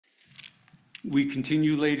We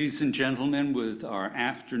continue, ladies and gentlemen, with our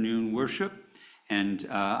afternoon worship, and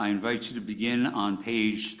I invite you to begin on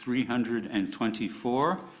page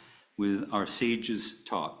 324 with our sages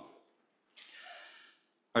taught.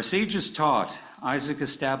 Our sages taught, Isaac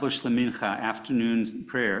established the mincha, afternoon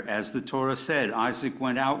prayer. As the Torah said, Isaac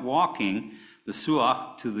went out walking,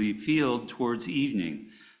 l'suach, to the field towards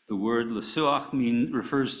evening. The word l'suach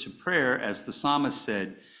refers to prayer, as the psalmist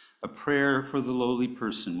said, a prayer for the lowly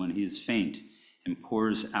person when he is faint and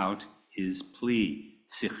pours out his plea,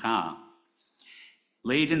 sicha.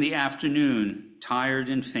 Late in the afternoon, tired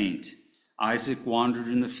and faint, Isaac wandered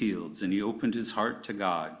in the fields, and he opened his heart to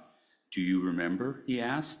God. Do you remember, he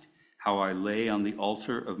asked, how I lay on the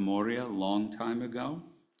altar of Moriah a long time ago?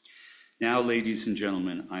 Now, ladies and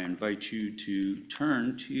gentlemen, I invite you to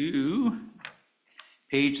turn to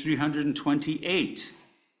page 328,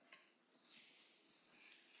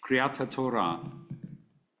 Kriyat Torah.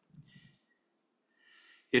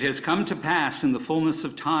 It has come to pass in the fullness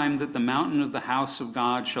of time that the mountain of the house of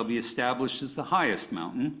God shall be established as the highest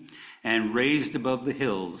mountain and raised above the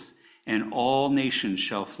hills, and all nations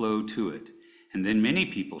shall flow to it. And then many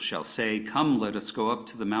people shall say, come, let us go up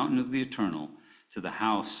to the mountain of the Eternal, to the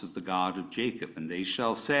house of the God of Jacob. And they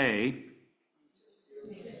shall say,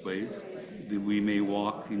 please, that we may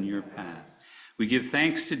walk in your path. We give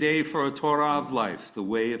thanks today for a Torah of life, the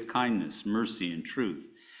way of kindness, mercy, and truth.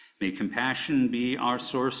 May compassion be our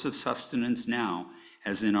source of sustenance now,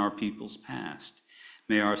 as in our people's past.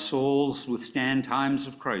 May our souls withstand times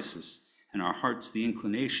of crisis, and our hearts the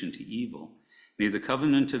inclination to evil. May the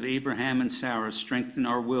covenant of Abraham and Sarah strengthen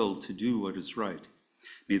our will to do what is right.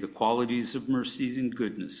 May the qualities of mercy and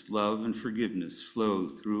goodness, love and forgiveness flow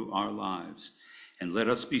through our lives. And let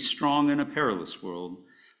us be strong in a perilous world.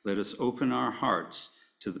 Let us open our hearts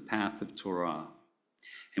to the path of Torah.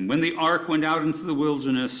 And when the ark went out into the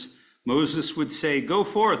wilderness, Moses would say, go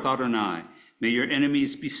forth, Adonai. May your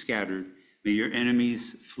enemies be scattered. May your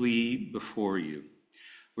enemies flee before you.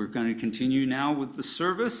 We're going to continue now with the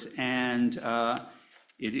service, and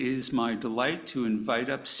it is my delight to invite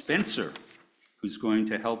up Spencer, who's going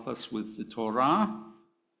to help us with the Torah.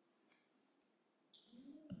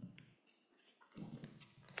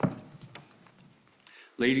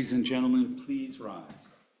 Ladies and gentlemen, please rise.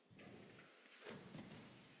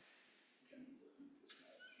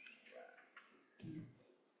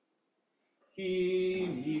 Ki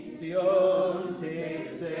mitzion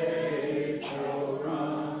tetzei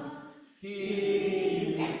Torah,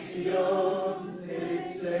 ki mitzion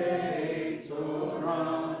tetzei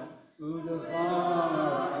Torah,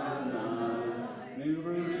 u'davar Adonai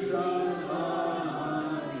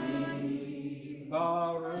miYerushalayim,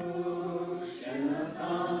 Baruch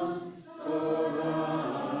shenatan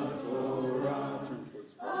Torah, Torah.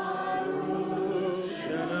 Baruch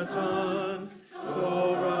shenatan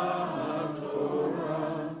Torah.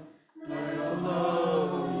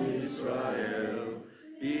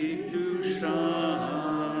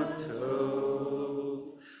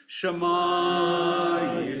 Shema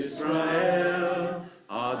Yisrael,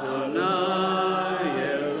 Adonai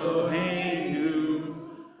Eloheinu,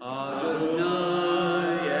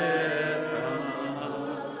 Adonai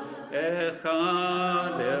Echad,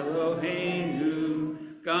 Echad Eloheinu,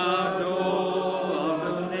 Gadol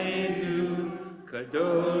Adonenu,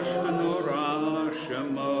 Kadosh v'Norah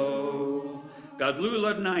Shemo. Gadlu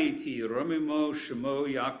Adonai iti, Romimo Shemo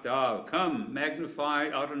Yakdav. Come, magnify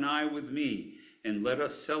Adonai with me, and let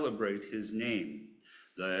us celebrate his name.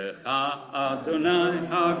 Lecha Adonai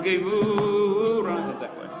HaGevurah.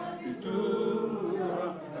 That way.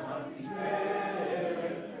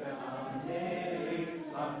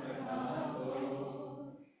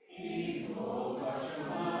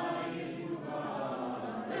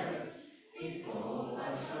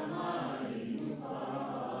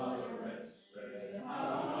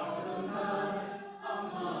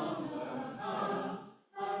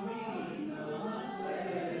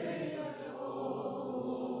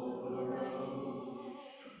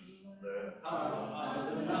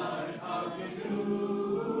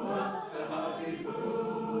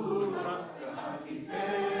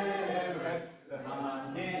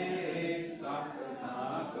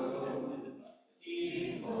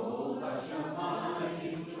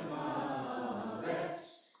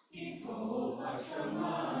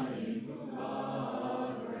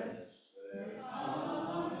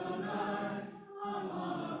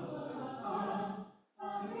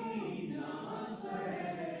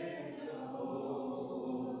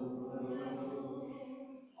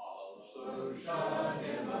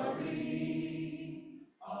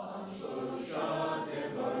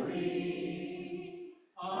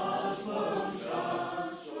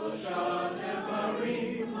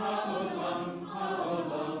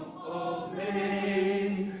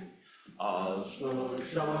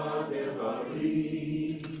 Al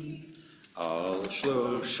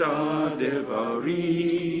shlosha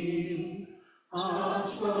devarim, al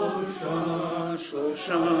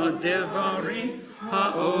shlosha devarim,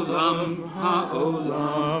 ha'olam,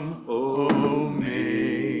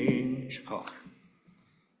 omen.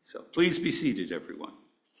 So please be seated, everyone.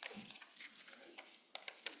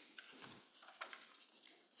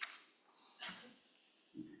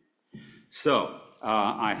 So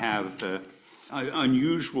I have an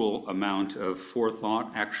unusual amount of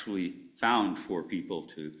forethought actually found for people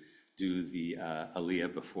to do the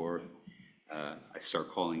Aliyah before I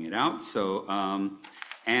start calling it out. So,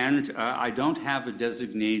 I don't have a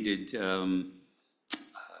designated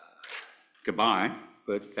goodbye,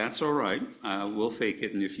 but that's all right. We'll fake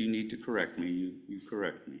it, and if you need to correct me, you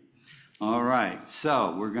correct me. All right,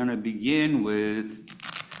 so we're going to begin with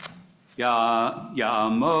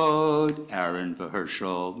Ya'amod, Aaron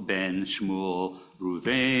Vahershel, Ben Shmuel,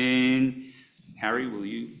 Ruvain. Harry, will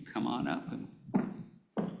you come on up?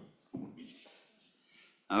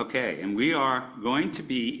 Okay, and we are going to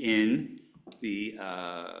be in the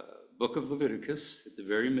book of Leviticus, at the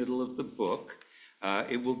very middle of the book.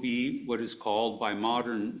 It will be what is called by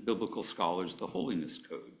modern biblical scholars the Holiness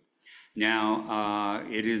Code. Now,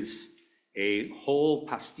 it is a whole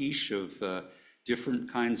pastiche of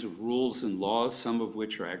different kinds of rules and laws, some of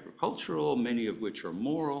which are agricultural, many of which are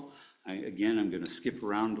moral. Again, I'm going to skip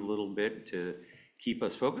around a little bit to keep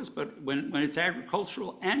us focused, but when it's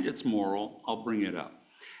agricultural and it's moral, I'll bring it up.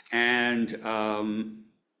 And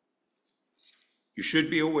you should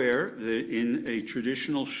be aware that in a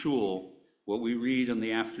traditional shul, what we read in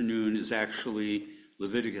the afternoon is actually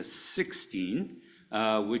Leviticus 16,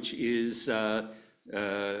 which is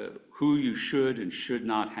who you should and should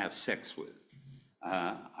not have sex with.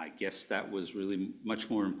 I guess that was really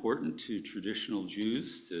much more important to traditional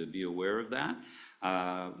Jews to be aware of that.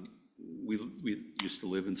 We used to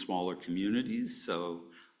live in smaller communities, so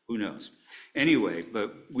who knows? Anyway,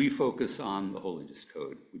 but we focus on the Holiness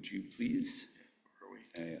Code. Would you please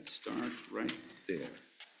start right there?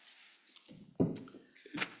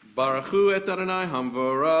 Baruch Hu et Adonai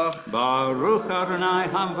Hamvarach. Baruch Adonai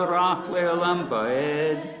Hamvarach le'olam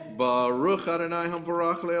va'ed. Baruch Adonai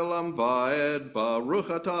Hamvarach le'olam va'ed. Baruch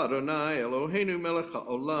atah Adonai Eloheinu melech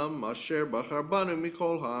ha'olam asher bachar banu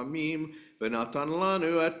mikol ha'amim v'natan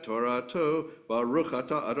lanu et Torato. Baruch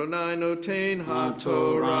atah Adonai noten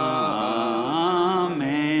ha'Torah.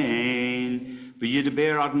 Amen.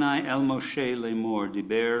 V'yidaber Adonai el Moshe lemor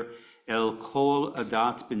diber El kol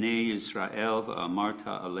adat b'nei Yisrael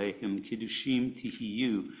v'amarta aleichem kiddushim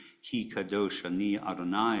tihiyu ki kadosh ani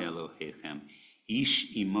Adonai Elohechem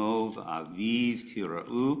ish imo v'aviv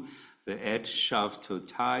tira'u v'et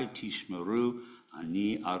shavtotai tishmeru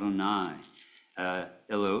ani Adonai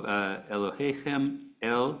Elohechem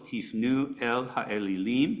el tifnu el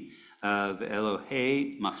ha'elilim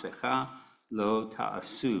v'Elohei masecha lo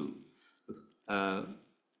ta'asu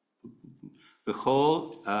B'chol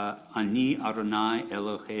ani Adonai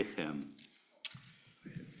Elohechem.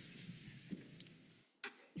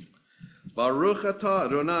 Baruch atah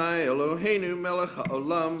Adonai Eloheinu melech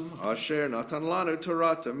ha'olam asher natan lanu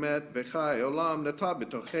Torah emet v'chai olam nata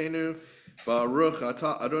b'tochenu. Baruch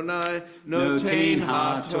atah Adonai noten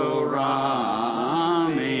ha'Torah.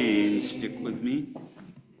 Amen. Stick with me.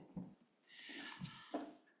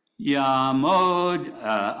 Ya'amod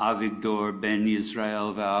Avigdor ben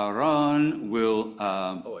Yisrael v'Aaron will...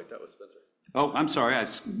 Oh, wait, that was Spencer. Oh, I'm sorry, I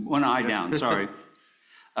one eye down, sorry.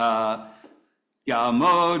 Ya'amod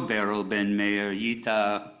Beryl ben Meir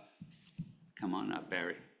Yita. Come on up,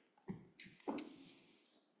 Barry.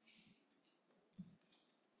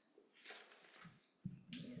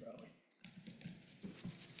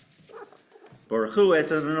 Baruch Hu et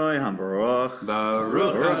Adonai Hambarach.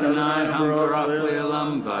 Baruch Adonai Hambarach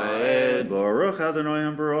le'olam va'ed. Baruch Adonai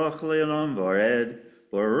Hambarach le'olam va'ed.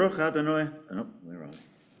 Baruch Adonai. No, we're wrong.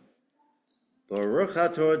 Baruch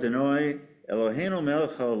Ator Adonai Eloheinu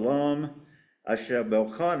melech haolam asher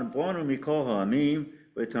belchad bonu mikol ha'amim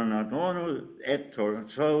v'tanatonu et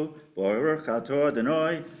Torato. Baruch Ator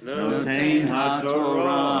Adonai Noten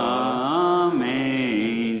ha'Torah.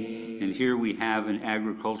 Amen. And here we have an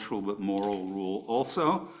agricultural but moral rule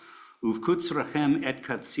also. Uvkutzrachem et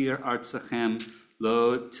katsir artzachem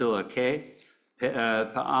lo tilake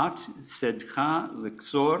pa'at sedcha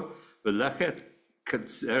liksor v'lechet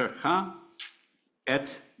katzercha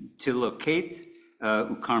et tiloket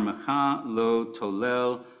ukarmecha lo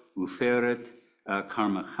tolel uferet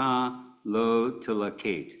karmecha lo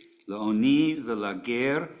tilaket leoni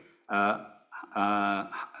v'lager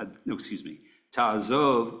excuse me.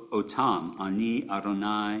 Ta'azov otam ani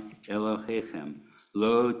Adonai Elohechem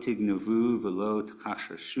Lo tignavu v'lo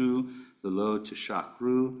t'chashashu v'lo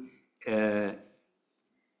t'shakru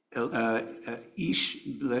ish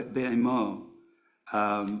be'emo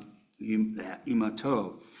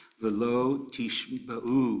imato v'lo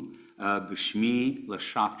tishba'u b'shmi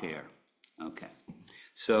l'shaker. Okay.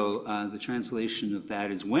 So the translation of that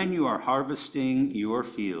is, when you are harvesting your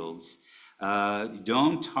fields,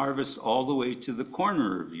 don't harvest all the way to the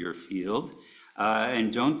corner of your field,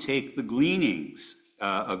 and don't take the gleanings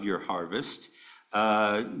of your harvest.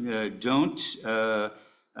 Don't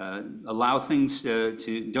allow things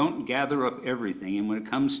don't gather up everything. And when it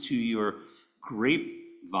comes to your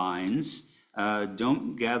grapevines,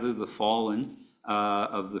 don't gather the fallen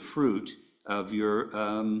of the fruit of your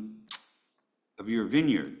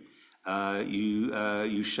vineyard.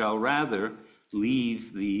 You shall rather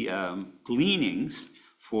leave the gleanings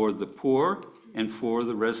for the poor and for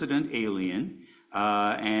the resident alien,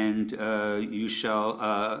 and you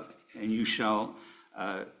shall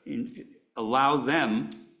allow them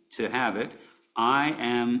to have it. I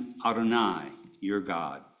am Adonai, your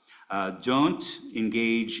God. Don't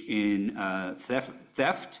engage in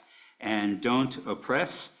theft, and don't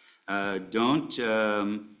oppress. Don't. What's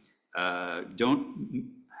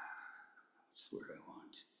the word I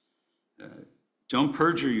want? Don't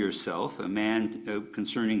perjure yourself, a man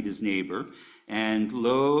concerning his neighbor, and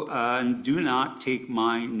do not take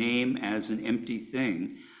my name as an empty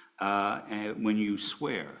thing when you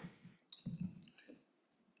swear.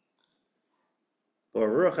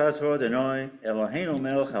 Baruch atah Adonai Eloheinu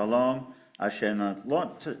melech haolam asher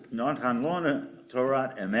natan lanu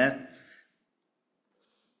Torat emet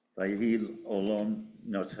v'yehi olam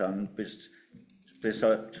natan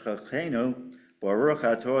b'sachenu. Baruch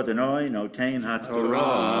atah Adonai noten haTorah.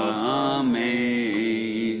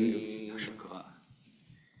 Amen.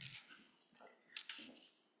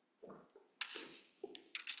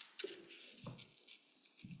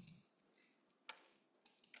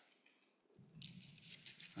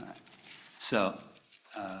 So,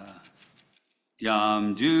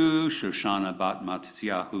 Yamdu Shoshana bat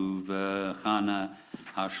Matityahu v'Chana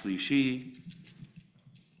Hashlishi.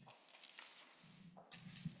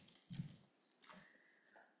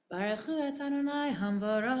 Baruch hu et Adonai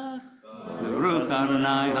hamvarach. Baruch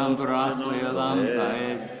Adonai hamvarach le'olam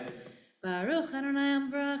va'ed. Baruch Adonai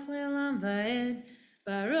hamvarach le'olam va'ed.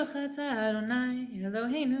 Baruch atah Adonai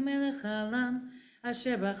Eloheinu melech haolam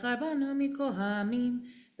asher bachar banu mikol ha'amim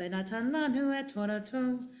v'natan lanu et torato.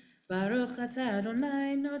 Baruch atah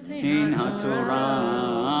Adonai noten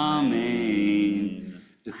HaTorah. Amen.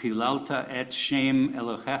 V'chilalta et shem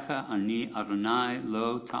Elohecha ani Adonai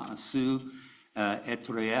lo ta'asu et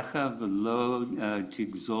re'echa v'lo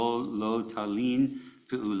tigzol lo talin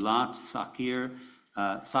pe'ulat sakir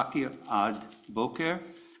ad boker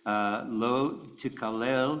lo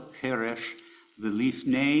tikalel cheresh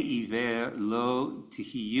v'lifnei iver lo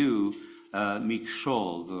tihiyu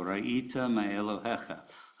mikshol v'ra'ita ma'elohecha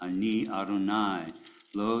ani Adonai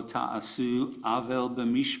lo ta'asu avel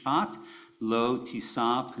b'mishpat lo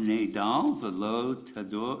tisa pnei dal v'lo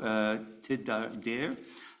tidader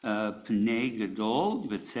pnei gadol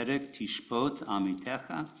v'tzedek tishpot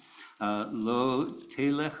amitecha lo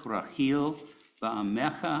telech rachil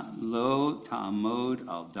v'amecha lo ta'amod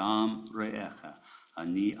al dam re'echa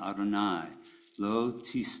ani Adonai lo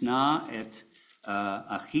tisna et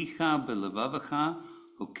achicha b'levavecha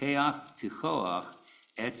hokeach tichoach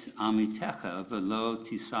et amitecha v'lo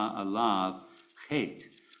tisa alav chet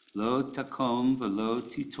lo takom v'lo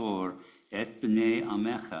titor et b'nei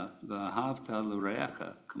amecha v'ahavta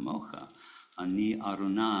l'recha kamocha ani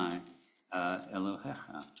Adonai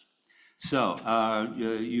Elohecha. So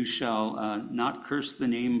you shall not curse the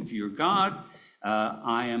name of your God.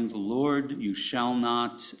 I am the Lord. You shall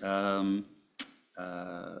not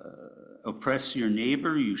oppress your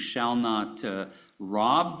neighbor. You shall not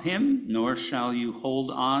rob him, nor shall you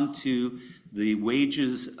hold on to the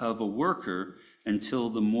wages of a worker until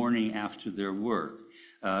the morning after their work.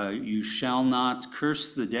 You shall not curse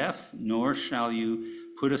the deaf, nor shall you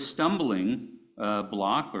put a stumbling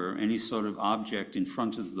block or any sort of object in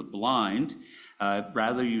front of the blind.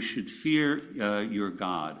 Rather, you should fear your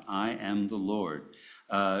God. I am the Lord.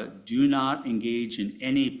 Do not engage in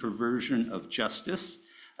any perversion of justice.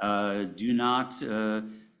 Do not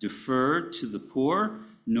defer to the poor,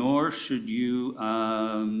 nor should you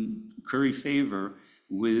curry favor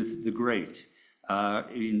with the great.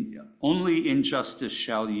 Only in justice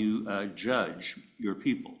shall you judge your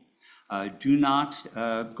people. Do not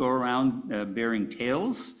go around bearing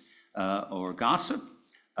tales or gossip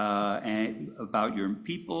about your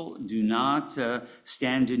people. Do not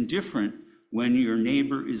stand indifferent when your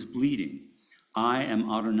neighbor is bleeding. I am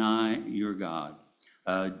Adonai, your God.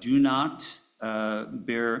 Do not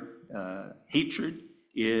bear hatred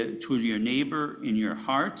toward your neighbor in your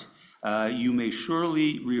heart. You may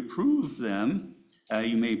surely reprove them.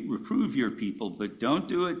 You may reprove your people, but don't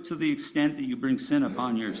do it to the extent that you bring sin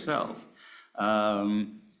upon yourself.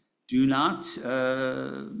 Do not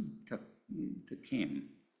takim.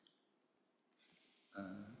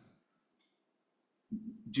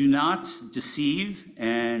 Do not deceive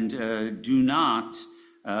and do not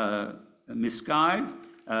misguide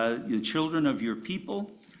the children of your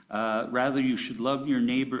people. Rather, you should love your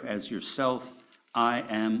neighbor as yourself. I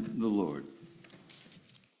am the Lord.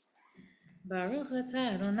 Baruch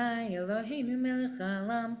atah Adonai Eloheinu melech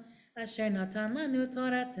haolam, asher natan lanu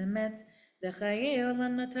Torat emet, v'chayei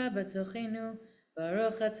olam nata b'tochenu.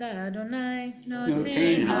 Baruch atah Adonai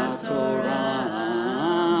noten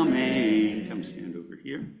haTorah. Amen. Come stand over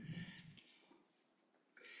here.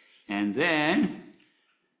 And then,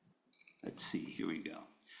 let's see, here we go.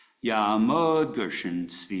 Ya'amod Gershon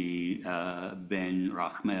Tzvi ben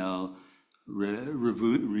Rachmel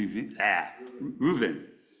Reuven.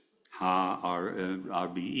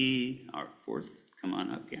 RBE, our fourth. Come on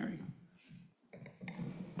up, Gary.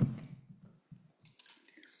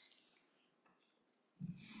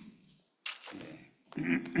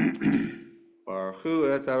 Baruch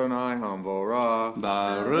et Adonai Hamvorach.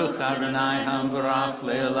 Baruch Adonai Hamvorach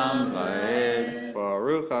le'olam va'ed.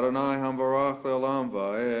 Baruch Adonai Hamvorach le'olam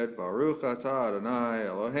va'ed. Baruch atah Adonai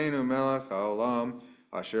Eloheinu melech haolam,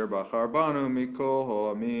 asher bachar banu mikol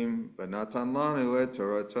holamim, v'natan lanu et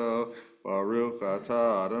Torato. Baruch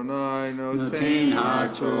atah Adonai noten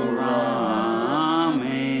haTorah.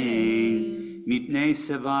 Amen. Mipnei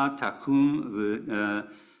seva takum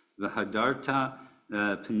v'hadarta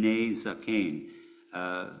pnei zaken.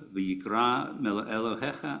 V'yikra mel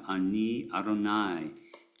Elohecha ani Adonai.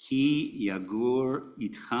 Ki yagur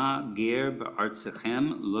itcha ger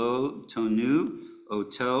ba'artzachem lo tonu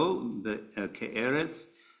oto ke'eretz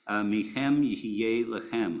michem yihyeh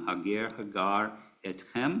lechem hager hagar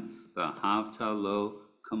etchem v'ahavta lo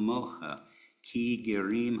kamocha ki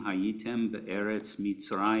gerim hayitem be'eretz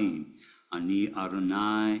Mitzrayim ani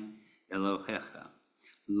Adonai Elohecha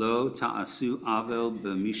lo ta'asu avel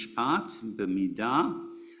b'mishpat b'midah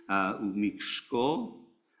u'mikshkol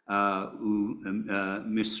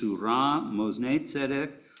Misura, Moznei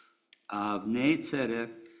Tzedek, Avnei Tzedek,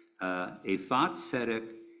 Efat Tzedek,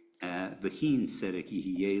 V'hin Tzedek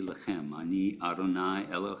Yihyeh Lechem, Ani Adonai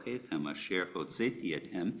Elohechem, Asher Hotzeti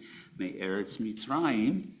Ethem, Me'eretz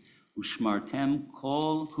Mitzrayim, Ushmartem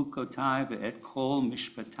Kol Hukotai Ve'et Kol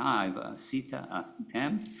Mishpatai V'asita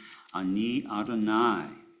Atem, Ani Adonai.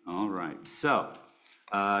 All right, so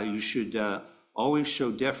you should always show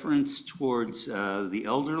deference towards the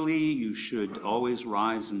elderly. You should always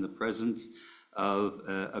rise in the presence of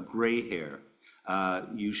a gray hair.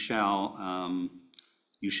 You shall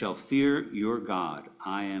fear your God.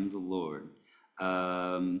 I am the Lord.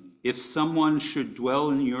 If someone should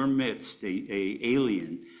dwell in your midst, a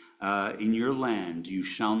alien in your land, you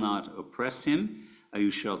shall not oppress him. You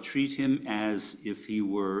shall treat him as if he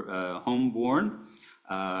were homeborn.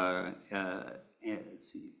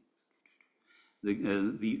 Let's see.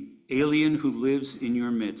 The alien who lives in your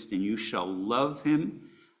midst, and you shall love him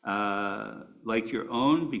like your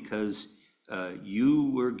own, because you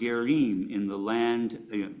were Gerim in the land,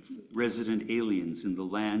 resident aliens in the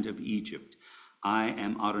land of Egypt. I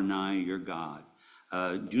am Adonai, your God.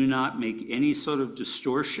 Do not make any sort of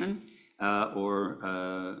distortion or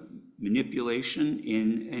manipulation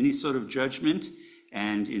in any sort of judgment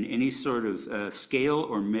and in any sort of scale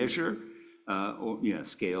or measure,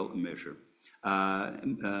 scale or measure.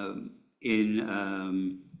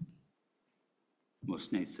 Mosnei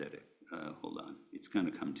Tzedek, hold on, it's going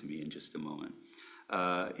to come to me in just a moment.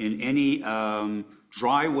 In any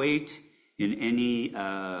dry weight, in any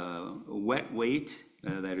wet weight,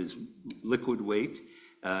 that is liquid weight,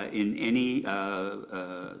 in any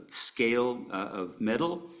scale of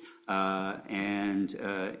metal, and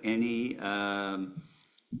any, what's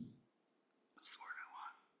the word I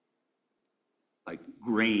want? Like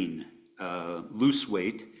grain. Loose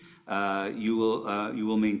weight, you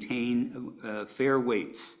will maintain fair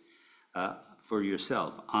weights for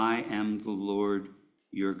yourself. I am the Lord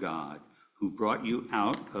your God, who brought you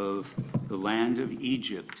out of the land of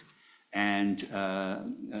Egypt and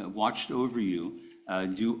watched over you.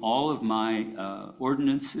 Do all of my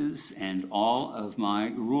ordinances and all of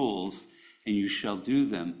my rules, and you shall do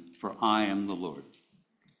them, for I am the Lord.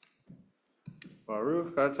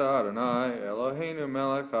 Baruch atah Adonai Eloheinu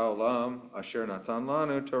melech haolam asher natan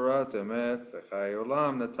lanu Torat emet v'chai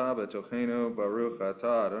olam nata betochenu Baruch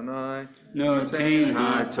atah Adonai Noten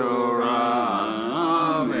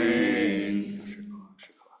HaTorah. Amen.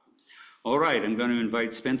 All right, I'm going to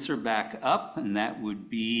invite Spencer back up, and that would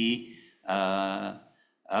be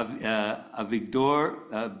Avigdor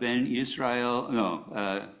ben Israel,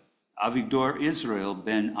 Avigdor Israel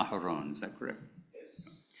ben Aharon. Is that correct?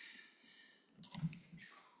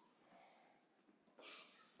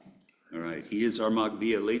 All right, he is our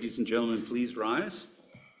Magbia. Ladies and gentlemen, please rise.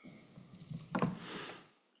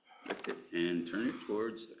 Lift it and turn it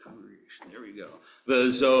towards the congregation. There we go.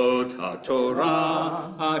 V'zot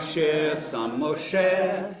HaTorah asher sam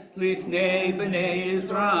Moshe lifnei b'nei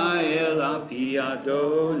Israel api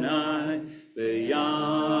Adonai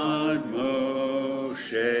b'yad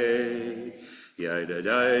Moshe.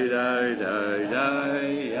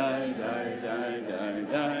 Yai-da-dai-dai-dai-dai,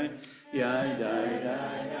 yai-dai-dai-dai-dai,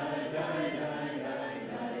 yai-dai-dai-dai.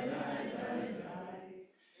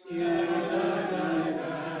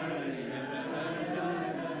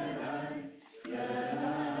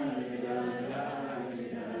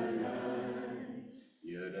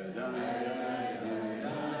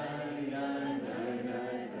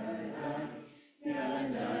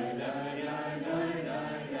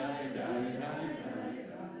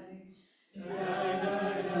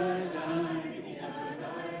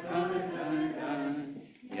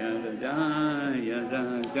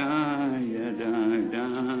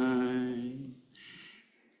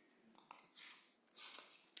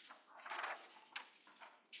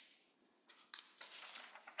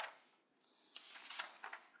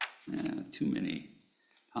 Too many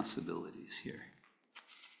possibilities here.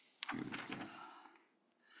 Here we go.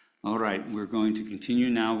 All right, we're going to continue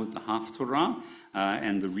now with the Haftorah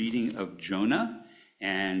and the reading of Jonah.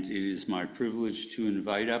 And it is my privilege to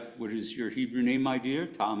invite up, what is your Hebrew name, my dear?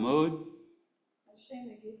 Talmud?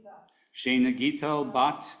 Shena Gital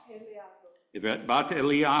Bat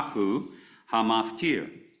Eliyahu Hamaftir.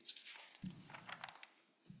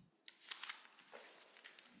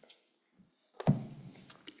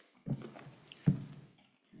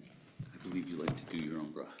 I believe you like to do your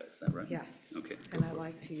own bracha, is that right? Yeah. Okay. And I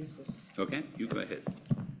like to use this. Okay, you go ahead.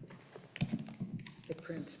 It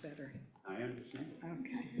prints better. I understand.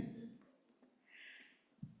 Okay.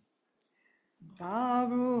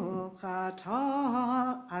 Baruch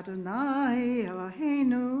atah Adonai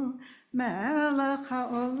Eloheinu melech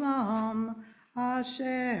haolam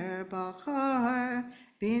asher bachar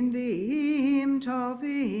b'nviim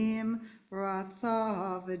tovim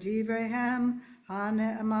b'ratzav v'divrehem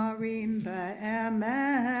hane'emarim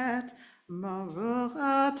be'emet. Baruch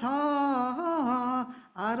atah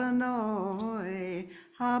Adonai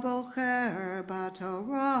habocher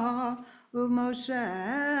b'Torah u'Moshe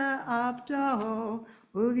abdo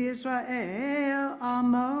u'Yisrael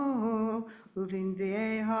amo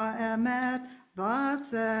u'v'nviei ha'emet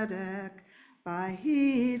b'tzedek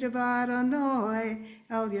v'hi devar Adonai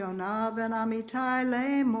Elyona ben Amitai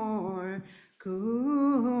lemor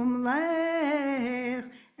kum lech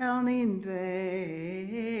El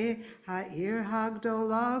Ninveh ha'ir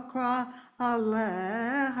hagdola kra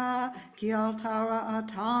aleha ki al tara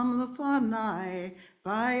atam lefanai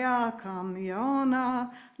vayakam Yona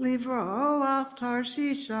livroach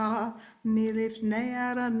Tarshisha milifnei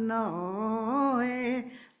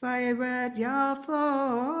Adonai vayred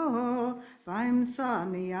Yafo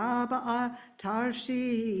vayimsani abba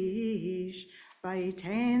Tarshish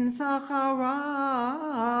vayiten Sachara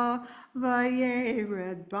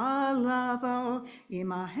Vayered balavo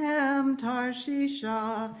imahem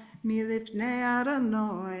Tarshisha milifnei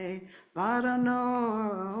Adonai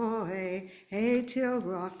v'Adonai hetil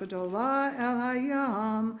rak gadola el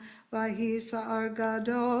hayam v'hisar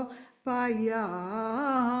gadol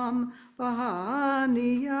bayam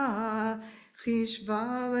v'haniya chishva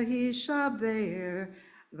v'hishaver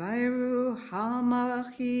v'yiru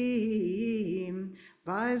hamalachim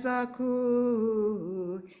v'yizaku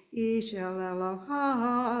ish el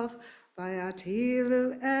Elohav v'yatilu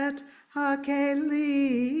et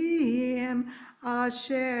hakelim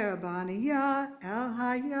asher baniya el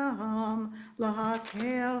hayam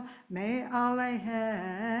lahakel me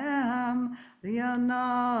alehem liana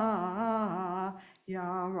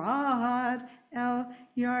yarad el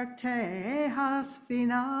yarkte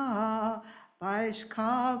hasfina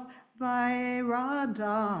v'ishkav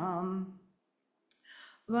v'yiradam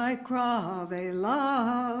Vaykrav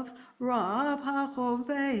elav Rav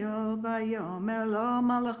hachoveil vayomer lo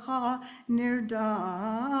malacha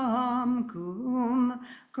nirdam kum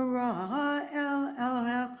kara el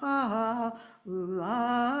Elohecha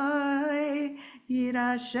ulai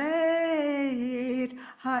Yirashet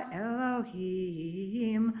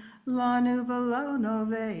ha-Elohim lanu v'lo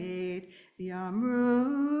noved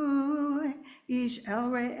Yamru ish el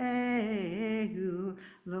re'ehu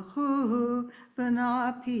l'chu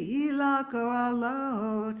v'na'pila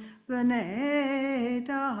koralot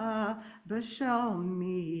v'neda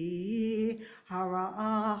v'shalmi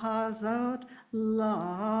hara'ah hazot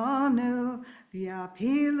lanu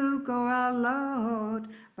v'yapilu koralot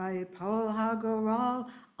v'yipol hagoral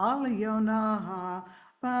al Yonah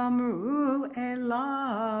Bamru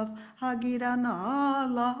elav hagidana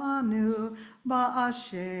lanu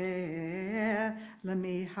ba'asher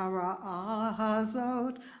lemi hara'ah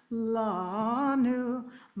hazot lanu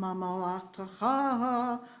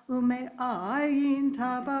mamalachtacha ume'ayin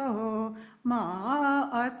tavo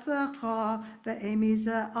ma'artzacha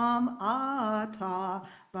ve'emize'am ata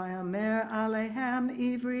v'yamer alehem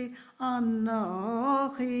ivri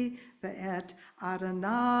anochi ve'et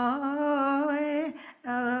Adonai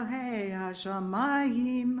Elohei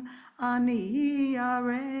Hashamayim Ani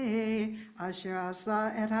Yareh Asher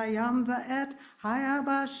Asa et Hayam Va'et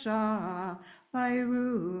Hayabasha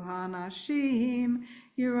Vayru Hanashim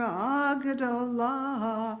Yirah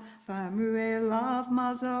Gedolah V'amru Elav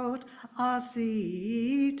Mazot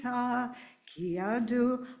Asita Ki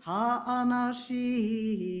adu ha'anashim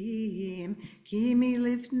Ki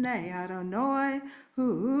milifnei Adonai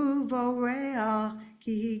hu voreach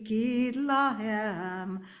Ki higid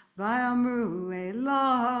lahem V'amru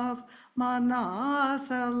elav manas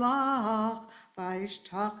elach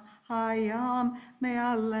V'yishtach hayam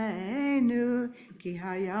me'aleinu Ki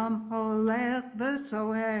hayam holech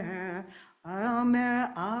v'soer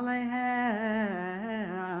V'omer alehem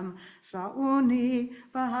Sa'uni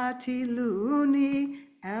v'hatiluni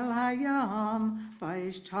el hayam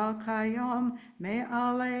V'yishtach hayam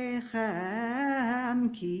me'alechem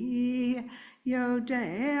Ki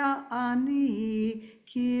yodea ani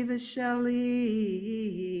ki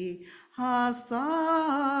v'sheli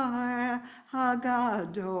Hazar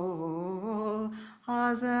hagadol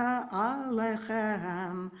Hazar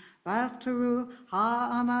alechem V'aftaru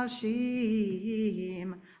ha'anashim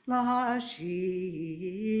lahashiv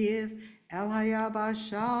el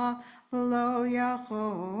hayabasha v'lo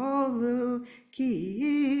yacholu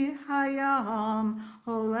ki hayam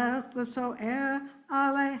holech v'so'er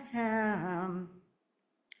alehem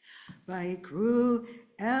v'yikru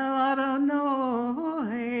el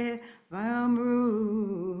Adonai v'amru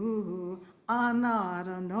ana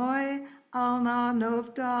Adonai al na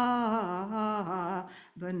novda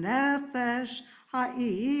v'nefesh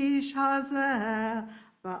ha'ish hazeh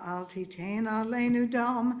v'al titen aleinu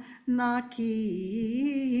dam naki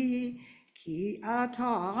ki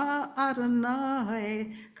ata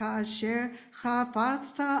Adonai kasher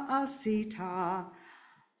chafatzta asita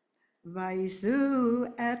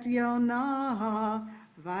v'yisu et Yonah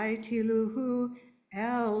v'ytiluhu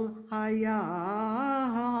el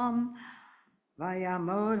hayam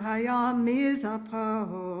Vayamod hayam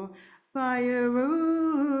mizapo, vayeru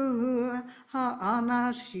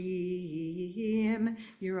ha'anashim,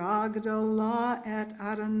 yiragdola et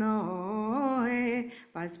Adonai,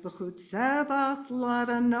 vayzbechut zevach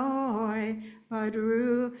l'Adonai,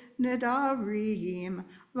 vayderu nedarim,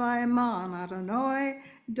 vayman Adonai,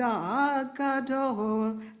 da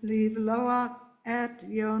gadol, livloach et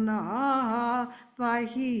Yonah,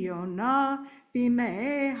 vayhi Yonah,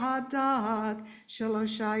 Bimei hadag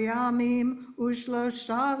shlosha yamim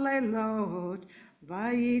ushlosha leilot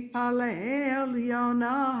vayitpalel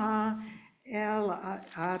Yonah el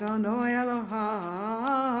Adonai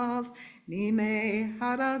Elohav mimei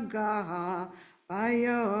hadaga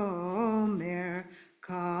vayomer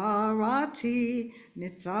karati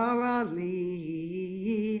mitzarali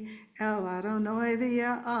el Adonai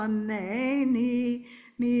v'ya'aneni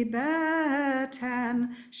mi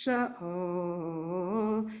beten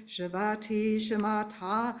she'ol shavati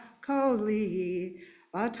shemata koli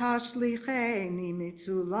vatashlicheni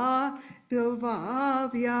mitzula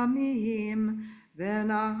bilvav yamim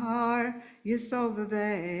v'nahar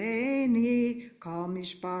yisoveveni kol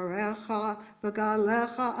mishparecha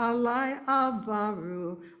v'galecha alai avaru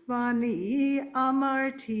vani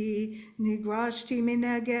amarti nigrashti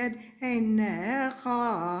mineged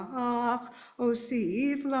einechach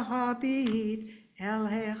osif lahabit el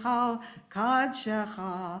hechal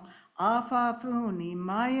kadshecha afafuni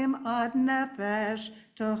mayim ad nefesh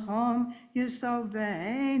tohom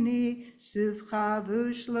yisoveni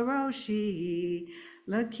sufchavush laroshi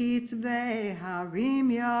L'kitzvei harim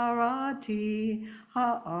yarati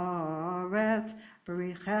ha'aretz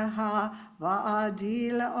b'richeha va'adi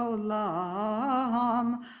le'olam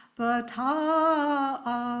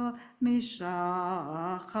V'ta'al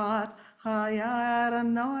mishachat chayat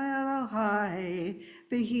Adonai Elohai,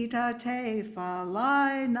 v'hitate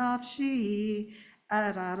falai nafshi,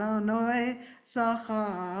 et Adonai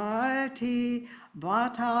zacharti,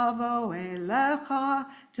 v'tavo elecha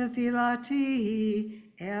tefilati,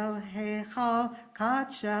 el heichal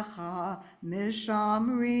kadshecha,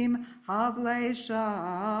 mishamrim havle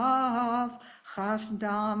shav,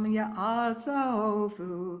 chasdam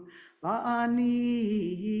ya'azovu,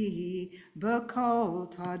 va'ani b'kol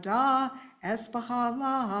tada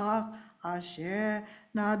esbachalach, asher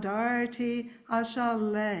nadarti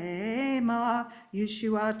ashalema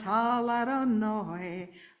Yeshuatal Adonai,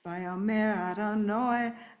 Vayomer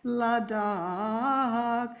Adonai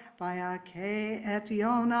ladag, Vayakeh et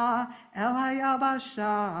Yonah el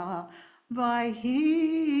hayabasha,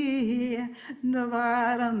 Vayhi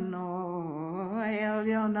Nevar Adonai el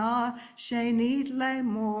Yonah shenit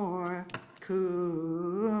lemor,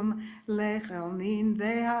 Kum lechel nin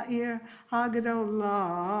ve'ha'ir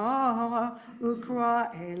hagdolah, ukra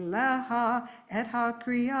eleha et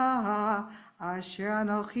hakriya, asher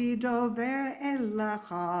anochi dover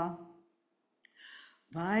elecha.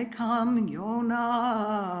 Vaikam Yonah,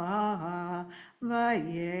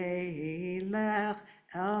 vayelech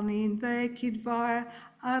el ninve kidvar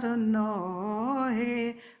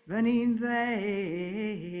Adonai, v'ninve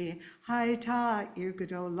hayta ir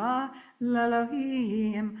gedola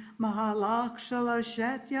l'Elohim, mahalach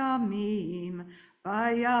shaloshet yamim,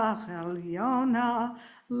 vayachel Yonah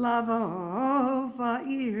lavo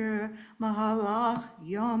va'ir, mahalach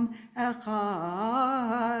yom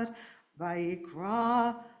echad,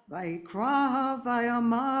 Vayikra,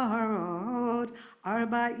 vayamarod,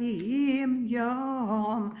 arba'im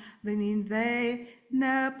yom, v'ninvei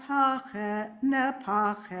nepachet,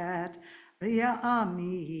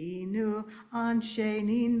 v'ya'aminu anshe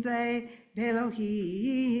ninvei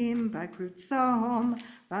Elohim, v'krutzom,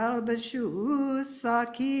 v'albashu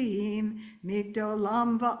sakim,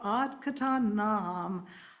 migdolam va'ad katanam,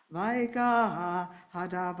 Vayga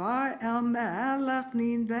hadavar el melech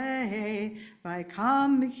ninvei,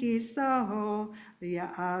 Vaikam hiso,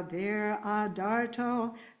 v'ya'adir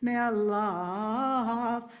adarto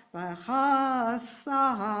me'alav,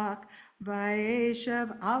 v'chasak, v'yeshev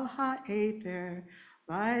al ha'ether,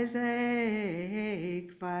 v'yzek,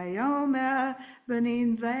 v'yomer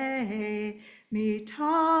v'ninvei,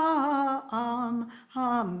 mita'am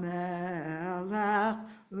ha'melech,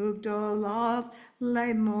 ugdolav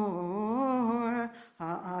lemor,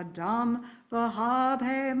 ha'adam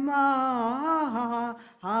v'habhema,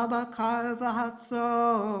 habakar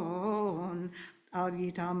v'hatzon, al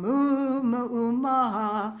yitamu me'uma,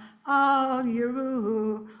 al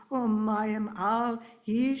yiru, umayim al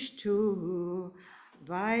yishtu,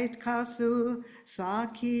 vait kasu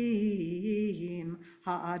sakim,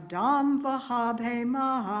 ha'adam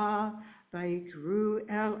v'habhema, Vaikru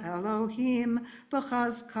el Elohim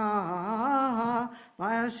b'chazka,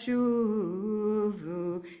 v'yashuvu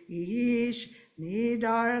ish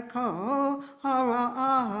midarko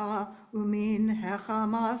hara'ah, umin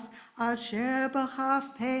hechamas asher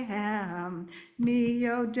b'chafpehem, mi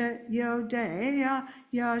yodea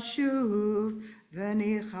yashuv,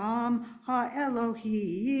 v'nicham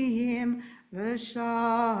ha'Elohim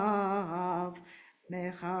v'shav.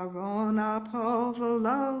 Mecharona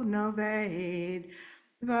povolo noved,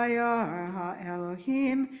 vayar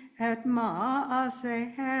ha'Elohim et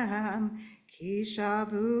ma'asehem, ki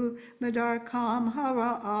shavu medarkam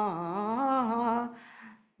hara'ah,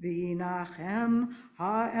 v'inachem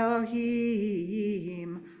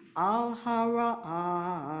ha'Elohim al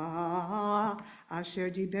hara'ah, asher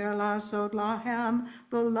diber la'asot lahem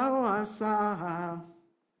v'lo asa.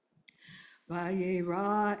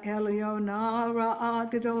 Vayera Eliona ra'a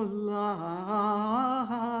gedola,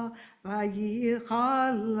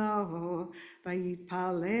 vayichalo,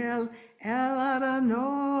 vayitpalel el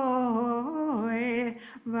Adonai,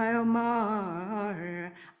 vayomar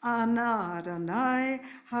ana Adonai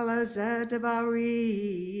halazeh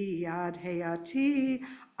devari ad hayati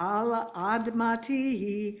al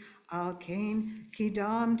admati, al kain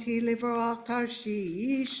kidamti livrach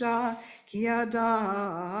tarshisha, Ki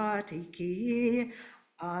adati ki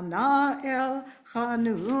ana el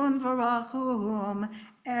chanun v'rachum,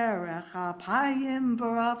 erech apayim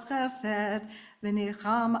v'rav chesed,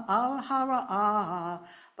 v'nicham al hara'ah,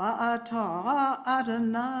 ba'ata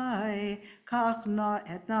Adonai, kach na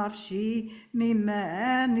et nafshi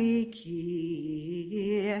mimeni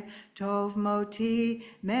ki, tov moti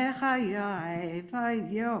mechayai,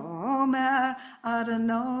 vayomer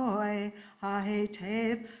Adonai,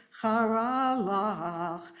 hahetev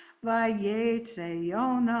charalach, vayetze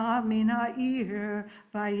Yonah min ha'ir,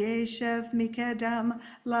 vayeshev mikedem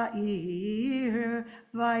la'ir,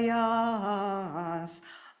 vayas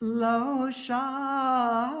lo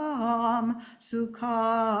sham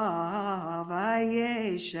sukkah,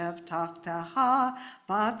 vayeshev tachtaha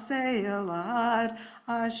batzeilad,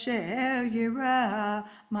 asher yireh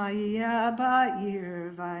ma'yeh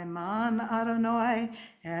ba'ir, vayman Adonai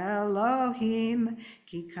Elohim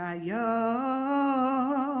kikayon,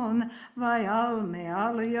 vayal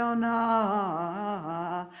me'al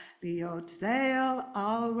Yonah, biyotzel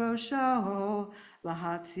al rosho,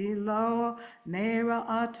 lahatzilo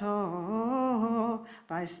mera'ato,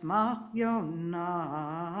 vaismach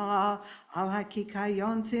Yonah, al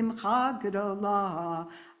hakikayon simcha gedolah,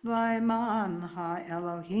 vayman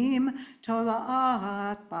ha-Elohim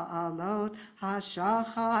tola'at ba'alot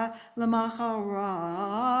hashachar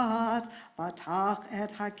lemacharat, batach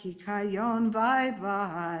et hakikayon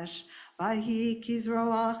vayvash, vayhi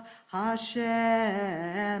kizroach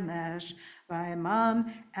hashemesh, vayman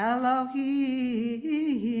Elohim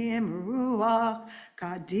ruach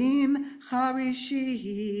kadim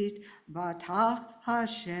charishit, batach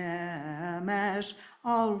hashemesh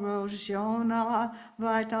al rosh Yonah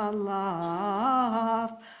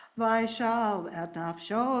vaytalaf, vayshal et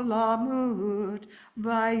nafsho lamut,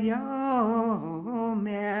 vayomer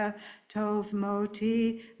tov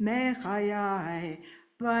moti mechayai,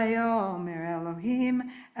 vayomer Elohim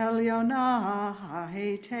Elyonah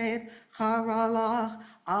hahetev charalach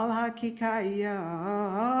al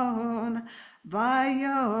hakikayon,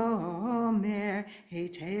 vayomer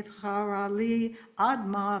hetev charali ad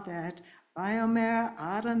mavet, vayomer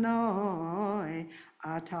Adonai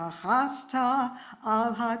atachasta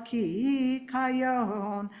al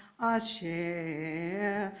hakikayon,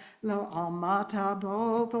 asher lo amata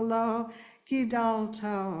bo v'lo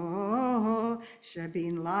gidalto,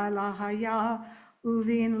 shebin laila haya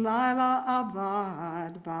uvin laila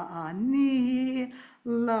avad, ba'ani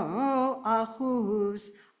lo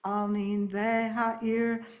achus al ninveh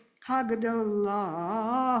ha'ir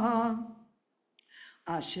hagdolah,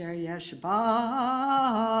 asher yesh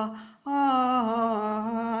ba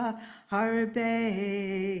harbe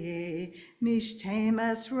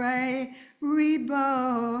mishtemes rei ribo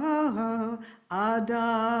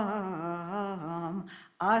adam,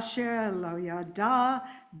 asher lo yada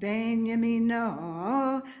ben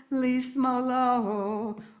yamino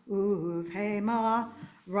lismolo, uvhema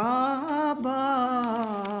rabba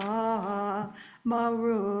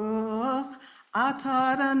baruch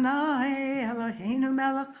atah Adonai Eloheinu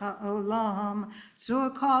melech haolam, tzur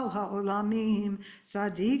kol haolamim,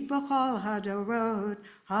 tzadik b'chol hadorot,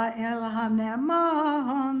 ha'el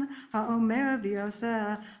haneman, ha'omer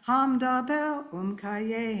v'yoseh, hamdaber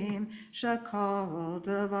umkayim, shekol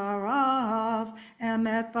devarav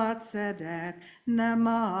emet v'tzedek,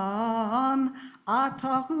 neman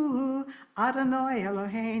atahu Adonai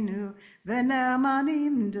Eloheinu,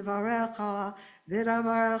 v'ne'emanim devarecha,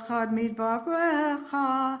 v'davar echad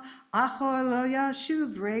midvarecha, achor lo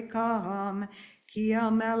yashuv rekam, ki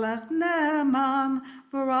hamelech ne'eman,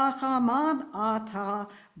 v'rachaman ata,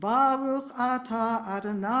 baruch ata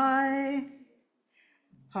Adonai,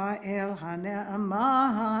 ha'el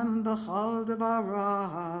hane'eman b'chol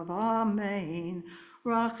devarav, amen.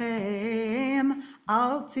 Rachem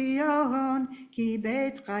al Zion, ki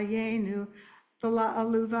beit chayenu,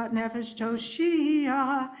 v'la'aluvat nefesh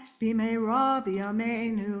toshia, b'meira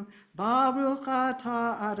v'yameinu, baruch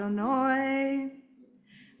ata Adonai,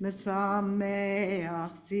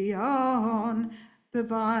 mesameach Zion,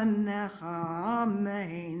 b'vanecha,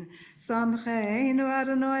 amen. Samcheinu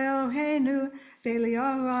Adonai Eloheinu,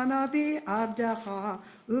 v'eliyahu hanavi abdecha,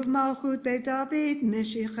 uv'malchut beit David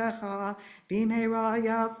mishichecha, b'meira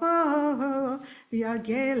yavo,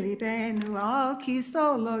 v'yagel libenu al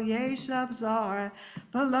kiso lo yeshav zar,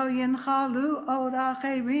 v'lo yinchalu od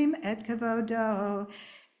acherim et kevodo,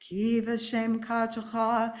 ki v'shem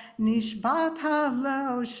kachecha nishbata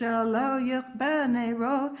lo shelo yichber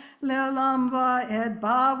neiro le'olam va'ed,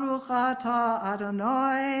 baruch ata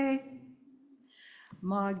Adonai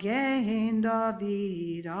Magen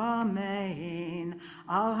David, amen.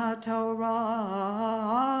 Al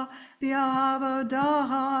haTorah, v'al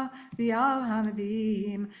havodah, v'al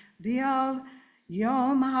hanavim, v'al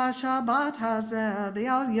Yom HaShabbat hazeh,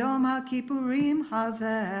 v'al Yom HaKippurim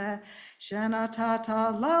hazeh,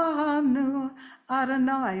 Shenatata lanu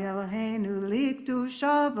Adonai Eloheinu likdu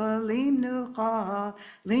shava limnucha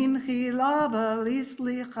limchi lava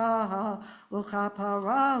lislicha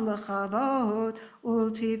uchapara lechavod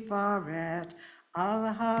ultifaret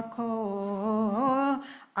al hakol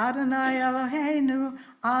Adonai Eloheinu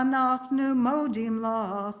anachnu modim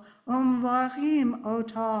lach umvarchim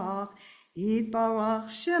otach Yitbarach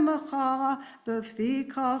Shemacha b'fi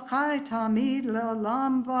kol chai tamid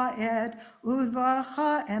le'olam va'ed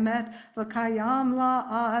udvarcha emet v'kayam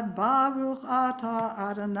la'ad baruch ata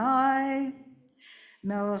Adonai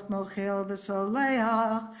Melech mochel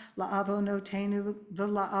v'soleach la'avonotenu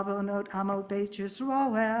v'la'avonot amo beit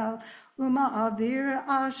Yisroel uma'avir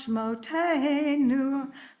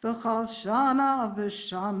ashmotenu b'chol shana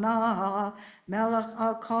v'shana Melech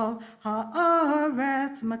akol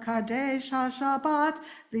ha'aretz makadesh ha'shabbat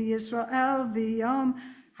v'Yisrael v'yom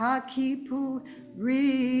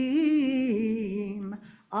ha'kippurim.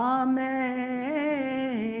 Amen.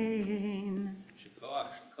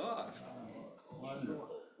 Gosh.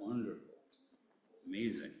 Wonderful.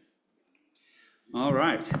 Amazing. All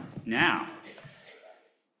right. Now,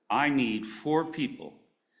 I need 4 people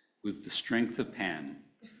with the strength of pen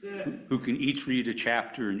who can each read a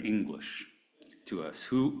chapter in English to us.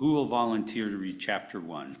 Who will volunteer to read chapter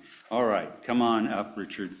 1? All right. Come on up,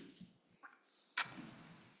 Richard.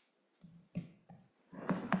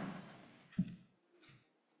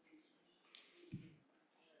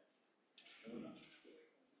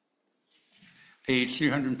 Page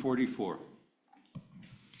 344.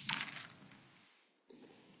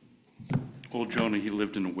 Old Jonah, he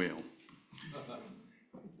lived in a whale.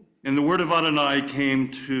 And the word of Adonai came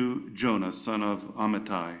to Jonah, son of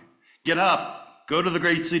Amittai. Get up, go to the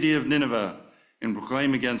great city of Nineveh, and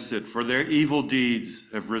proclaim against it, for their evil deeds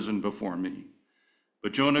have risen before me.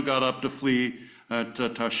 But Jonah got up to flee to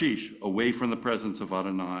Tarshish, away from the presence of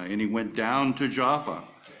Adonai, and he went down to Jaffa,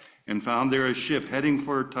 and found there a ship heading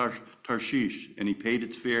for Tarshish, and he paid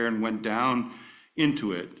its fare and went down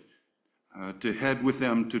into it to head with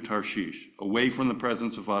them to Tarshish, away from the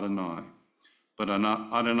presence of Adonai. But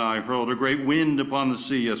Adonai hurled a great wind upon the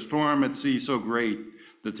sea, a storm at sea so great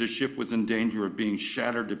that the ship was in danger of being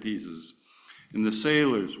shattered to pieces. And the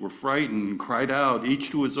sailors were frightened and cried out,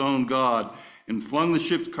 each to his own god, and flung the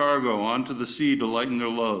ship's cargo onto the sea to lighten their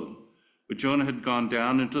load. But Jonah had gone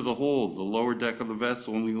down into the hold, the lower deck of the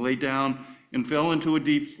vessel, and he lay down and fell into a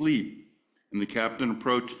deep sleep. And the captain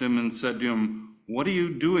approached him and said to him, "What are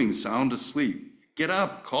you doing, sound asleep? Get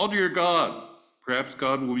up, call to your God. Perhaps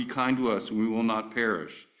God will be kind to us and we will not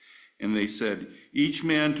perish." And they said, each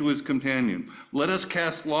man to his companion, "Let us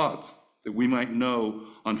cast lots, that we might know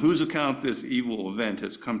on whose account this evil event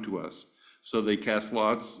has come to us." So they cast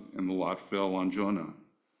lots, and the lot fell on Jonah.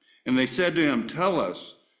 And they said to him, "Tell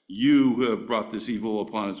us, you who have brought this evil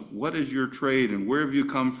upon us, what is your trade, and where have you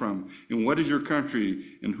come from, and what is your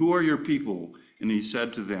country, and who are your people?" And he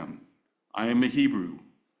said to them, "I am a Hebrew.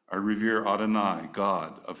 I revere Adonai,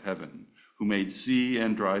 God of heaven, who made sea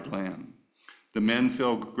and dried land." The men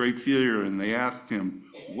felt great fear, and they asked him,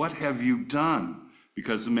 "What have you done?"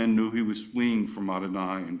 Because the men knew he was fleeing from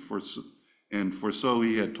Adonai, and for so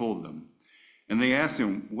he had told them. And they asked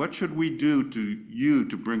him, "What should we do to you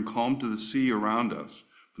to bring calm to the sea around us?"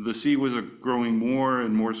 For the sea was growing more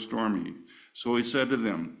and more stormy. So he said to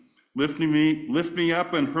them, lift me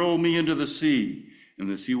up and hurl me into the sea, and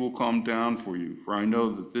the sea will calm down for you, for I know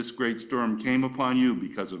that this great storm came upon you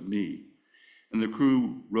because of me." And the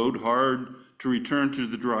crew rowed hard to return to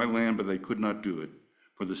the dry land, but they could not do it,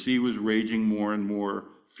 for the sea was raging more and more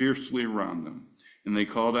fiercely around them. And they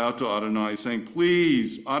called out to Adonai, saying,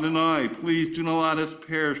 "Please, Adonai, please do not let us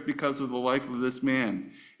perish because of the life of this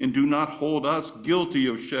man, and do not hold us guilty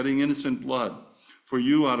of shedding innocent blood. For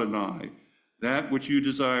you, Adonai, that which you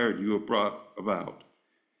desired, you have brought about."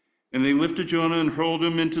 And they lifted Jonah and hurled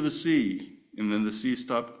him into the sea, and then the sea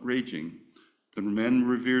stopped raging. The men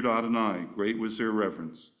revered Adonai, great was their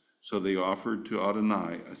reverence. So they offered to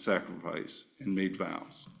Adonai a sacrifice and made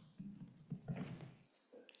vows.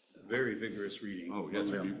 Very vigorous reading. Oh, yes,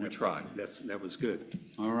 we tried. That was good.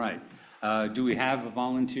 All right. Do we have a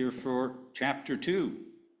volunteer for chapter 2?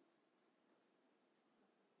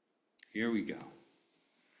 Here we go.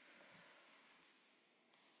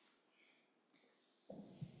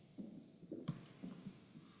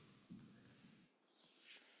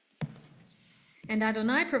 And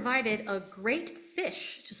Adonai provided a great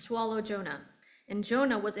fish to swallow Jonah, and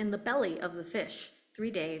Jonah was in the belly of the fish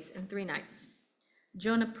 3 days and 3 nights.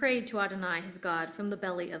 Jonah prayed to Adonai his God from the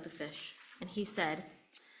belly of the fish, and he said,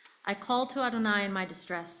 "I called to Adonai in my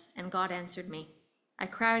distress, and God answered me. I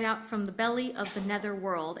cried out from the belly of the nether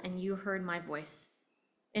world, and you heard my voice.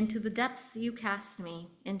 Into the depths you cast me,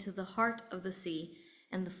 into the heart of the sea,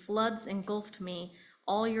 and the floods engulfed me.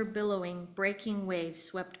 All your billowing, breaking waves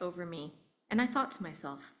swept over me. And I thought to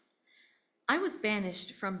myself, I was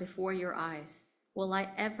banished from before your eyes. Will I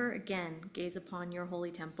ever again gaze upon your holy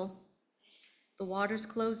temple? The waters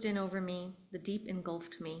closed in over me, the deep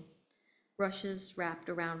engulfed me. Rushes wrapped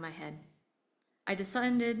around my head. I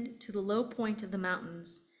descended to the low point of the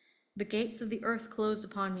mountains. The gates of the earth closed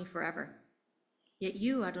upon me forever. Yet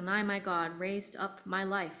you, Adonai my God, raised up my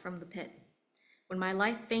life from the pit. When my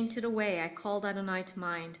life fainted away, I called Adonai to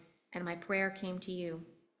mind, and my prayer came to you,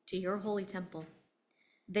 to your holy temple.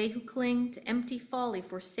 They who cling to empty folly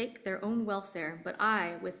forsake their own welfare, but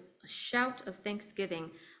I, with a shout of thanksgiving,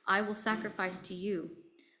 I will sacrifice to you.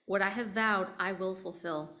 What I have vowed, I will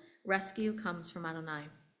fulfill. Rescue comes from Adonai.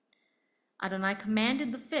 Adonai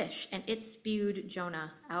commanded the fish, and it spewed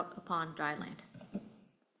Jonah out upon dry land.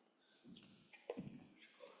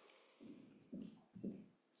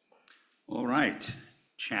 All right,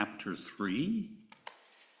 chapter 3.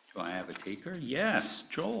 Do I have a taker? Yes,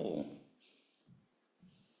 Joel.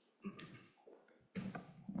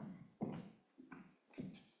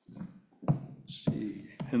 See.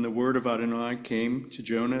 And the word of Adonai came to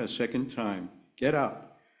Jonah a second time. Get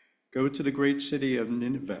up, go to the great city of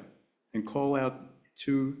Nineveh, and call out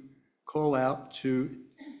to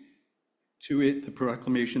it the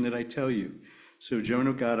proclamation that I tell you. So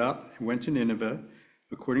Jonah got up and went to Nineveh,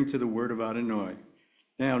 according to the word of Adonai.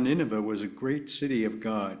 Now Nineveh was a great city of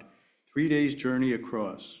God, 3 days' journey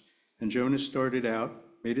across. And Jonah started out,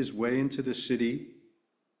 made his way into the city,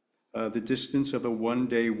 the distance of a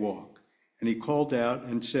 1-day walk. And he called out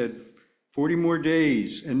and said, 40 more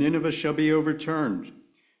days, and Nineveh shall be overturned.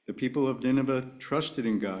 The people of Nineveh trusted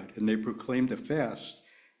in God, and they proclaimed a fast,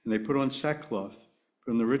 and they put on sackcloth,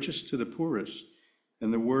 from the richest to the poorest.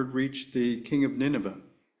 And the word reached the king of Nineveh,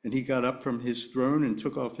 and he got up from his throne and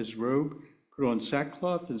took off his robe, put on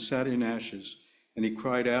sackcloth, and sat in ashes. And he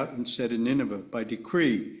cried out and said in Nineveh, by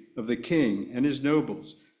decree of the king and his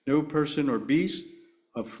nobles, no person or beast,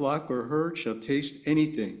 of flock or herd shall taste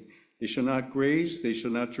anything. They shall not graze, they shall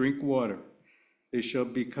not drink water. They shall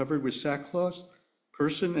be covered with sackcloth,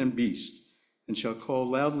 person and beast, and shall call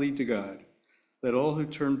loudly to God. Let all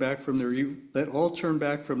turn back from their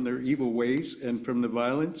evil ways and from the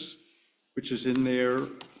violence which is in their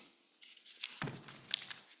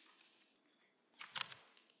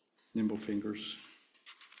nimble fingers,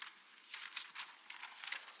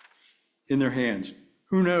 in their hands.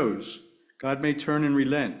 Who knows? God may turn and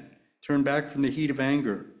relent, turn back from the heat of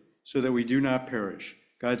anger, so that we do not perish.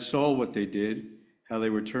 God saw what they did, how they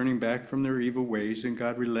were turning back from their evil ways, and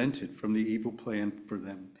God relented from the evil plan for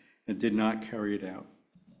them and did not carry it out.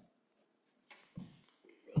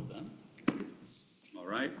 Well done. All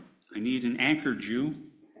right, I need an anchor Jew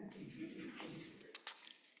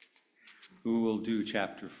who will do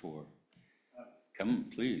chapter 4. Come,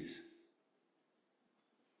 please.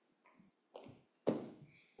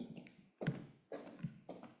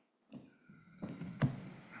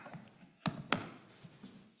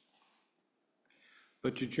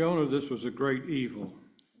 But to Jonah this was a great evil,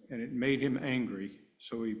 and it made him angry.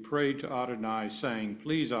 So he prayed to Adonai, saying,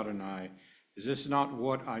 Please, Adonai, is this not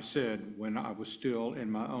what I said when I was still in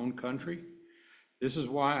my own country? This is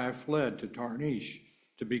why I fled to Tarshish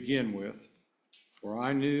to begin with, for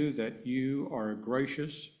I knew that you are a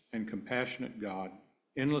gracious and compassionate God,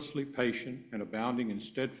 endlessly patient and abounding in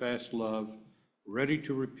steadfast love, ready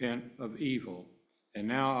to repent of evil. And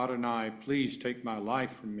now, Adonai, please take my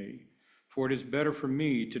life from me, for it is better for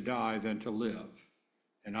me to die than to live.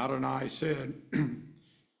 And Adonai said,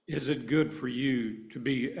 Is it good for you to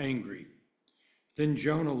be angry? Then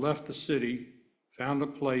Jonah left the city, found a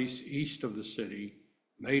place east of the city,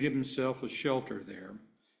 made himself a shelter there,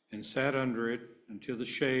 and sat under it until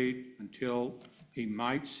he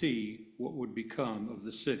might see what would become of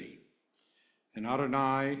the city. And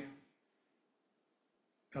Adonai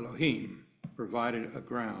Elohim provided a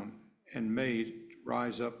ground and made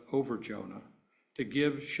rise up over Jonah to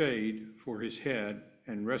give shade for his head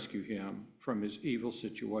and rescue him from his evil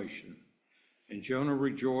situation. And Jonah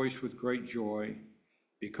rejoiced with great joy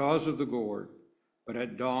because of the gourd. But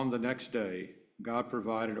at dawn the next day, God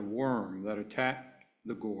provided a worm that attacked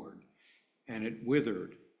the gourd, and it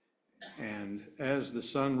withered. And as the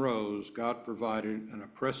sun rose, God provided an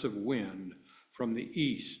oppressive wind from the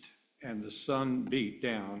east, and the sun beat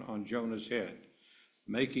down on Jonah's head,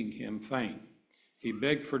 making him faint. He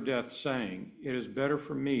begged for death, saying, It is better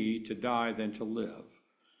for me to die than to live.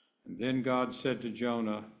 And then God said to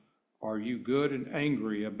Jonah, Are you good and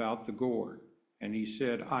angry about the gourd? And he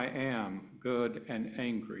said, I am good and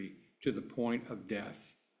angry to the point of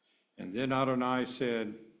death. And then Adonai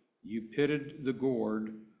said, you pitted the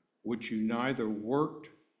gourd, which you neither worked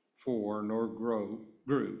for nor grew,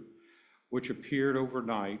 which appeared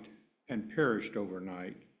overnight and perished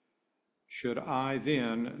overnight. Should I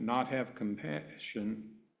then not have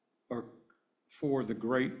compassion for the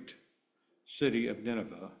great city of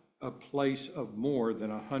Nineveh, a place of more than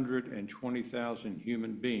 120,000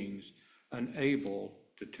 human beings, unable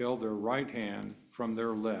to tell their right hand from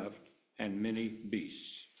their left, and many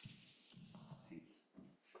beasts?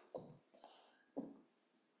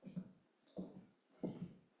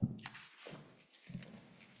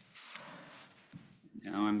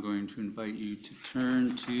 Now I'm going to invite you to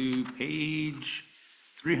turn to page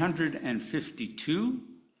 352,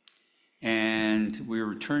 and we're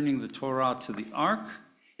returning the Torah to the Ark.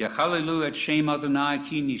 Yachalelu et Shem Adonai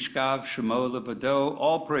ki nishkav shemo levado.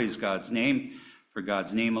 All praise God's name, for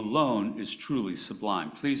God's name alone is truly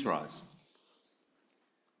sublime. Please rise.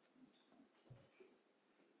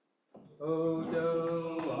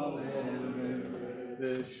 Odo alev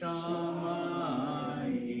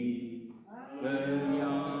v'shamayim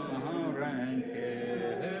v'yaren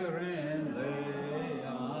keren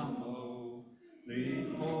le'amo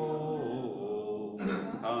l'kol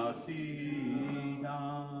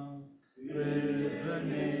hasidam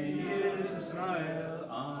v'bnei Yisrael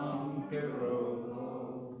am kero.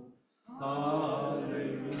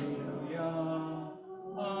 Hallelujah,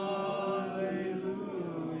 hallelujah.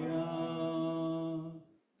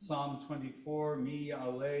 Psalm 24, Mi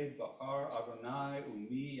alei b'har Adonai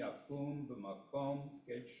umi yakum b'makom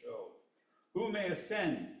ketsho. Who may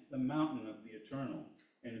ascend the mountain of the eternal,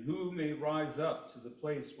 and who may rise up to the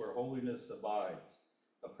place where holiness abides?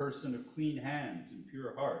 A person of clean hands and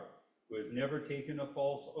pure heart, who has never taken a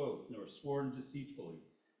false oath nor sworn deceitfully.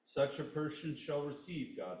 Such a person shall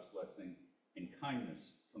receive God's blessing and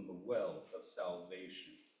kindness from the well of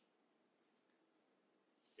salvation.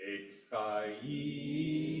 It's Chaim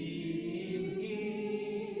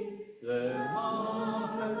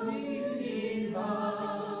le'machazikim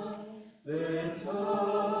ba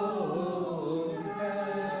v'tov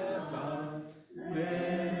hecha me'usham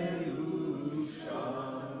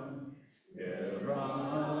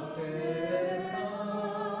erachecha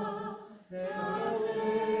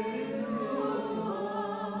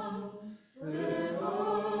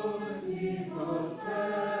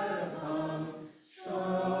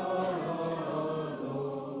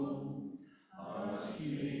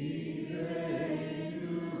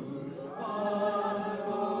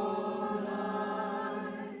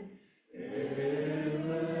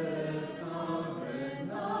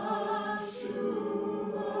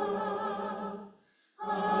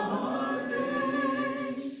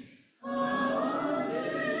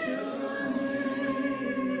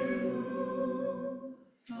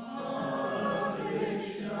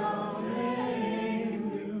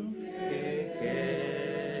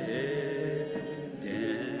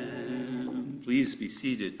Please be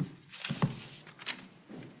seated.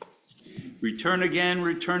 Return again,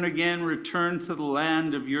 return again, return to the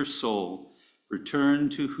land of your soul. Return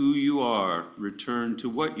to who you are, return to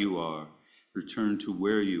what you are, return to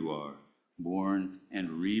where you are, born and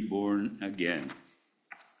reborn again.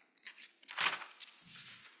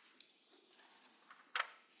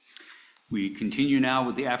 We continue now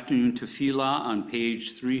with the afternoon tefillah on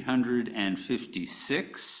page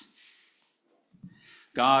 356.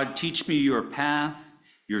 God, teach me your path.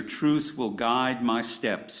 Your truth will guide my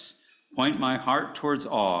steps. Point my heart towards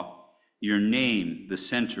awe. Your name, the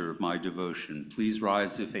center of my devotion. Please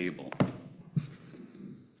rise if able.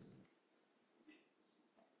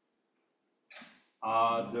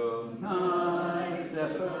 Adonai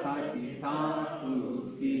sefer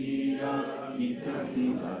tachu fia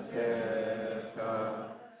itati latecha.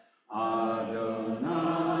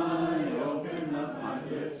 Adonai, open up my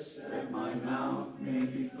lips that my mouth may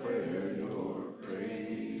declare your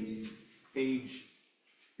praise. Page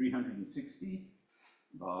 360.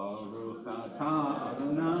 Baruch atah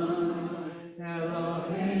Adonai,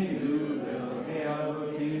 Eloheinu, Elohei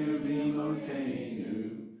Avoteinu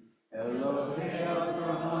v'Imotenu, Elohei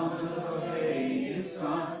Abraham, Elohei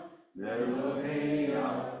Yitzchak, Elohei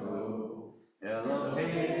Yaakov,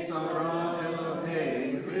 Elohei Sarah,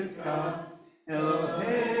 Elohei Rivka,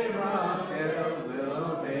 Elohei Rachel,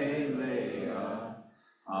 Elohei Leah,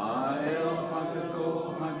 Ha'el HaGadol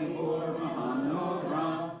HaGibor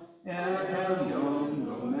Mahanorah, El Elyon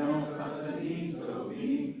Gomel Chasadim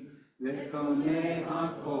Tovim, V'konei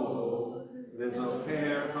HaKol,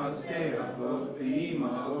 V'zocher Hasei Avot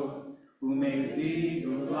V'imahot, U'mei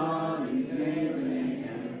Gula L'nei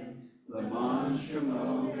B'neihem, L'man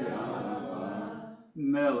shemo be'ahava,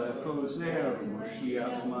 Melech ozer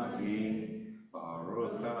Moshiach Magen,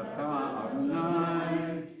 Baruch atah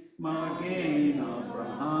Adonai, Magen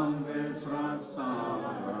Avraham ve'ezrat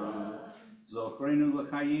Sarah. Zochrenu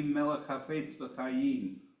l'chaim melech hafetz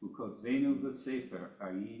b'chaim, ukotvenu b'sefer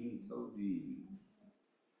chaim tovim.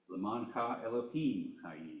 L'mancha Elohim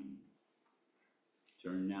chaim.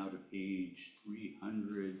 Turn now to page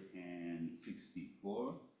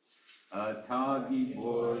 364. Ata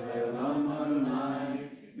gibor elam Adonai,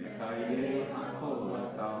 mechaye hakol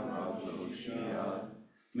ata Roshia,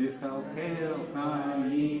 mechalkel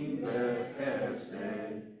chaim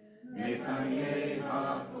b'chesed, mechaye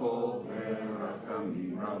hakol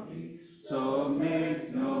b'rachamim rabim, so make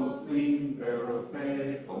no fling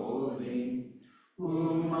b'rofei cholim,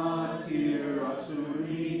 umatir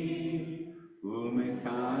asurim,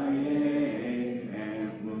 umekayem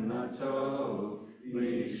emunato,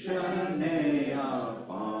 Lishanei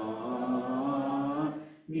afar,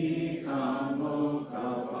 mitamocha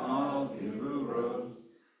ba'al gevurot,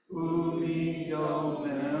 umido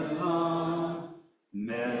melah,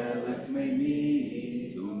 melech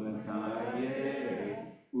meimid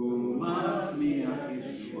umekayeh, umatzmiach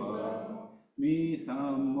Yeshua,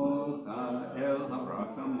 mitamocha el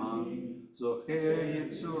harachaman, zocher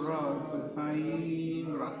yetzurat b'chaim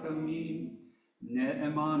rachamim,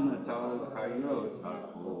 Ne'eman atal hayot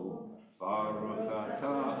hakol, Baruch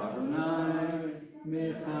atah Adonai,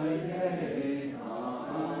 mechayeh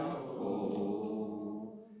hakol.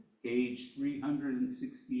 Page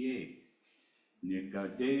 368.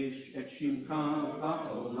 Nekadesh et shimcha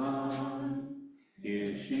ha'olam,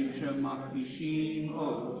 Yeshem shemakdishim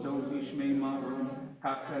oto b'shmei maron,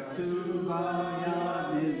 hakatuv hayad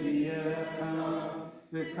neviecha,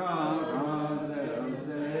 v'kara zel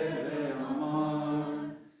zeh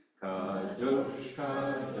Kadosh,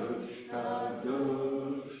 Kadosh,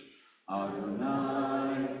 Kadosh,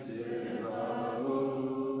 Adonai Tzevaot,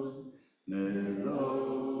 Melech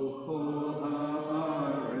kol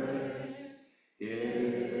haaretz,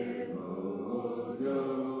 Kevodo.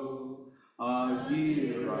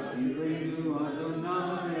 Adir, Adirenu,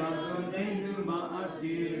 Adonai, Adonenu,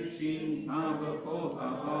 Ma'adir, Shimcha b'chol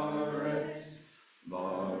haaretz,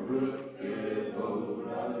 Baruch Kevod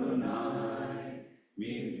Adonai.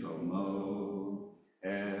 Mitomo,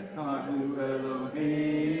 Echadu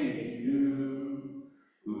Eloheinu,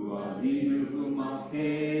 Hu Avinu, Hu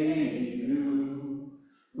Malkeinu,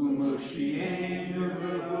 Hu Moshienu,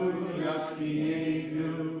 Hu Yashmienu,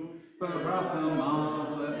 Barachamav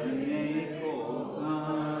Le'nei Kol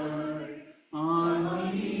Chai,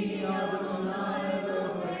 Ani Adonai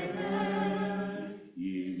Eloheinu,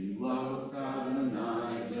 Yimloch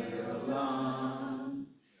Adonai Le'olam,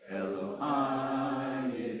 Elohai.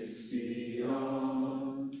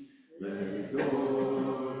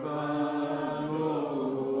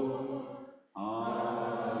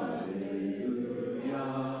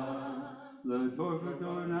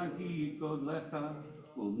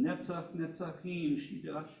 Netzach netzachim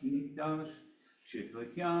shidash v'nikdash,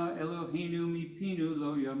 sheklecha Eloheinu mipinu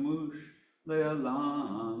lo yamush,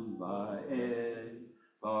 le'alam va'ed,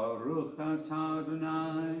 Baruch atah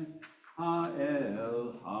Adonai,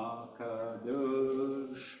 ha'el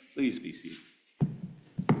ha'kadosh. Please be seated.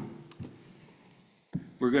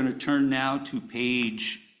 We're going to turn now to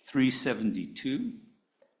page 372.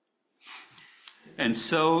 And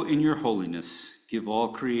so, in your holiness, give all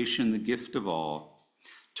creation the gift of all.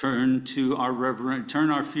 Turn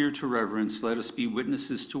our fear to reverence. Let us be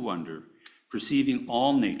witnesses to wonder, perceiving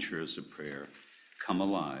all nature as a prayer. Come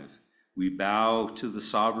alive. We bow to the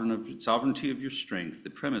sovereignty of your strength, the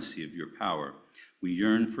primacy of your power. We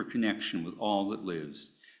yearn for connection with all that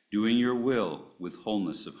lives, doing your will with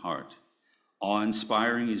wholeness of heart.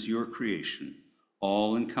 Awe-inspiring is your creation,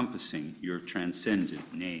 all-encompassing your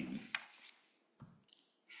transcendent name.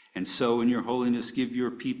 And so, in your holiness, give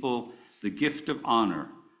your people the gift of honor.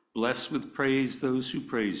 Bless with praise those who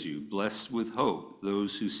praise you. Bless with hope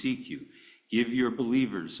those who seek you. Give your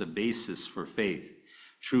believers a basis for faith,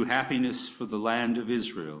 true happiness for the land of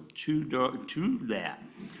Israel, true joy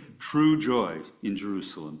in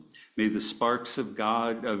Jerusalem. May the sparks of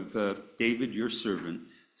God, of David, your servant,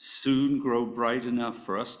 soon grow bright enough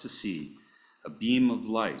for us to see a beam of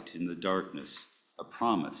light in the darkness, a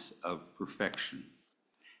promise of perfection.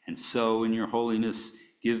 And so, in your holiness,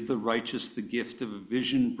 give the righteous the gift of a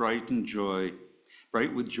vision bright with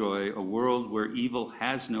joy, a world where evil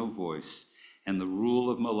has no voice and the rule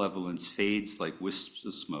of malevolence fades like wisps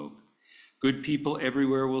of smoke. Good people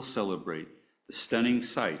everywhere will celebrate the stunning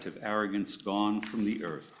sight of arrogance gone from the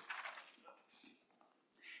earth.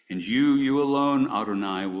 And you alone,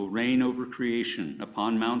 Adonai, will reign over creation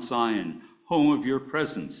upon Mount Zion, home of your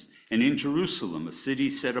presence, and in Jerusalem, a city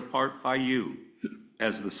set apart by you.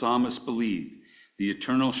 As the psalmist believed, the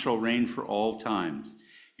Eternal shall reign for all times.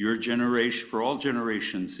 Your generation, for all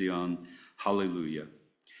generations, Zion, hallelujah.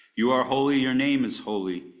 You are holy, your name is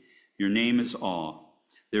holy, your name is awe.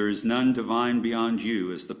 There is none divine beyond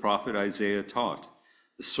you, as the prophet Isaiah taught.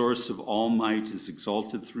 The source of all might is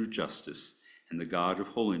exalted through justice, and the God of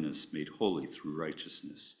holiness made holy through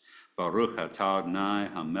righteousness. Baruch atah Adonai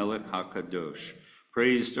hamelech hakadosh.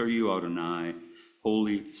 Praised are you, Adonai,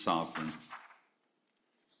 holy sovereign.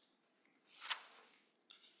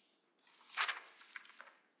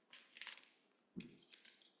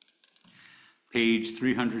 Page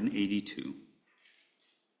 382.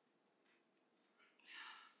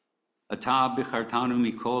 Ata bichartanu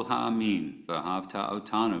mikol ha'amin, v'ahavta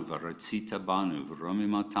otanu, v'ratzita banu,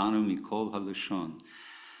 v'romimatanu mikol ha'lishon.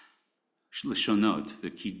 Lishonot,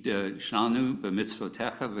 v'kidshanu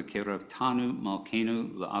b'mitzvotecha, v'keravtanu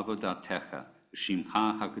malkenu la'avodatecha,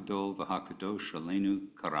 v'shimcha ha'gadol v'ha'kadosh aleinu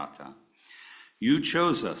karata. You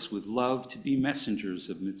chose us with love to be messengers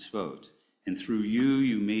of mitzvot, and through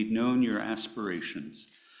you made known your aspirations.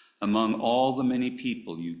 Among all the many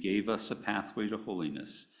people, you gave us a pathway to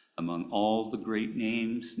holiness. Among all the great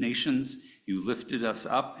nations, you lifted us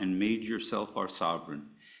up and made yourself our sovereign.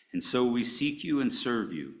 And so we seek you and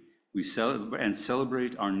serve you. We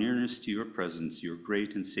celebrate our nearness to your presence. Your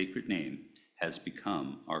great and sacred name has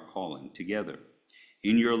become our calling together.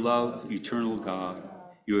 In your love, eternal God,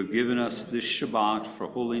 you have given us this Shabbat for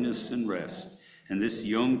holiness and rest, and this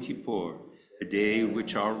Yom Kippur, a day in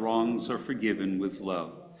which our wrongs are forgiven with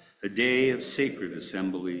love, a day of sacred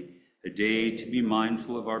assembly, a day to be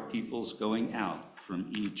mindful of our people's going out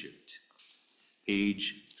from Egypt.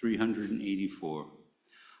 Page 384.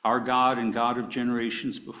 Our God and God of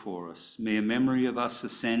generations before us, may a memory of us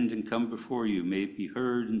ascend and come before you. May it be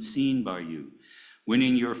heard and seen by you,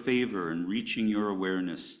 winning your favor and reaching your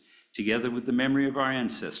awareness, together with the memory of our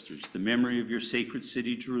ancestors, the memory of your sacred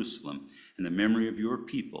city, Jerusalem, and the memory of your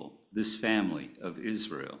people, this family of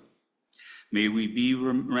Israel. May we be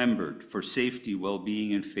remembered for safety,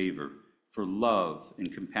 well-being, and favor, for love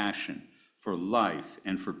and compassion, for life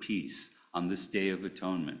and for peace on this day of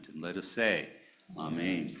atonement. And let us say,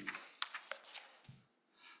 Amen.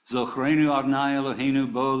 Zochrenu Adonai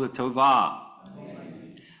Eloheinu bo l'tovah,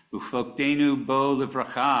 u'fokteinu bo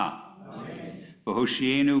l'vracha,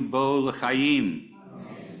 v'hoshienu bo l'chaim.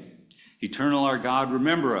 Eternal our God,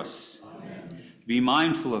 remember us, be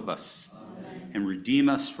mindful of us, and redeem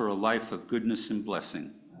us for a life of goodness and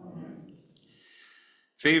blessing.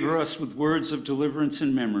 Favor us with words of deliverance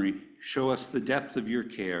and memory. Show us the depth of your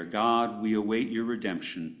care. God, we await your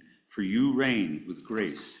redemption, for you reign with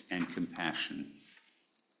grace and compassion.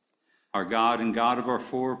 Our God and God of our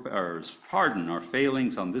forebears, pardon our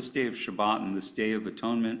failings on this day of Shabbat and this day of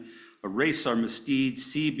atonement. Erase our misdeeds,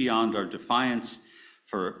 see beyond our defiance.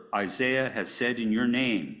 For Isaiah has said in your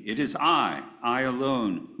name, it is I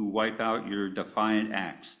alone, who wipe out your defiant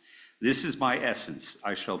acts. This is my essence.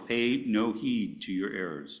 I shall pay no heed to your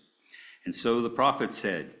errors. And so the prophet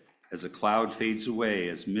said, as a cloud fades away,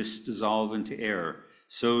 as mists dissolve into air,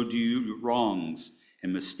 so do your wrongs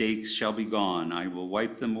and mistakes shall be gone. I will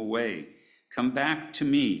wipe them away. Come back to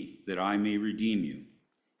me that I may redeem you.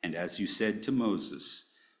 And as you said to Moses,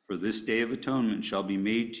 for this day of atonement shall be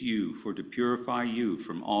made to you, for to purify you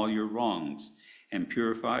from all your wrongs, and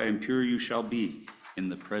pure you shall be in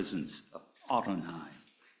the presence of Adonai.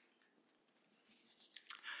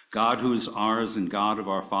 God who is ours and God of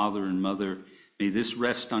our father and mother, may this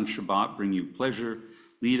rest on Shabbat bring you pleasure,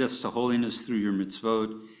 lead us to holiness through your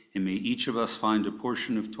mitzvot, and may each of us find a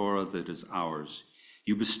portion of Torah that is ours.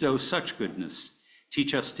 You bestow such goodness.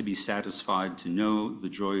 Teach us to be satisfied to know the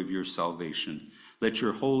joy of your salvation. Let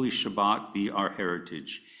your holy Shabbat be our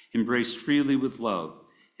heritage, embraced freely with love,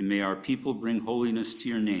 and may our people bring holiness to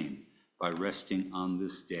your name by resting on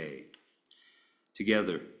this day.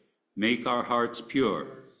 Together, make our hearts pure,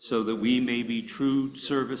 so that we may be true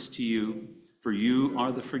service to you, for you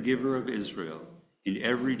are the forgiver of Israel, in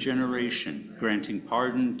every generation, granting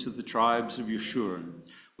pardon to the tribes of Yeshurun.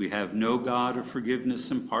 We have no God of forgiveness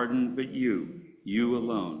and pardon but you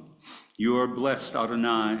alone. You are blessed,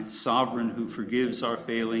 Adonai, sovereign, who forgives our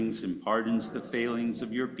failings and pardons the failings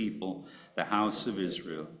of your people, the house of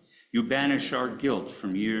Israel. You banish our guilt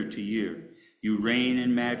from year to year. You reign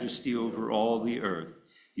in majesty over all the earth.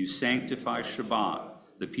 You sanctify Shabbat,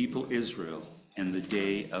 the people Israel, and the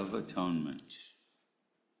Day of Atonement.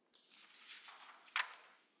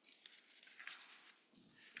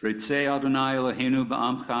 Ritzei Adonai Eloheinu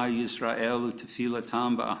ba'amcha Yisrael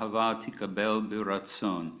u'tefilatam ba'ahava tikabel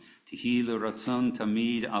b'ratzon. Tihi l'ratzon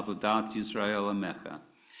tamid avodat Yisrael amecha.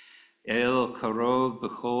 El karov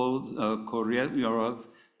b'chol koret yorov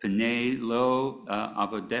p'nei lo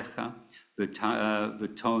avodecha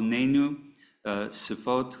v'tonenu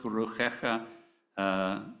sifot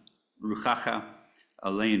ruchacha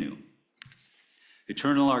aleinu.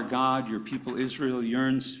 Eternal our God, your people Israel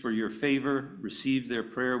yearns for your favor. Receive their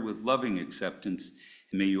prayer with loving acceptance,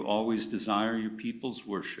 and may you always desire your people's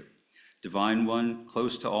worship. Divine One,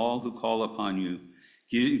 close to all who call upon you,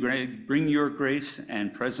 bring your grace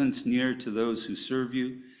and presence near to those who serve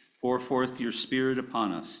you. Pour forth your Spirit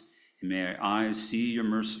upon us, and may our eyes see your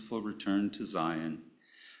merciful return to Zion.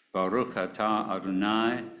 Baruch atah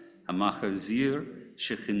Adonai hamachazir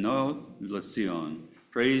shechinot l'Zion.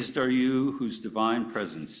 Praised are you whose divine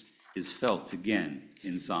presence is felt again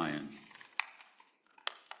in Zion.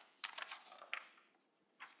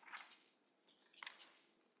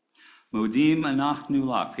 Modim anachnu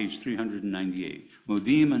lak, page 398.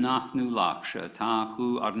 Modim anachnu lak, she'atah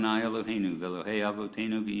hu Adonai Eloheinu, v'Elohei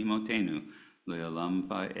avotenu v'imotenu, le'olam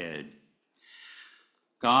va'ed.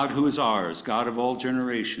 God who is ours, God of all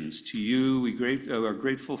generations, to you we are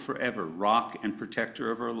grateful forever, rock and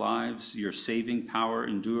protector of our lives. Your saving power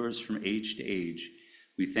endures from age to age.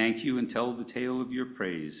 We thank you and tell the tale of your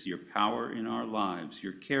praise, your power in our lives,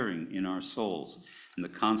 your caring in our souls, and the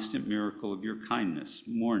constant miracle of your kindness,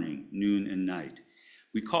 morning, noon, and night.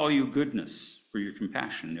 We call you goodness, for your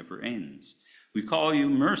compassion never ends. We call you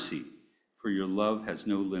mercy, for your love has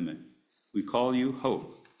no limit. We call you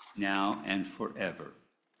hope, now and forever.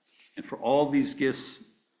 And for all these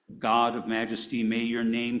gifts, God of majesty, may your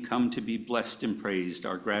name come to be blessed and praised,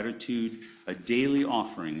 our gratitude a daily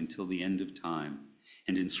offering until the end of time.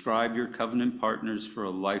 And inscribe your covenant partners for a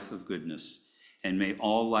life of goodness. And may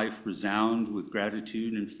all life resound with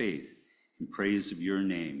gratitude and faith in praise of your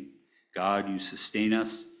name. God, you sustain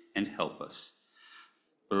us and help us.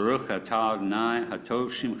 Baruch atah Adonai, hatov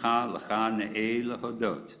shimcha l'cha ne'eh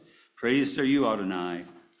lahodot. Praised are you, Adonai,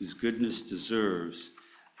 whose goodness deserves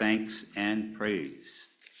thanks and praise.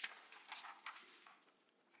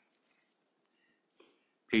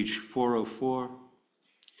 Page 404.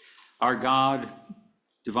 Our God,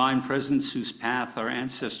 divine presence whose path our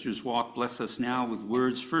ancestors walked, bless us now with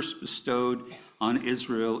words first bestowed on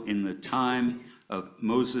Israel in the time of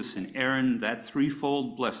Moses and Aaron, that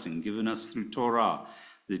threefold blessing given us through Torah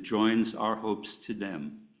that joins our hopes to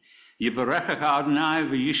them. Yivarecha Adonai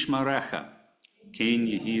v'yishmarecha, kein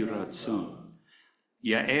yehi ratzon.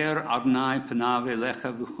 Ya'er Adonai panav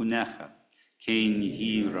elecha v'chunecha, kein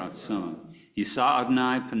yehi ratzon. Yisa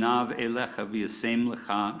Adonai panav elecha v'yasem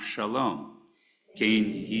lecha shalom, kein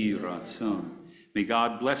yehi ratzon. May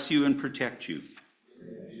God bless you and protect you.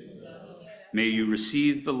 May you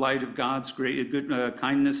receive the light of God's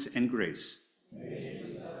kindness and grace.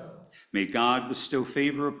 May God bestow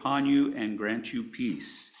favor upon you and grant you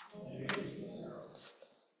peace.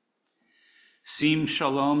 Sim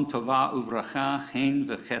shalom tova uvracha chen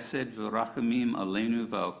v'chesed v'rachamim aleinu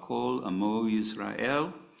v'al kol amo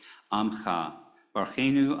Yisrael amcha.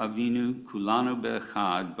 Barchenu avinu kulanu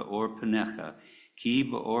be'echad be'or panecha ki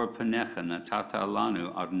be'or panecha natata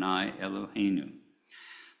lanu Adonai Eloheinu.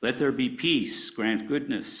 Let there be peace, grant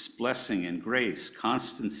goodness, blessing, and grace,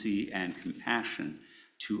 constancy, and compassion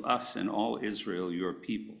to us and all Israel, your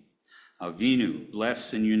people. Avinu,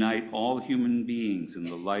 bless and unite all human beings in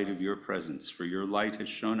the light of your presence, for your light has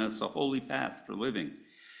shown us a holy path for living.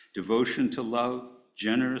 Devotion to love,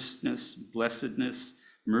 generousness, blessedness,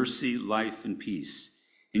 mercy, life, and peace.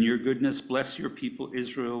 In your goodness, bless your people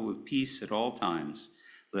Israel with peace at all times.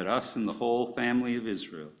 Let us and the whole family of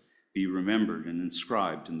Israel be remembered and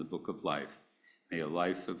inscribed in the book of life. May a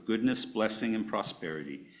life of goodness, blessing, and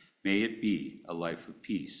prosperity. May it be a life of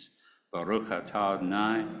peace. Baruch atah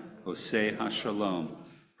Adonai, Oseh HaShalom.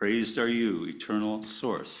 Praised are you, eternal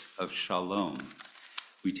source of shalom.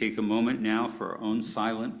 We take a moment now for our own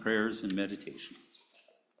silent prayers and meditations.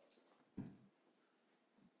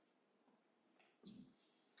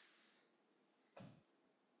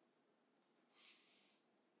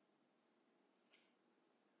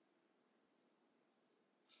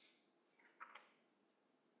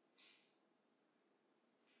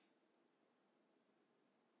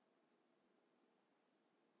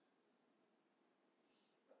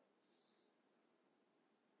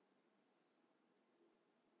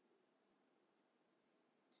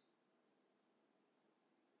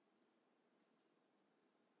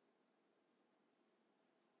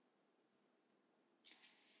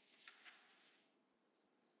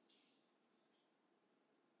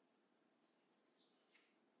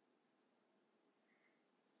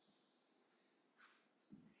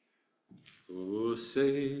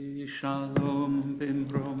 Ose shalom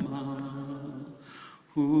bimbroma,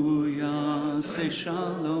 hu yaseh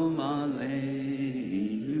shalom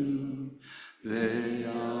aleinu,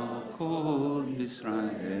 ve'al kol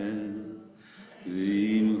Yisrael,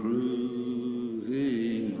 v'imru,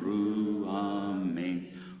 amen.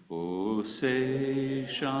 Ose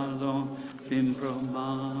shalom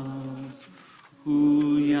bimbroma,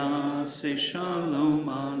 hu yaseh shalom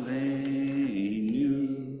aleinu,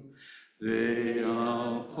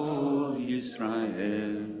 ve'al kol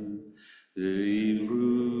Yisrael,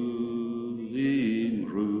 v'imru,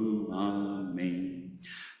 amen.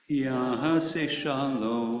 Yaseh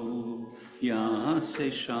shalom,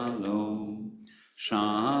 yaseh shalom,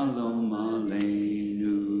 shalom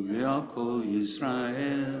aleinu, ve'al kol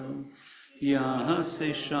Yisrael.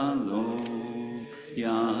 Yaseh shalom,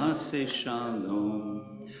 yaseh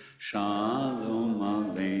shalom, shalom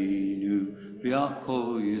aleinu, ve'al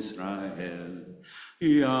kol Yisrael.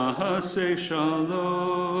 Yaseh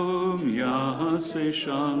shalom, yaseh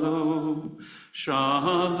shalom,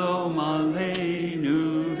 shalom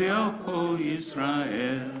aleinu, ve'al kol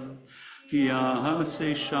Yisrael.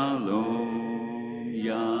 Yaseh shalom,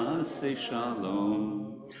 yaseh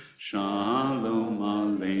shalom, shalom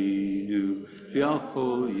aleinu, ve'al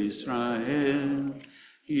kol Yisrael.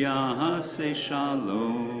 Yaseh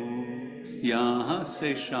shalom,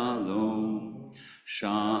 yaseh shalom,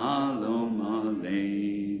 shalom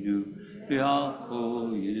aleinu, ve'al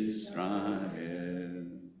kol Yisrael.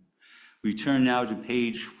 We turn now to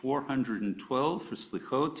page 412 for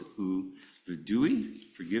Slichot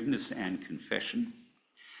U'Vidui, forgiveness and confession.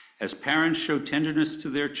 As parents show tenderness to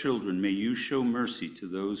their children, may you show mercy to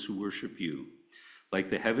those who worship you. Like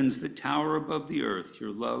the heavens that tower above the earth,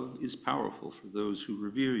 your love is powerful for those who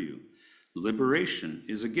revere you. Liberation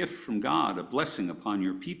is a gift from God, a blessing upon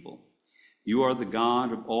your people. You are the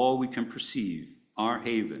God of all we can perceive, our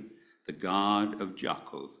haven, the God of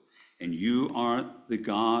Yaakov. And you are the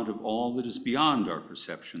God of all that is beyond our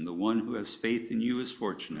perception. The one who has faith in you is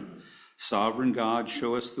fortunate. Sovereign God,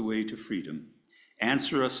 show us the way to freedom.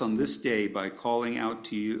 Answer us on this day by calling out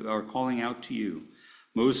to you.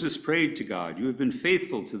 Moses prayed to God, you have been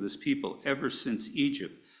faithful to this people ever since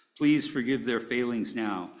Egypt. Please forgive their failings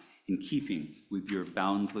now, in keeping with your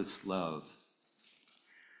boundless love.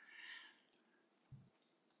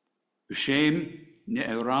 V'shem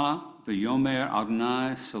ne'era v'yomer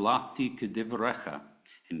Adonai salachti kedivrecha.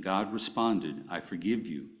 And God responded, I forgive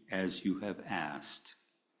you as you have asked.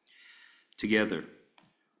 Together,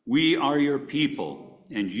 we are your people,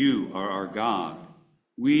 and you are our God.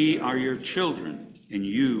 We are your children, and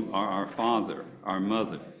you are our father, our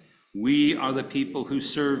mother. We are the people who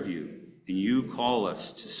serve you, and you call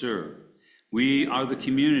us to serve. We are the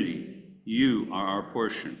community, you are our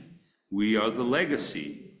portion. We are the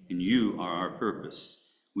legacy, and you are our purpose.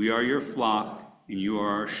 We are your flock, and you are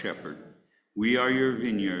our shepherd. We are your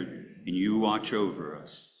vineyard, and you watch over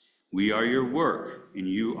us. We are your work, and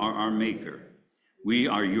you are our maker. We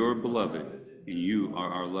are your beloved, and you are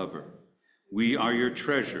our lover. We are your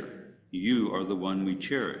treasure, you are the one we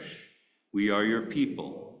cherish. We are your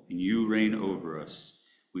people, and you reign over us.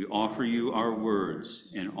 We offer you our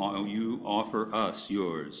words, and you offer us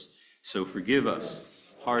yours. So forgive us,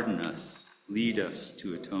 pardon us, lead us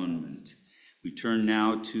to atonement. We turn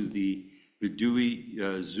now to the Vidui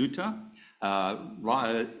Zuta.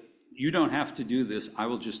 You don't have to do this. I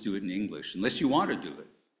will just do it in English, unless you want to do it.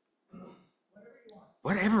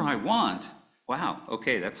 Whatever I want. Wow,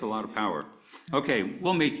 okay, that's a lot of power. Okay,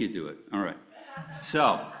 we'll make you do it. All right.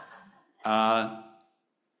 So,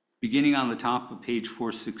 beginning on the top of page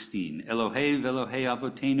 416. Elohei velohei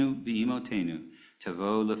avotenu v'imotenu,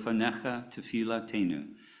 tavo lefanecha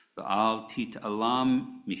tefilatenu, v'al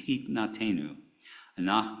tit'alam michitnatenu.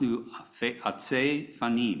 Anachnu atzei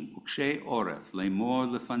fanim, ukshe oref, lemor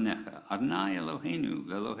lefanecha, Adonai Eloheinu,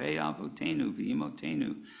 velohei avotenu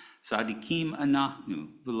v'imotenu, Tzadikim anachnu,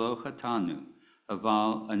 v'lo chatanu,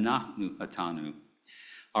 aval anachnu hatanu.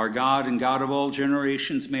 Our God and God of all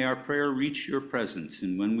generations, may our prayer reach your presence,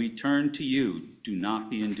 and when we turn to you, do not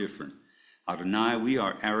be indifferent. Adonai, we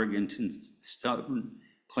are arrogant and stubborn,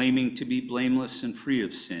 claiming to be blameless and free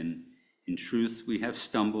of sin. In truth, we have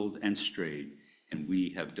stumbled and strayed, and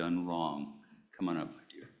we have done wrong. Come on up, my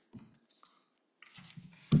dear.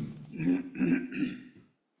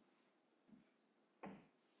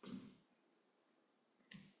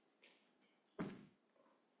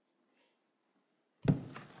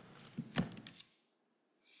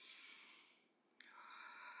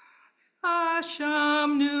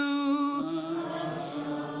 Hashamnu,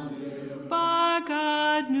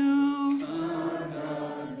 Bagadnu,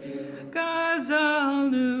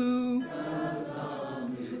 Gazalnu,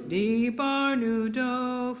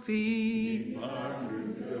 Yofi,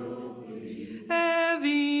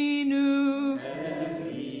 Evinu,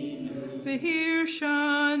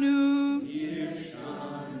 Vehirshanu,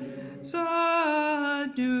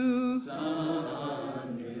 Zadnu,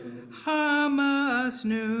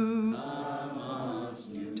 Hamasnu,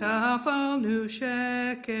 Tafalnu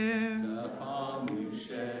Sheker,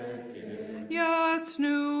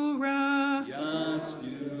 Yatsnu Ra,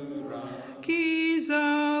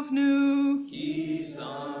 Kizavnu,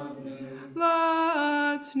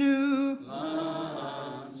 Latsnu,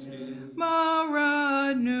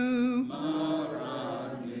 Maradnu,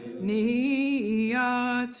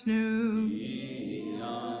 Niyatsnu,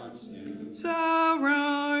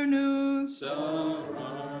 Sararnu,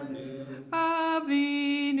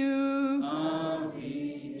 Avinu,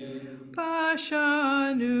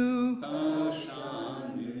 Pashanu,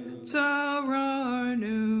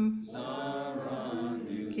 Tsararnu,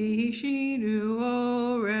 Kishinu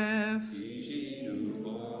Oref,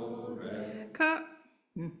 Ka,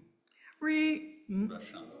 Ri,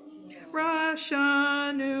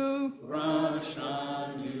 Rashanu,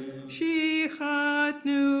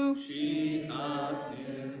 Shichatnu,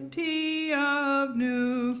 Tiavnu,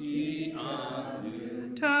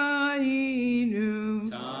 Tainu,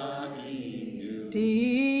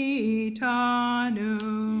 Ditanu.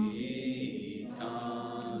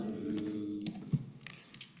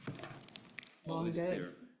 Always day.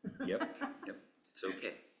 there. Yep, it's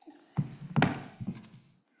okay.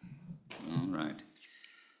 All right.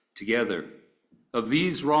 Together, of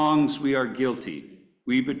these wrongs we are guilty.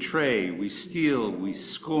 We betray, we steal, we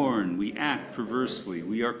scorn, we act perversely,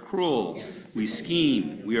 we are cruel, we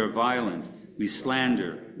scheme, we are violent, we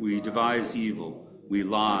slander, we devise evil, we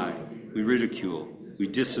lie, we ridicule, we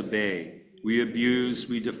disobey, we abuse,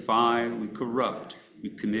 we defy, we corrupt, we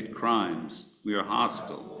commit crimes, we are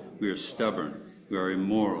hostile, we are stubborn, we are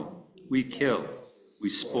immoral, we kill, we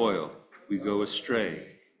spoil, we go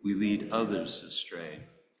astray, we lead others astray.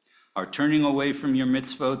 Our turning away from your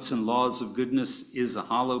mitzvot and laws of goodness is a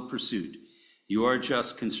hollow pursuit. You are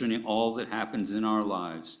just concerning all that happens in our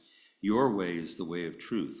lives. Your way is the way of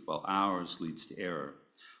truth, while ours leads to error.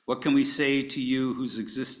 What can we say to you whose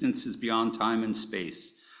existence is beyond time and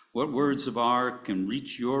space? What words of ours can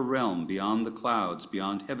reach your realm beyond the clouds,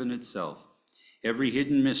 beyond heaven itself? Every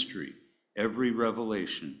hidden mystery, every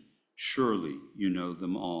revelation, surely you know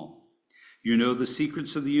them all. You know the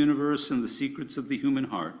secrets of the universe and the secrets of the human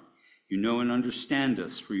heart. You know and understand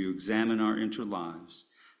us, for you examine our inner lives.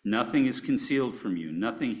 Nothing is concealed from you,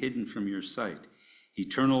 nothing hidden from your sight.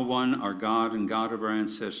 Eternal One, our God and God of our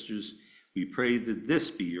ancestors, we pray that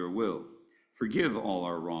this be your will. Forgive all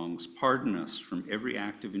our wrongs, pardon us from every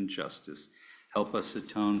act of injustice, help us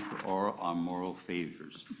atone for all our moral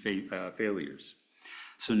failures.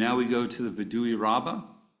 So now we go to the Vidui Rabbah.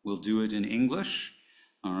 We'll do it in English.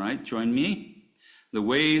 All right, join me. The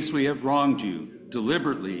ways we have wronged you,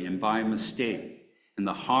 deliberately and by mistake, and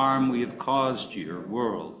the harm we have caused your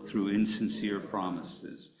world through insincere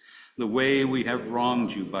promises. The way we have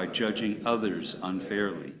wronged you by judging others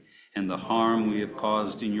unfairly, and the harm we have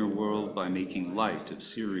caused in your world by making light of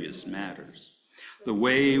serious matters. The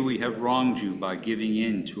way we have wronged you by giving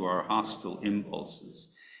in to our hostile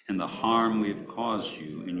impulses, and the harm we have caused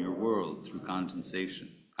you in your world through condensation.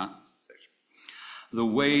 The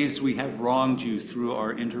ways we have wronged you through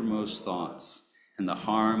our innermost thoughts, and the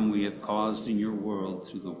harm we have caused in your world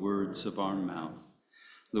through the words of our mouth.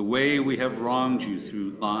 The way we have wronged you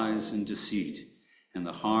through lies and deceit, and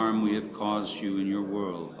the harm we have caused you in your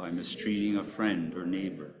world by mistreating a friend or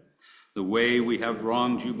neighbor. The way we have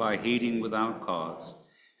wronged you by hating without cause,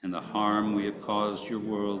 and the harm we have caused your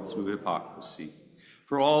world through hypocrisy.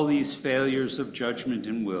 For all these failures of judgment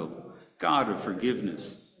and will, God of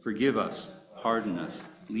forgiveness, forgive us, pardon us,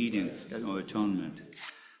 lead us to atonement.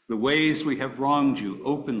 The ways we have wronged you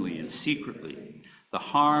openly and secretly, the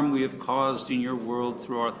harm we have caused in your world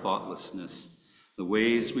through our thoughtlessness, the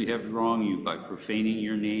ways we have wronged you by profaning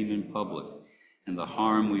your name in public, and the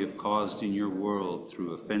harm we have caused in your world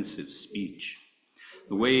through offensive speech.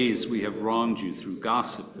 The ways we have wronged you through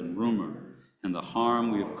gossip and rumor, and the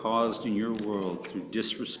harm we have caused in your world through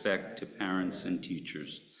disrespect to parents and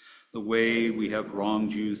teachers. The way we have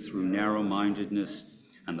wronged you through narrow-mindedness,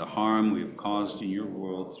 and the harm we have caused in your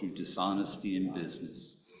world through dishonesty in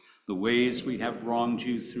business. The ways we have wronged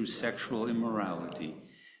you through sexual immorality,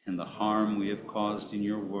 and the harm we have caused in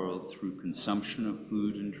your world through consumption of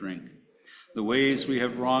food and drink. The ways we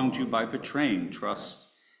have wronged you by betraying trust,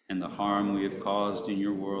 and the harm we have caused in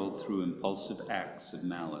your world through impulsive acts of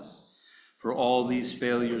malice. For all these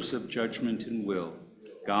failures of judgment and will,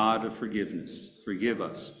 God of forgiveness, forgive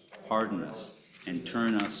us, pardon us, and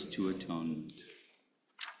turn us to atonement.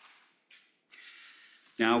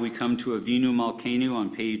 Now we come to Avinu Malkeinu on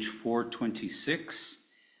page 426.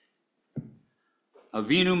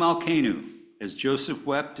 Avinu Malkeinu, as Joseph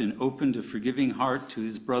wept and opened a forgiving heart to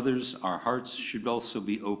his brothers, our hearts should also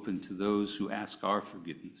be open to those who ask our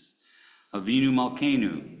forgiveness. Avinu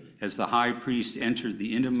Malkeinu, as the high priest entered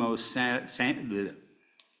the innermost I'm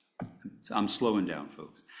slowing down,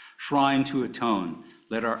 folks. Shrine to atone,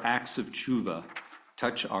 let our acts of tshuva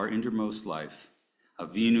touch our innermost life.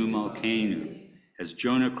 Avinu Malkeinu, as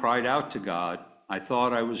Jonah cried out to God, I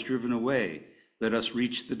thought I was driven away. Let us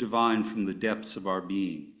reach the divine from the depths of our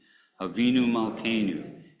being. Avinu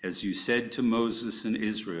Malkeinu, as you said to Moses and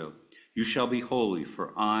Israel, you shall be holy,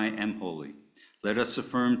 for I am holy. Let us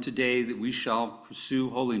affirm today that we shall pursue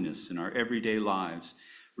holiness in our everyday lives,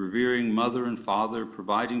 revering mother and father,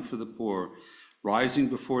 providing for the poor, rising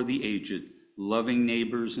before the aged, loving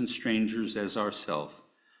neighbors and strangers as ourselves.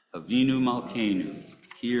 Avinu Malkeinu,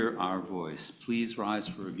 hear our voice. Please rise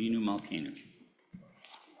for Avinu Malkeinu.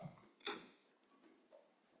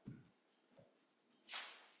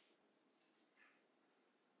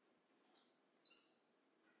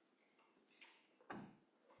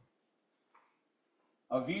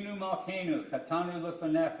 Avinu Malkeinu, chatanu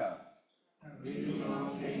lefanecha. Avinu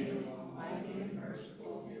Malkeinu, almighty and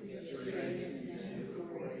merciful, we have strayed sin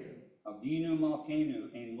before you. Avinu Malkeinu,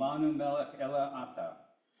 ein lanu melech ela ata.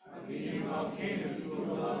 Avinu Malkeinu, you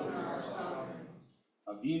alone are our sovereign.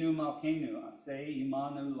 Avinu Malkeinu, aseh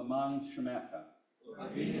imanu laman shemecha.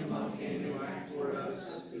 Avinu Malkeinu, act toward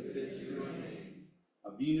us as befits your name.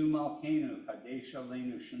 Avinu Malkeinu, kadesh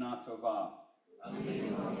aleinu shana tova. Avinu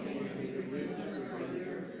Malkeinu,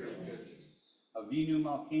 Avinu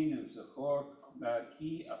Malkeinu, zachor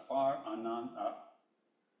ki afar anan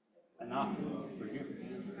anahu.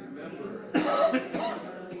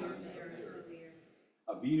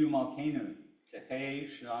 Avinu Malkeinu, tehei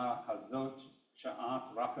shah hazot sha'at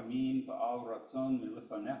rachamim va'al ratzon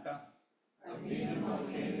milifanecha. Avinu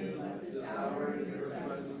Malkeinu, let this hour in your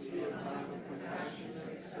presence be a time of compassion and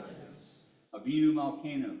acceptance. Avinu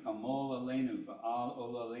Malkeinu, kamol aleinu va'al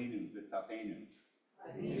ol aleinu v'tafenu.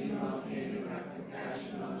 Avinu Malkeinu, have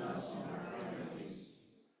compassion on us and our families.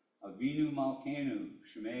 Avinu Malkeinu,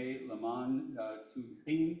 shmei laman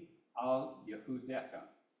tuchim al Yehudecha.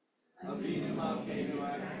 Avinu Malkeinu,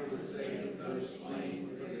 act for the sake of those slain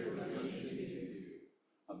for their devotion to you.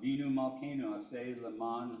 Avinu Malkeinu, aseh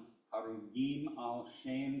laman harugim al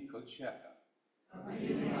shem kodshecha.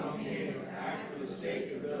 Avinu Malkeinu, act for the sake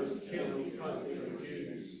of those killed because they were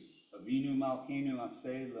Jews. Avinu Malkeinu,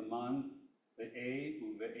 aseh laman ve'e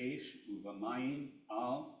uve'esh uvamayim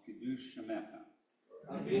al kiddush shemecha.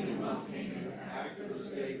 Avinu Malkeinu, act for the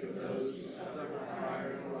sake of those who suffer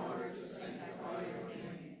fire and water to sanctify your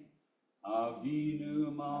name. Avinu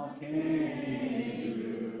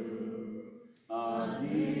Malkeinu,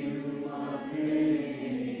 Avinu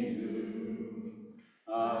Malkeinu,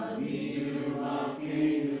 Avinu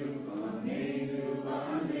Malkeinu, Ameinu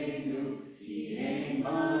Ameinu, Yiem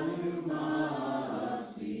Banu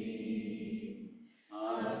Masim,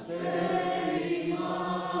 Aseh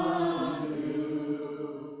Imanu,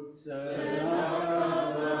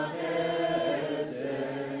 Tzedakah v'chesed,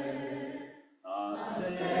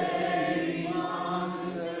 Aseh Imanu,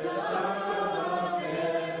 Tzedakah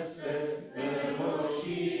v'chesed,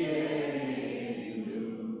 v'hoshienu.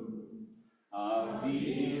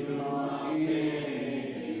 Avinu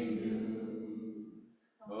Malkeinu,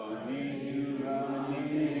 Avinu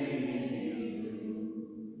Malkeinu,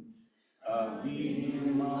 Avinu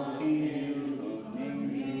Malkeinu,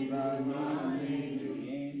 Avinu Malkeinu,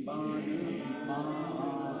 Yem Banu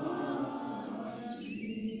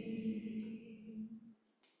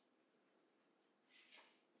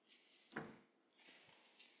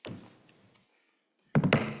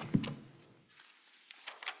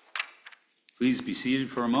Please be seated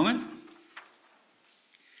for a moment.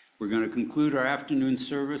 We're going to conclude our afternoon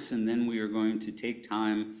service, and then we are going to take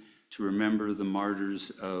time to remember the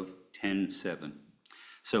martyrs of 10-7.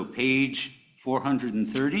 So page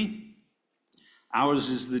 430,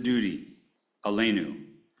 ours is the duty, Aleinu.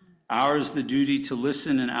 Ours the duty to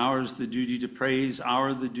listen, and ours the duty to praise,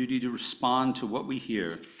 ours the duty to respond to what we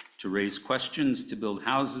hear, to raise questions, to build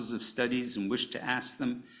houses of studies and wish to ask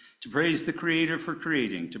them, to praise the Creator for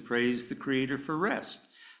creating, to praise the Creator for rest,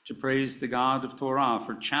 to praise the God of Torah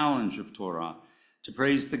for challenge of Torah, to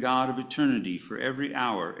praise the God of eternity for every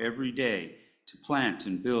hour, every day, to plant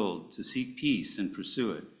and build, to seek peace and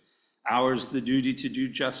pursue it. Ours the duty to do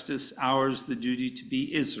justice, ours the duty to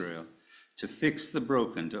be Israel, to fix the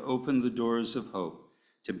broken, to open the doors of hope,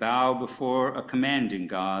 to bow before a commanding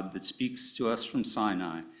God that speaks to us from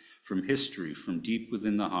Sinai, from history, from deep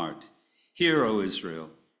within the heart. Hear, O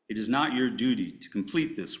Israel, it is not your duty to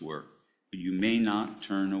complete this work, but you may not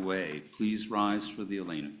turn away. Please rise for the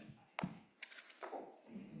Elena.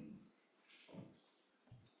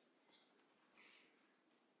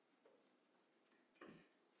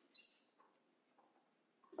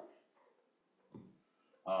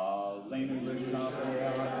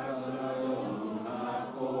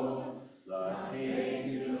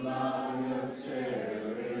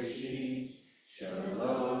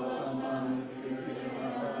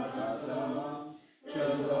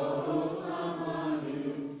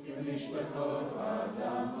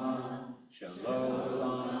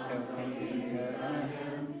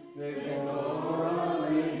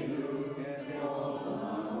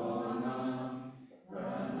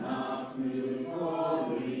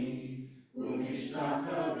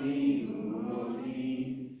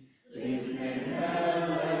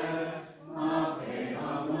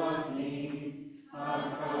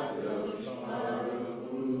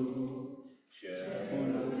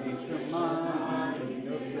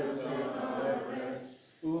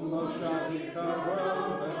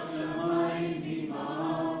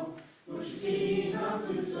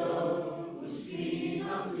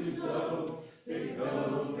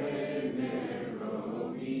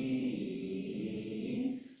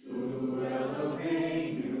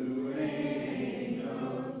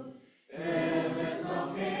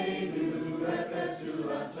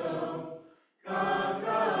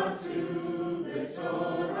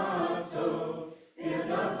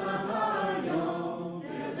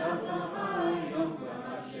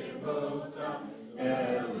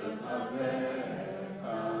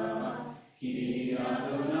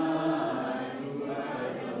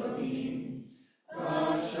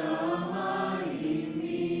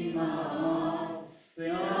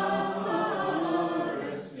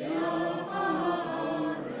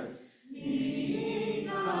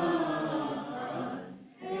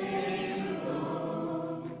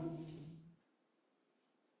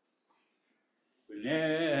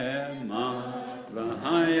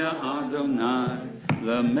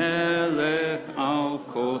 Melech al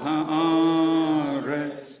kol haaretz,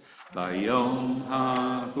 bayom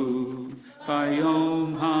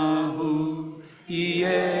hahu,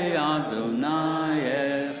 yeh Adonai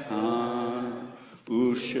echad,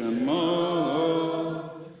 ushemo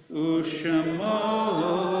echad.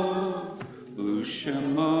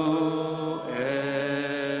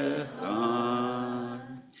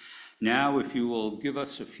 Now, if you will give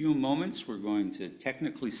us a few moments, we're going to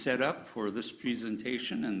technically set up for this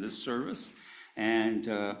presentation and this service. And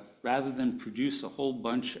rather than produce a whole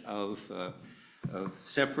bunch of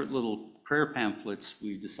separate little prayer pamphlets,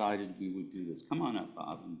 we decided we would do this. Come on up,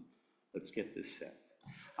 Bob, and let's get this set.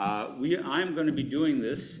 I'm going to be doing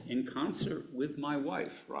this in concert with my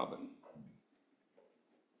wife, Robin.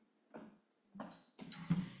 All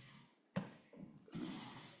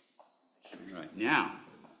right, now,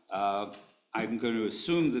 I'm going to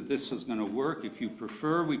assume that this is going to work. If you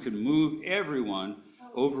prefer, we could move everyone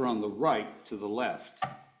over on the right to the left.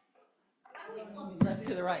 Left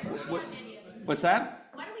to the right. What's that?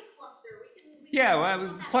 Why don't we cluster? Yeah,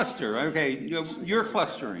 well, cluster. Okay, you're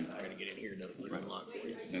clustering. I gotta get in here to unlock for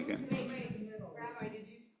you. Okay. Rabbi, did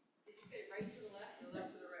you say right to the left or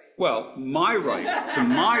left to the right? Well, my right to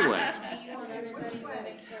my left.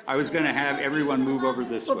 I was going to have everyone move over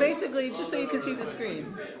this Well, way. basically, just so you can see the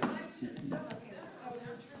screen.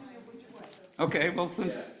 Okay, well,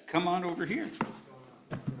 so come on over here.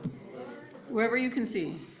 Wherever you can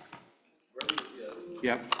see.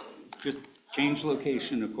 Yep, just change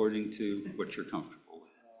location according to what you're comfortable with.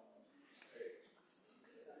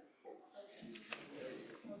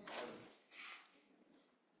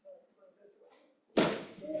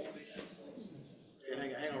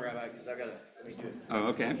 Hang on, Rabbi, because I gotta, let me do it. Oh,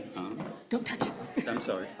 okay. Don't touch it. I'm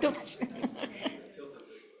sorry. Don't touch it. Okay,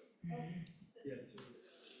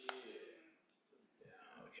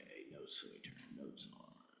 notes, so we turn notes on.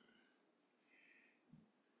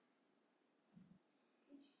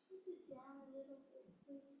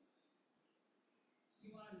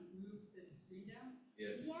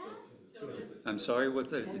 I'm sorry, what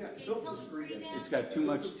the? It's got too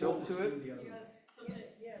much tilt to it?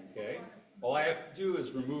 Okay. All I have to do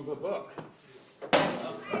is remove a book.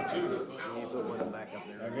 You put one back up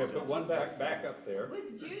there. I'm going to put one back up there.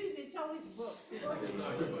 With Jews, it's always books.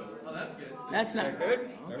 Oh, that's good. That's not Good?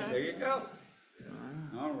 There you go.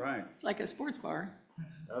 All right. It's like a sports bar.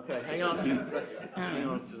 Okay, hang on,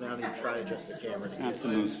 because now I need to try to adjust the camera. Not the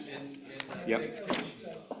moose. Yep.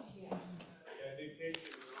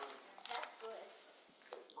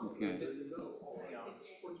 Yeah.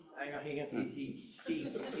 Hang on, he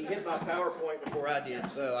hit my PowerPoint before I did,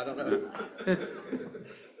 so I don't know.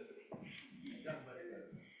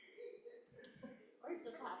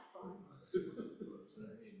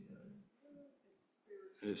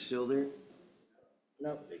 It's still there?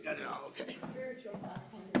 No, they got it all, okay.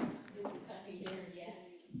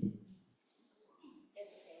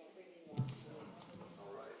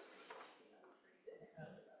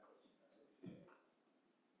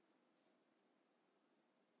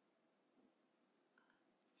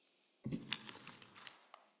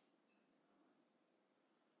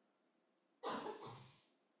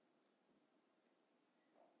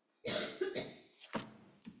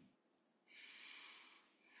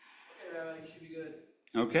 You should be good.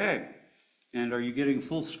 Okay. And are you getting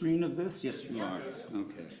full screen of this? Yes, you are.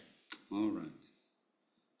 Okay. All right.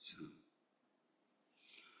 So,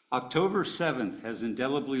 October 7th has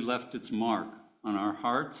indelibly left its mark on our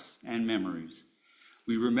hearts and memories.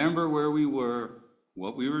 We remember where we were,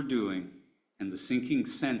 what we were doing, and the sinking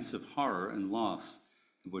sense of horror and loss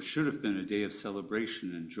of what should have been a day of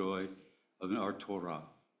celebration and joy of our Torah.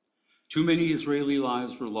 Too many Israeli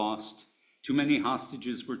lives were lost, too many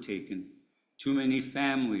hostages were taken, too many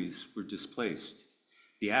families were displaced.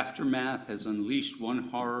 The aftermath has unleashed one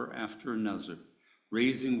horror after another,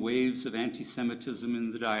 raising waves of anti-Semitism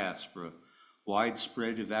in the diaspora,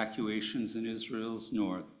 widespread evacuations in Israel's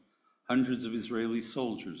north. Hundreds of Israeli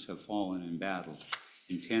soldiers have fallen in battle,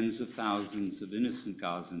 and tens of thousands of innocent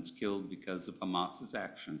Gazans killed because of Hamas's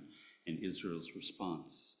action and Israel's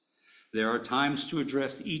response. There are times to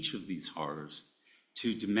address each of these horrors,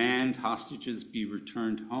 to demand hostages be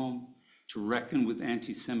returned home, to reckon with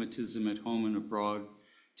anti-Semitism at home and abroad,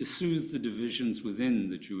 to soothe the divisions within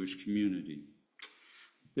the Jewish community.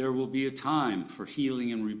 There will be a time for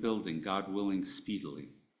healing and rebuilding, God willing,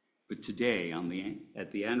 speedily. But today,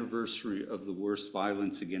 at the anniversary of the worst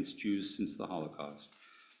violence against Jews since the Holocaust,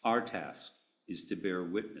 our task is to bear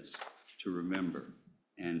witness, to remember,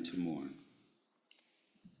 and to mourn.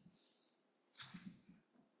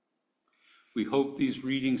 We hope these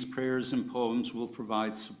readings, prayers, and poems will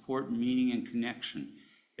provide support, meaning, and connection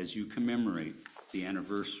as you commemorate the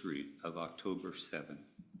anniversary of October 7th.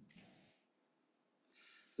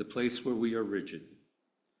 The place where we are rigid.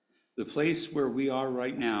 The place where we are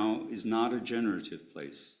right now is not a generative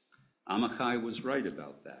place. Amichai was right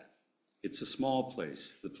about that. It's a small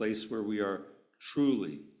place, the place where we are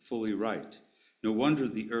truly, fully right. No wonder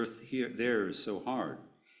the earth there is so hard.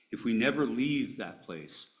 If we never leave that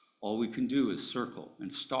place, all we can do is circle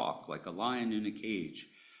and stalk like a lion in a cage,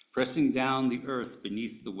 pressing down the earth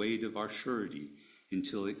beneath the weight of our surety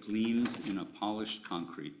until it gleams in a polished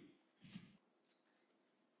concrete.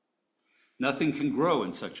 Nothing can grow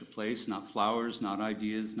in such a place, not flowers, not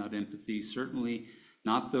ideas, not empathy, certainly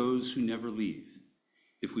not those who never leave.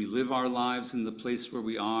 If we live our lives in the place where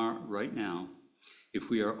we are right now,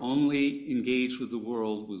 if we are only engaged with the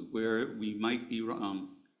world with where we might be wrong,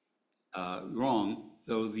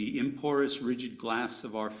 though the imporous rigid glass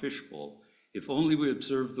of our fishbowl, if only we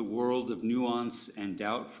observe the world of nuance and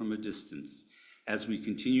doubt from a distance, as we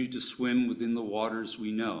continue to swim within the waters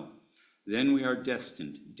we know, then we are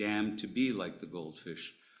destined, damned to be like the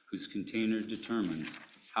goldfish, whose container determines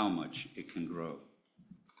how much it can grow.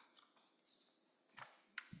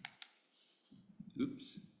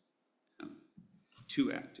 Oops, oh,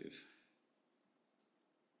 too active.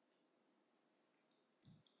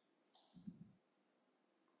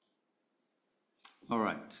 All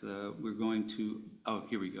right, we're going to, oh,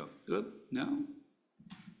 here we go. No,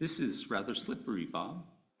 this is rather slippery, Bob.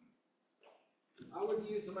 I wouldn't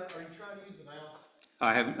use the mouse. Are you trying to use the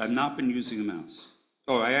mouse? I've not been using a mouse.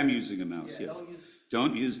 Oh, I am using a mouse, Yeah, yes.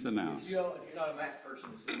 Don't use the mouse. If you're not a Mac person,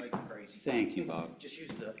 it's going to make you crazy. Thank you, Bob. Just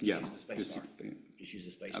use the space bar. Just use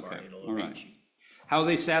the space bar. Okay, It'll all right. reach you. How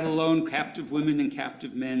they sat alone, captive women and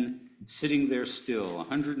captive men, sitting there still,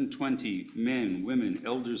 120 men, women,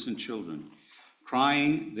 elders, and children.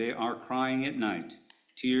 Crying, they are crying at night,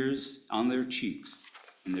 tears on their cheeks,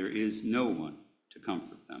 and there is no one to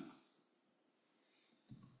comfort them.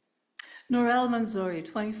 Norel Manzouri,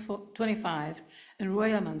 25, and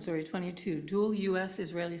Roya Manzouri, 22, dual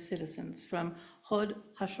U.S.-Israeli citizens from Hod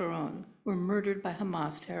HaSharon, were murdered by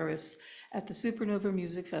Hamas terrorists at the Supernova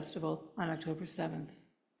Music Festival on October 7th.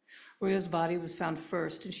 Roya's body was found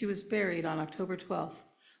first, and she was buried on October 12th,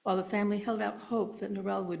 while the family held out hope that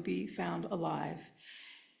Norel would be found alive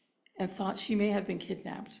and thought she may have been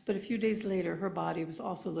kidnapped. But a few days later, her body was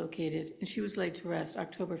also located, and she was laid to rest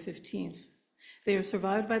October 15th. They are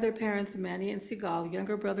survived by their parents, Manny and Sigal,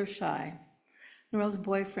 younger brother Shai. Norel's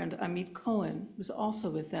boyfriend, Amit Cohen, was also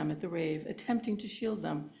with them at the rave, attempting to shield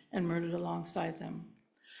them and murdered alongside them.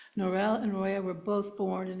 Norel and Roya were both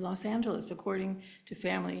born in Los Angeles, according to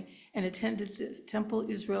family, and attended the Temple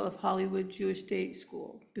Israel of Hollywood Jewish Day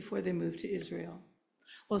School before they moved to Israel.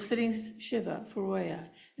 While sitting Shiva for Roya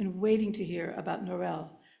and waiting to hear about Norel,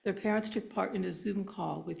 their parents took part in a Zoom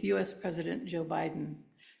call with US President Joe Biden.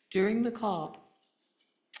 During the call,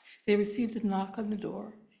 they received a knock on the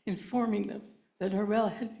door, informing them that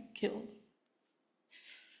Norel had been killed.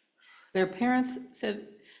 Their parents said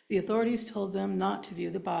the authorities told them not to view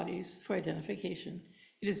the bodies for identification.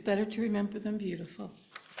 It is better to remember them beautiful.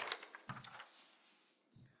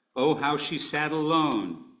 Oh, how she sat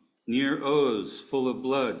alone, near Oz, full of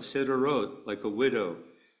blood, Sederot, like a widow,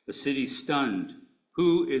 a city stunned.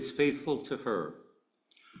 Who is faithful to her?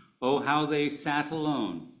 Oh, how they sat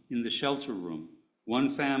alone in the shelter room,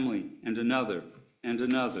 one family and another, and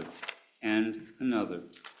another, and another.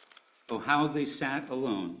 Oh, how they sat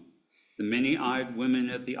alone, the many-eyed women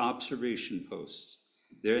at the observation posts.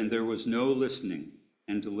 There was no listening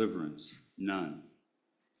and deliverance, none.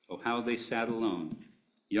 Oh, how they sat alone,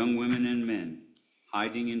 young women and men,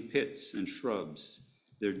 hiding in pits and shrubs,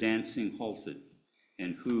 their dancing halted,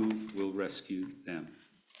 and who will rescue them?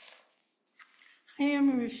 I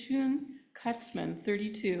am Rishun Katzman,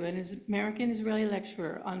 32, and is American-Israeli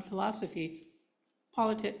lecturer on philosophy,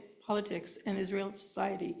 politics, and Israel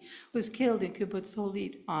society, was killed in Kibbutz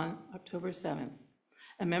Holit on October 7th.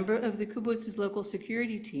 A member of the Kibbutz's local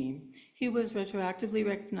security team, he was retroactively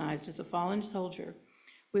recognized as a fallen soldier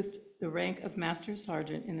with the rank of Master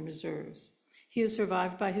Sergeant in the reserves. He is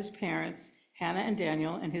survived by his parents, Hannah and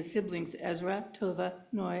Daniel, and his siblings Ezra, Tova,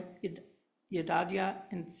 Noah, Yedadiah,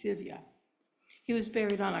 and Sylvia. He was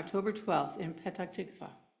buried on October 12th in Petah Tikva.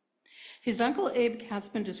 His uncle Abe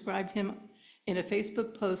Katzman described him in a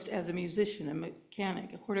Facebook post as a musician, a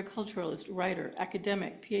mechanic, a horticulturalist, writer,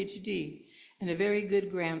 academic, PhD, and a very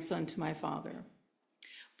good grandson to my father.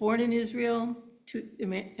 Born in Israel to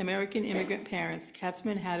American immigrant parents,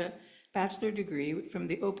 Katzman had a bachelor's degree from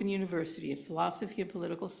the Open University in philosophy and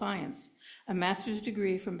political science, a master's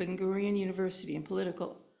degree from Ben Gurion University in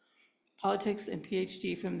politics, and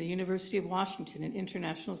PhD from the University of Washington in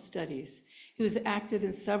international studies. He was active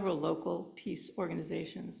in several local peace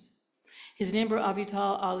organizations. His neighbor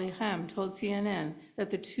Avital Aliham told CNN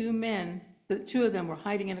that the two of them were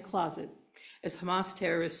hiding in a closet as Hamas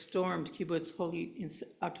terrorists stormed Kibbutz Holit in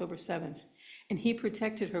October 7th, and he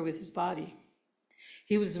protected her with his body.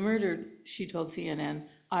 He was murdered, she told CNN.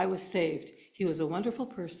 I was saved. He was a wonderful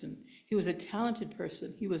person. He was a talented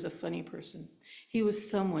person. He was a funny person. He was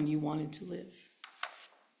someone you wanted to live.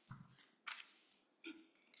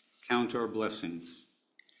 Count our blessings.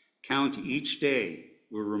 Count each day,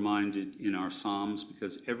 we're reminded in our Psalms,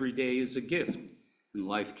 because every day is a gift, and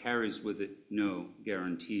life carries with it no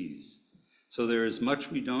guarantees. So there is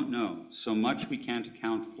much we don't know, so much we can't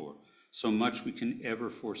account for, so much we can ever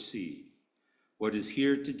foresee. What is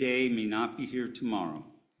here today may not be here tomorrow,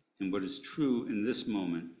 and what is true in this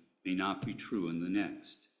moment may not be true in the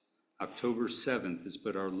next. October 7th is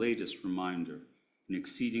but our latest reminder, an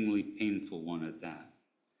exceedingly painful one at that.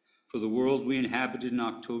 For the world we inhabited on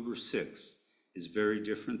October 6th is very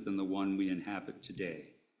different than the one we inhabit today.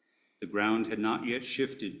 The ground had not yet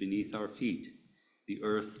shifted beneath our feet, the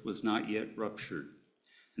earth was not yet ruptured,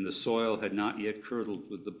 and the soil had not yet curdled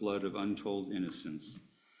with the blood of untold innocents.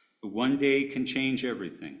 But one day can change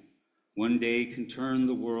everything. One day can turn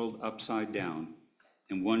the world upside down,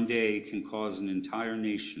 and one day can cause an entire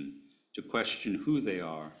nation to question who they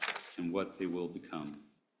are and what they will become.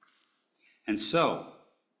 And so,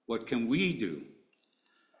 what can we do?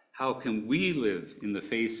 How can we live in the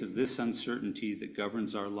face of this uncertainty that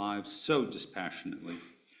governs our lives so dispassionately?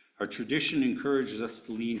 Our tradition encourages us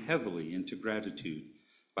to lean heavily into gratitude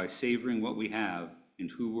by savoring what we have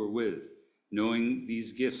and who we're with, knowing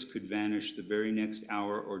these gifts could vanish the very next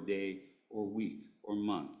hour or day or week or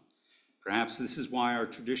month. Perhaps this is why our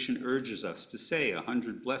tradition urges us to say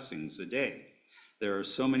 100 blessings a day. There are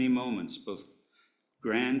so many moments, both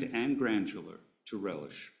grand and granular, to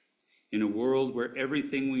relish. In a world where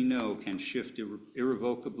everything we know can shift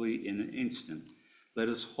irrevocably in an instant, let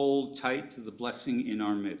us hold tight to the blessing in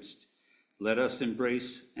our midst. Let us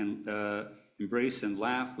embrace and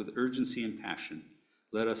laugh with urgency and passion.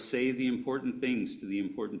 Let us say the important things to the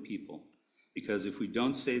important people, because if we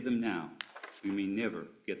don't say them now, we may never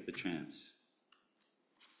get the chance.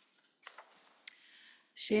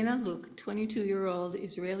 Shana Luk, 22-year-old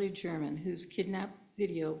Israeli German whose kidnapped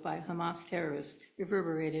video by Hamas terrorists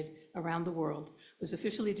reverberated around the world, was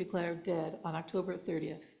officially declared dead on October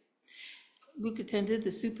 30th. Luke attended the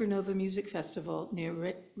Supernova Music Festival near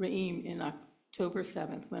Re'im in October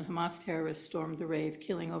 7th, when Hamas terrorists stormed the rave,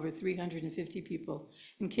 killing over 350 people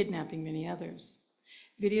and kidnapping many others.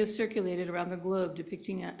 Videos circulated around the globe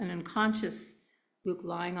depicting an unconscious Luke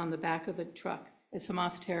lying on the back of a truck as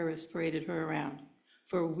Hamas terrorists paraded her around.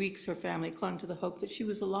 For weeks, her family clung to the hope that she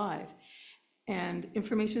was alive, and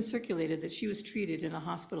information circulated that she was treated in a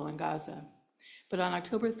hospital in Gaza. But on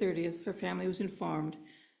October 30th, her family was informed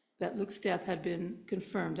that Luke's death had been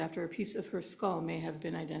confirmed after a piece of her skull may have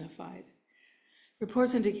been identified.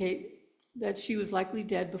 Reports indicate that she was likely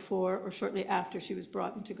dead before or shortly after she was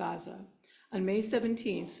brought into Gaza. On May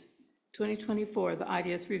 17th, 2024, the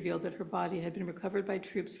IDF revealed that her body had been recovered by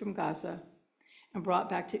troops from Gaza and brought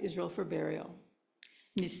back to Israel for burial.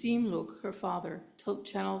 Nissim Luke, her father, told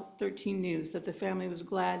Channel 13 News that the family was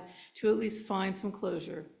glad to at least find some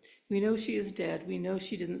closure. We know she is dead. We know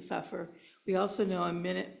she didn't suffer. We also knew a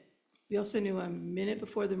minute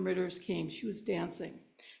before the murderers came, she was dancing.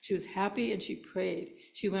 She was happy and she prayed.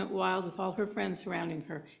 She went wild with all her friends surrounding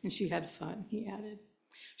her, and she had fun, he added.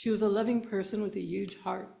 She was a loving person with a huge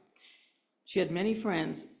heart. She had many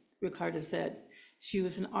friends, Ricardo said. She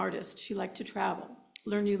was an artist. She liked to travel,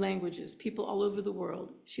 learn new languages, people all over the world.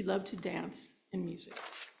 She loved to dance and music.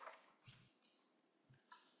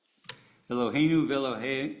 Eloheinu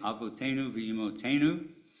v'Elohei avotenu v'imotenu,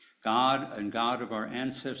 God and God of our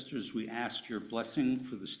ancestors, we ask your blessing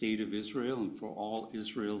for the state of Israel and for all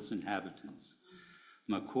Israel's inhabitants.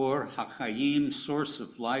 Makor HaChayim, source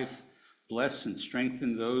of life, bless and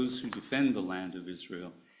strengthen those who defend the land of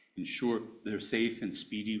Israel. Ensure their safe and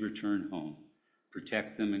speedy return home.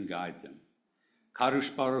 Protect them and guide them.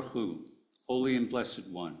 Kadosh Baruch Hu, holy and blessed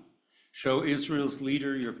one, show Israel's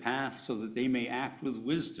leader your path so that they may act with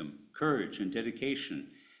wisdom, courage, and dedication,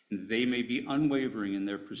 and they may be unwavering in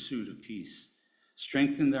their pursuit of peace.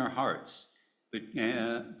 Strengthen their hearts, but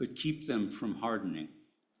keep them from hardening.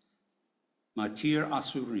 Matir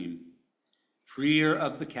Asurim, freer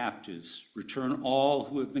of the captives, return all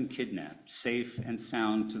who have been kidnapped, safe and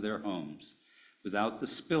sound to their homes, without the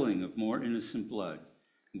spilling of more innocent blood,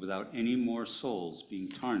 and without any more souls being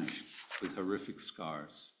tarnished with horrific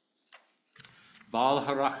scars. Baal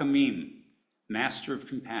Harachamim, master of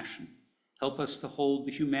compassion, help us to hold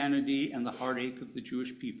the humanity and the heartache of the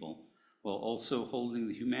Jewish people, while also holding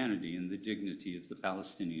the humanity and the dignity of the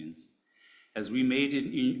Palestinians. As we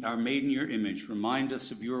are made in your image, remind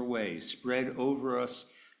us of your way, spread over us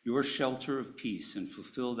your shelter of peace, and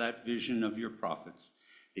fulfill that vision of your prophets.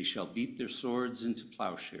 They shall beat their swords into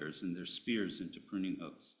plowshares and their spears into pruning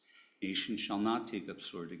hooks. Nation shall not take up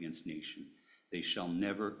sword against nation. They shall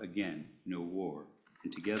never again know war.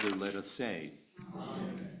 And together let us say,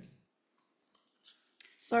 Amen.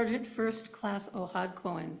 Sergeant First Class Ohad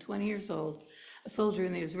Cohen, 20 years old, a soldier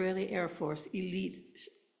in the Israeli Air Force Elite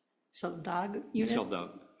Shaldag unit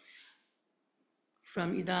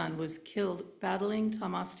from Idan, was killed battling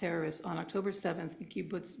Hamas terrorists on October 7th in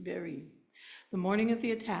Kibbutz Be'eri. The morning of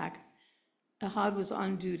the attack, Ohad was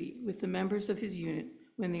on duty with the members of his unit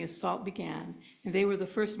when the assault began, and they were the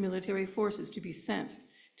first military forces to be sent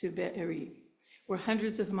to Be'eri, where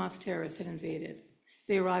hundreds of Hamas terrorists had invaded.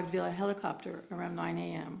 They arrived via helicopter around 9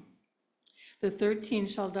 a.m. The 13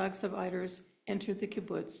 Shaldag survivors entered the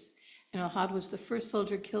kibbutz, and Ohad was the first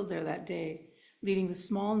soldier killed there that day, leading the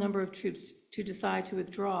small number of troops to decide to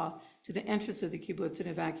withdraw to the entrance of the kibbutz and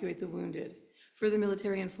evacuate the wounded. Further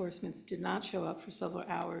military reinforcements did not show up for several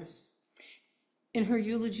hours. In her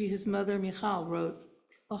eulogy, his mother, Michal, wrote,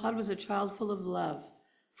 Ohad was a child full of love,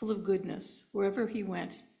 full of goodness. Wherever he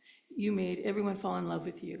went, you made everyone fall in love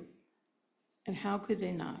with you. And how could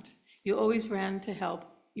they not? You always ran to help.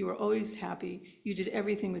 You were always happy. You did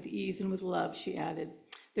everything with ease and with love, she added.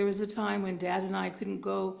 There was a time when Dad and I couldn't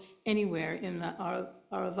go anywhere in the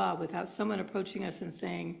Arava without someone approaching us and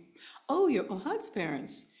saying, oh, you're Ohad's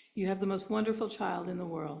parents. You have the most wonderful child in the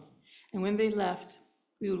world. And when they left,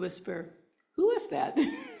 we would whisper, who is that?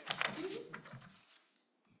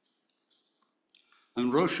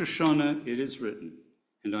 On Rosh Hashanah it is written,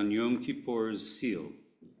 and on Yom Kippur is sealed.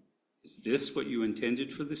 Is this what you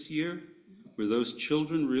intended for this year? Were those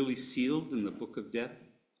children really sealed in the book of death?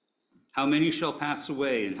 How many shall pass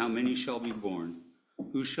away, and how many shall be born?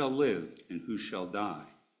 Who shall live, and who shall die?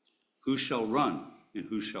 Who shall run, and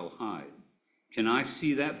who shall hide? Can I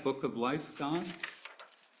see that book of life, God?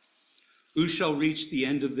 Who shall reach the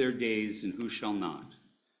end of their days, and who shall not?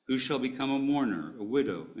 Who shall become a mourner, a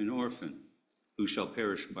widow, an orphan? Who shall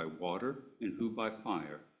perish by water, and who by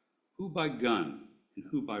fire? Who by gun, and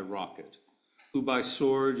who by rocket? Who by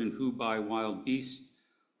sword, and who by wild beast?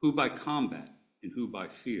 Who by combat, and who by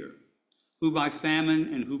fear? Who by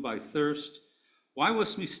famine and who by thirst? Why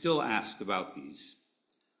must we still ask about these?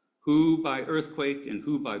 Who by earthquake and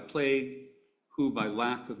who by plague? Who by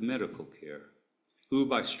lack of medical care? Who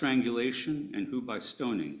by strangulation and who by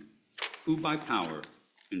stoning? Who by power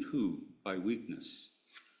and who by weakness?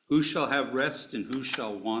 Who shall have rest and who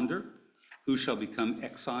shall wander? Who shall become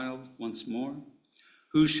exiled once more?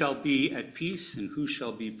 Who shall be at peace and who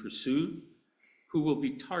shall be pursued? Who will be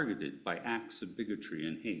targeted by acts of bigotry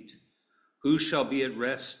and hate? Who shall be at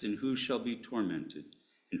rest and who shall be tormented?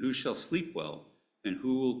 And who shall sleep well and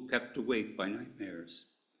who will be kept awake by nightmares?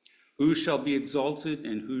 Who shall be exalted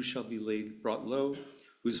and who shall be brought low?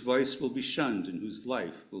 Whose voice will be shunned and whose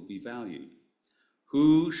life will be valued?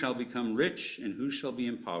 Who shall become rich and who shall be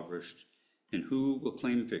impoverished? And who will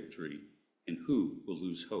claim victory and who will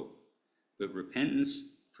lose hope? But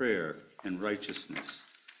repentance, prayer, and righteousness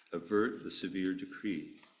avert the severe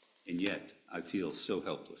decree, and yet I feel so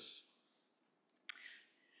helpless.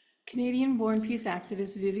 Canadian-born peace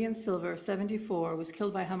activist Vivian Silver, 74, was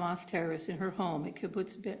killed by Hamas terrorists in her home at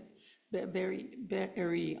Kibbutz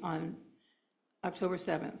Be'eri on October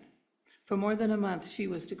 7th. For more than a month, she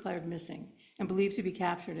was declared missing and believed to be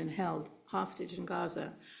captured and held hostage in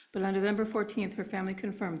Gaza. But on November 14th, her family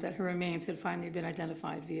confirmed that her remains had finally been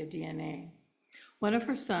identified via DNA. One of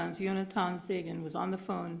her sons, Yonatan Zagan, was on the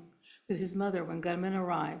phone with his mother when gunmen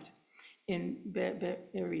arrived in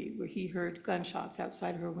Be'eri, where he heard gunshots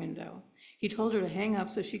outside her window. He told her to hang up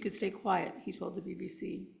so she could stay quiet, he told the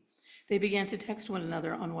BBC. They began to text one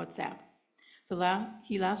another on WhatsApp.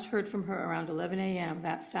 He last heard from her around 11 a.m.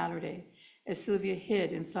 that Saturday, as Sylvia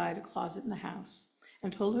hid inside a closet in the house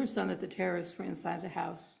and told her son that the terrorists were inside the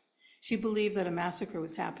house. She believed that a massacre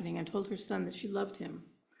was happening and told her son that she loved him.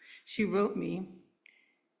 She wrote me,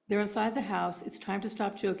 "They're inside the house. It's time to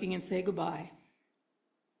stop joking and say goodbye."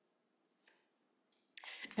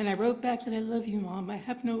 And I wrote back that I love you, Mom. I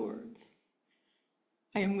have no words.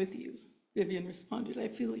 I am with you. Vivian responded, I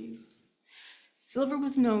feel you. Silver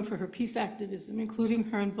was known for her peace activism, including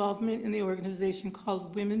her involvement in the organization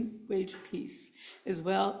called Women Wage Peace, as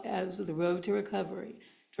well as the Road to Recovery,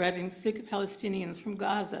 driving sick Palestinians from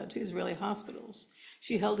Gaza to Israeli hospitals.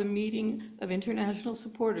 She held a meeting of international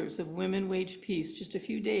supporters of Women Wage Peace just a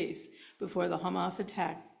few days before the Hamas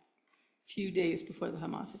attack.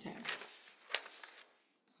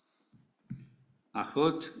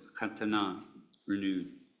 Achot Katana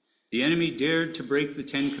renewed. The enemy dared to break the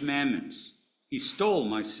 10 Commandments. He stole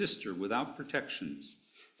my sister without protections,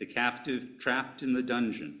 the captive trapped in the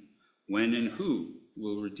dungeon. When and who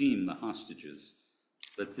will redeem the hostages?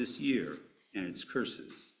 Let this year and its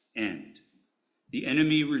curses end. The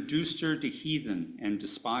enemy reduced her to heathen and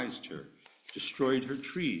despised her, destroyed her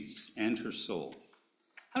trees and her soul.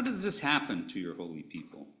 How does this happen to your holy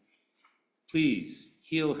people? Please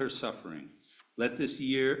heal her suffering. Let this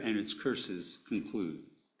year and its curses conclude.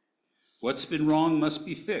 What's been wrong must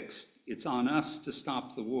be fixed. It's on us to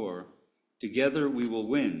stop the war. Together we will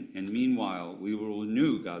win, and meanwhile we will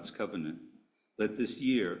renew God's covenant. Let this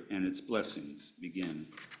year and its blessings begin.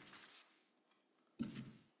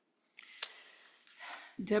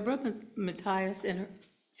 Deborah Matthias,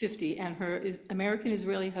 50, and her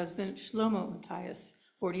American-Israeli husband Shlomo Matthias,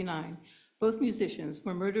 49, both musicians,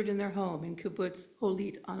 were murdered in their home in Kibbutz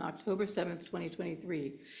Holit on October 7,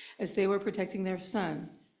 2023, as they were protecting their son,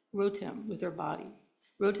 Rotem, with their body.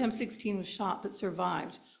 Rotem, 16, was shot but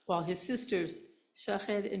survived, while his sisters,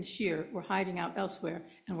 Shached and Shir, were hiding out elsewhere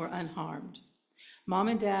and were unharmed. Mom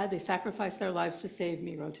and Dad, they sacrificed their lives to save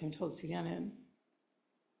me, Rotem told CNN.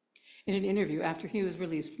 In an interview after he was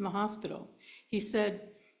released from the hospital, he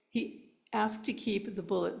said he asked to keep the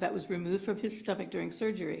bullet that was removed from his stomach during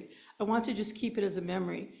surgery. I want to just keep it as a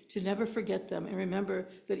memory, to never forget them and remember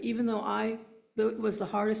that even though it was the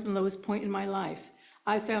hardest and lowest point in my life,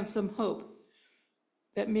 I found some hope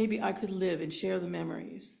that maybe I could live and share the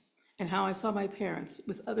memories and how I saw my parents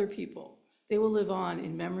with other people. They will live on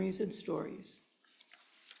in memories and stories.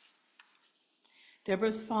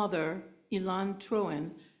 Deborah's father, Ilan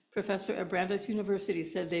Troen, professor at Brandeis University,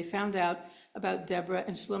 said they found out about Deborah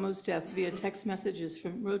and Shlomo's deaths via text messages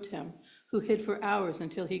from Rotem, who hid for hours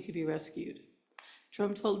until he could be rescued.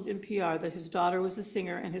 Trump told NPR that his daughter was a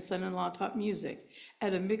singer and his son-in-law taught music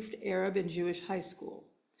at a mixed Arab and Jewish high school.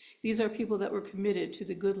 These are people that were committed to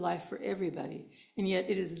the good life for everybody, and yet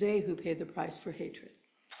it is they who paid the price for hatred.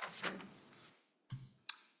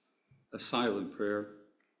 A silent prayer.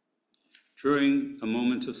 During a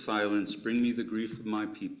moment of silence, bring me the grief of my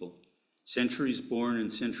people, centuries born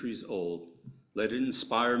and centuries old. Let it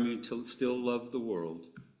inspire me to still love the world.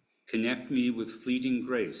 Connect me with fleeting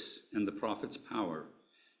grace and the prophet's power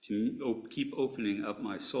to keep opening up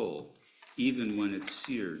my soul, even when it's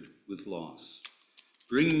seared with loss.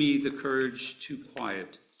 Bring me the courage to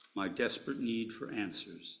quiet my desperate need for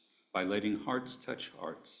answers by letting hearts touch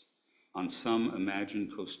hearts on some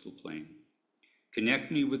imagined coastal plain.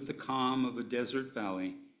 Connect me with the calm of a desert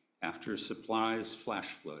valley after a supplies flash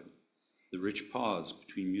flood, the rich pause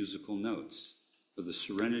between musical notes, or the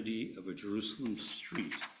serenity of a Jerusalem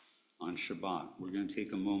street on Shabbat. We're going to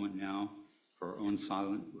take a moment now for our own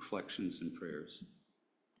silent reflections and prayers.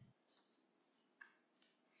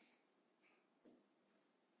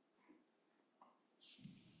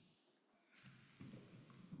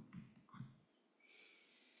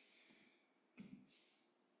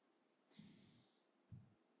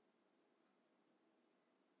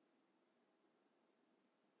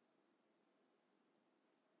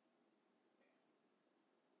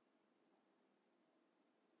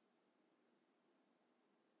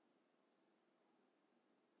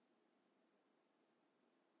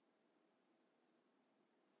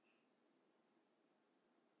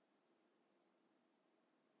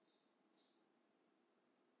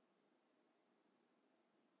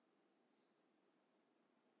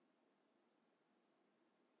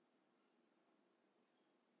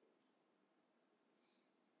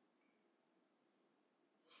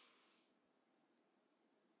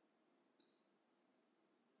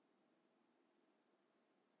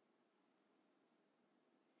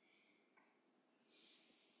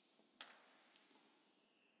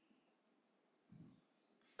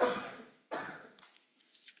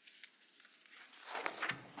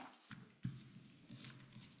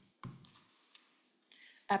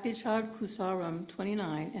 Apichad Kusaram,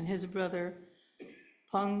 29, and his brother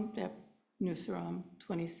Pongdep Nusaram,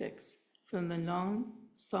 26, from the Nong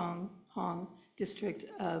Song Hong district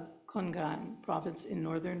of Kongan province in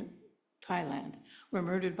northern Thailand, were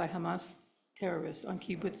murdered by Hamas terrorists on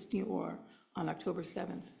kibbutz Nior on October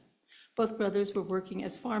 7th. Both brothers were working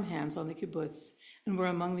as farmhands on the kibbutz and were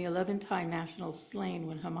among the 11 Thai nationals slain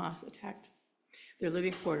when Hamas attacked their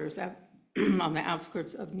living quarters on the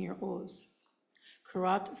outskirts of Nir Oz.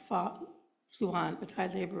 Karat Fluan, a Thai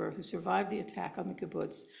laborer who survived the attack on the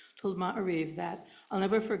kibbutz, told Ma'ariv that, "I'll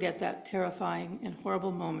never forget that terrifying and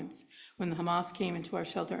horrible moments when the Hamas came into our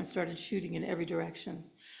shelter and started shooting in every direction.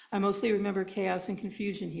 I mostly remember chaos and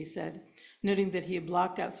confusion," he said, noting that he had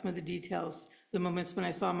blocked out some of the details, the moments when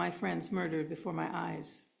I saw my friends murdered before my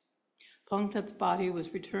eyes. Pongtep's body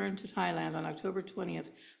was returned to Thailand on October 20th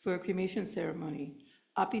for a cremation ceremony.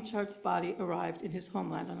 Apichart's body arrived in his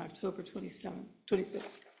homeland on October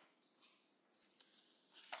 26th.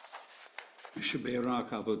 Sheberak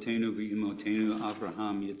Avotenu v'Imotenu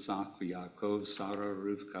Abraham, Yitzhak v'Yaakov, Sarah,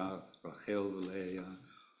 Rivka, Rachel v'Leah,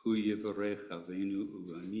 Hu Yivarech Avenu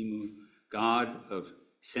u'Animu, God of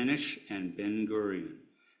Senish and Ben Gurion,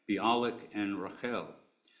 Bialik and Rachel,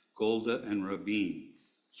 Golda and Rabin,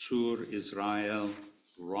 Sur Israel,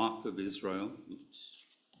 Rock of Israel. Oops.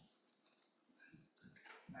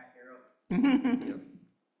 Yep, I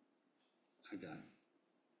got it.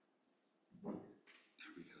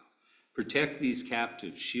 There we go. Protect these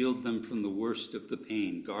captives, shield them from the worst of the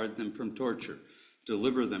pain, guard them from torture,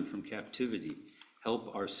 deliver them from captivity,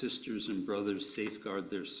 help our sisters and brothers safeguard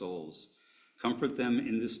their souls, comfort them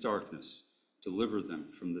in this darkness, deliver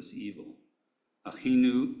them from this evil.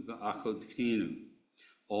 Achinu v'achodchinu,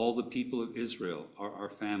 all the people of Israel are our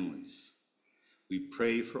families. We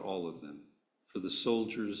pray for all of them, for the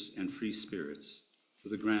soldiers and free spirits, for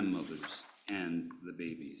the grandmothers and the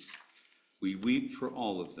babies. We weep for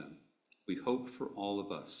all of them. We hope for all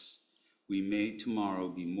of us. We may tomorrow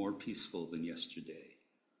be more peaceful than yesterday.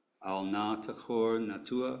 Al na tachor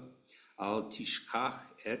natua, al tishkach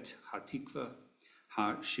et hatikva,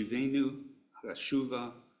 ha shivenu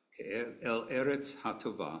hashuva el eretz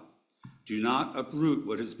hatova. Do not uproot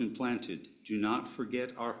what has been planted. Do not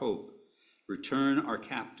forget our hope. Return our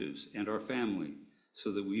captives and our family,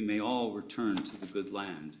 so that we may all return to the good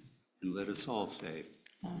land. And let us all say,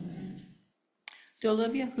 Amen.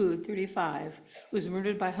 Dolev Yehud, 35, was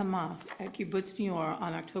murdered by Hamas at kibbutz Nior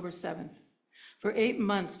on October 7th. For 8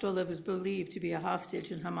 months, Dolev was believed to be a hostage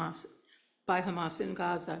by Hamas in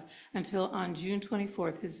Gaza, until on June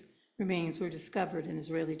 24th, his remains were discovered in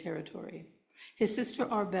Israeli territory. His sister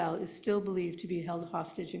Arbel is still believed to be held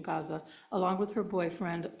hostage in Gaza, along with her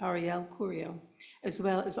boyfriend Ariel Curio, as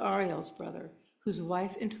well as Ariel's brother, whose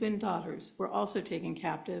wife and twin daughters were also taken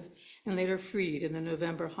captive and later freed in the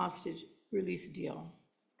November hostage release deal.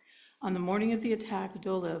 On the morning of the attack,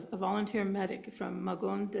 Dolev, a volunteer medic from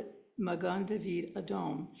Magon David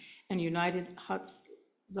Adom and United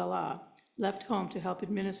Hatzalah, left home to help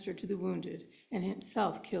administer to the wounded and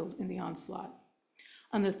himself killed in the onslaught.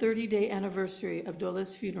 On the 30-day anniversary of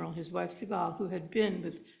Dolev's funeral, his wife Sigal, who had been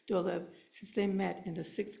with Dolev since they met in the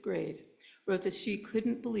 6th grade, wrote that she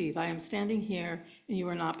couldn't believe, "I am standing here and you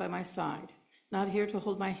are not by my side, not here to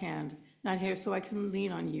hold my hand, not here so I can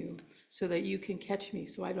lean on you, so that you can catch me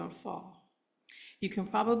so I don't fall." You can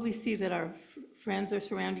probably see that our friends are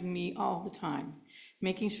surrounding me all the time,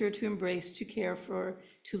 making sure to embrace, to care for,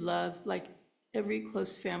 to love, like every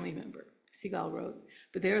close family member, Sigal wrote.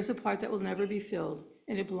 But there is a part that will never be filled,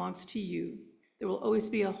 and it belongs to you. There will always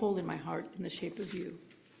be a hole in my heart in the shape of you.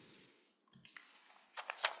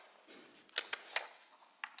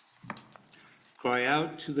 Cry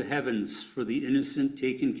out to the heavens for the innocent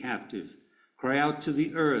taken captive. Cry out to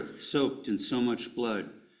the earth soaked in so much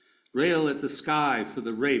blood. Rail at the sky for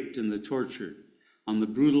the raped and the tortured on the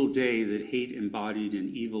brutal day that hate embodied and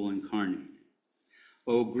evil incarnate.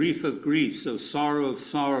 O grief of griefs, O sorrow of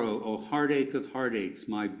sorrow, O heartache of heartaches,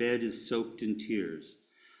 my bed is soaked in tears.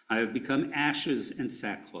 I have become ashes and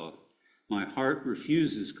sackcloth. My heart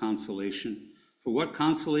refuses consolation. For what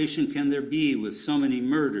consolation can there be with so many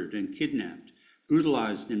murdered and kidnapped,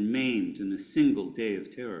 brutalized and maimed in a single day of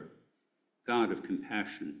terror? God of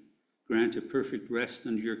compassion, grant a perfect rest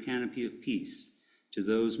under your canopy of peace to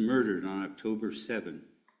those murdered on October 7,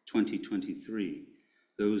 2023,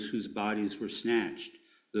 those whose bodies were snatched,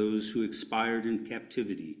 those who expired in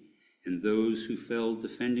captivity, and those who fell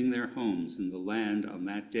defending their homes in the land on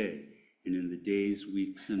that day and in the days,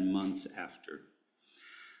 weeks, and months after.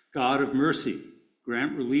 God of mercy,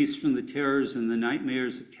 grant release from the terrors and the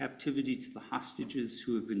nightmares of captivity to the hostages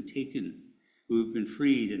who have been taken, who have been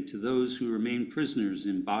freed, and to those who remain prisoners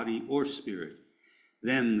in body or spirit,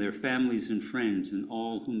 them, their families and friends, and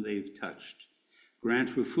all whom they've touched. Grant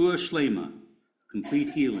refuah shlema, complete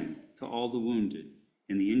healing to all the wounded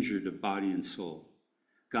and the injured of body and soul.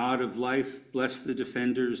 God of life, bless the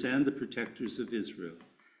defenders and the protectors of Israel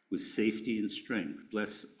with safety and strength.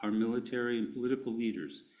 Bless our military and political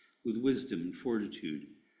leaders with wisdom and fortitude.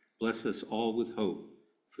 Bless us all with hope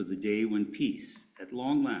for the day when peace, at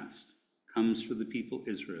long last, comes for the people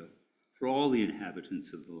Israel, for all the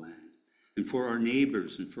inhabitants of the land, and for our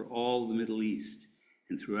neighbors and for all the Middle East,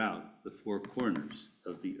 and throughout the four corners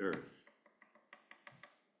of the earth.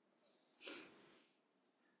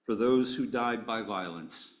 For those who died by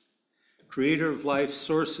violence, Creator of life,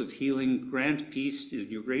 source of healing, grant peace to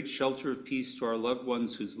your great shelter of peace to our loved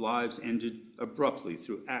ones whose lives ended abruptly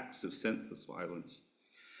through acts of senseless violence.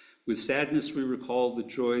 With sadness, we recall the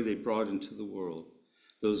joy they brought into the world,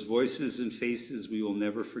 those voices and faces we will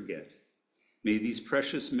never forget. May these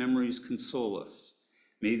precious memories console us.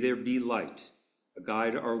 May there be light, a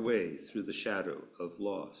guide our way through the shadow of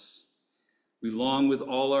loss. We long with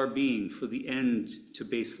all our being for the end to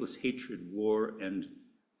baseless hatred, war, and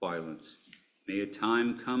violence. May a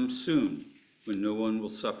time come soon when no one will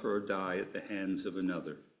suffer or die at the hands of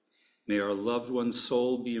another. May our loved one's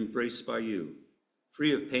soul be embraced by you,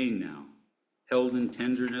 free of pain now, held in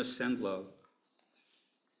tenderness and love.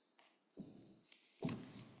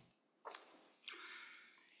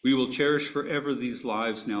 We will cherish forever these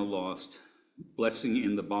lives now lost, blessing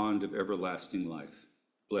in the bond of everlasting life,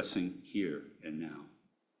 blessing here and now.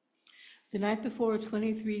 The night before,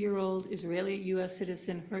 23-year-old Israeli U.S.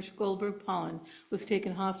 citizen Hersh Goldberg Pollan was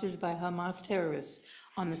taken hostage by Hamas terrorists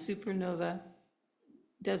on the Supernova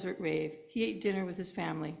Desert Rave. He ate dinner with his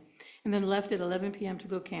family and then left at 11 p.m. to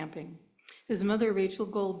go camping. His mother, Rachel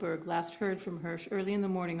Goldberg, last heard from Hersh early in the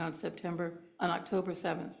morning on October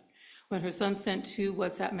 7th, when her son sent 2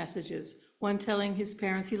 WhatsApp messages, one telling his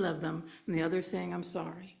parents he loved them and the other saying, "I'm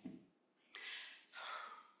sorry."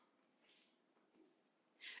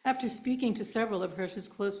 After speaking to several of Hersh's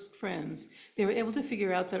close friends, they were able to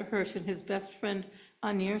figure out that Hersh and his best friend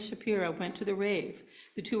Anir Shapira went to the rave.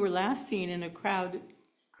 The two were last seen in a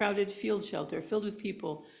crowded field shelter filled with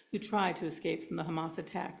people who tried to escape from the Hamas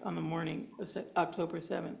attack on the morning of October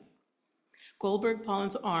 7th. Goldberg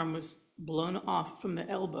Pollan's arm was blown off from the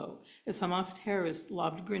elbow as Hamas terrorists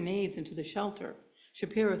lobbed grenades into the shelter.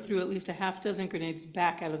 Shapira threw at least a half-dozen grenades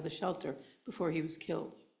back out of the shelter before he was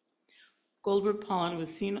killed. Goldberg Pollan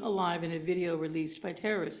was seen alive in a video released by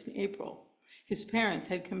terrorists in April. His parents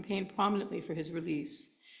had campaigned prominently for his release,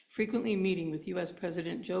 frequently meeting with U.S.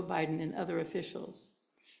 President Joe Biden and other officials.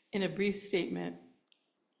 In a brief statement,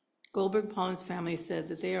 Goldberg Pollan's family said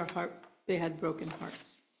that they had broken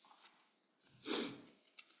hearts.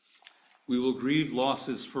 We will grieve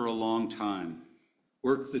losses for a long time,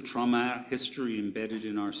 work the trauma history embedded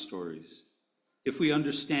in our stories. If we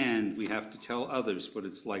understand, we have to tell others what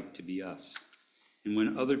it's like to be us. And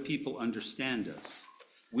when other people understand us,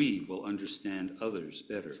 we will understand others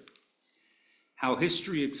better. How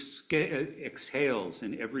history exhales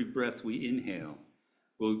in every breath we inhale.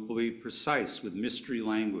 We'll be precise with mystery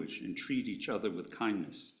language and treat each other with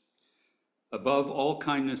kindness. Above all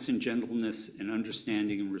kindness and gentleness and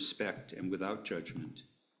understanding and respect, and without judgment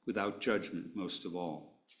most of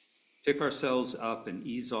all. Pick ourselves up and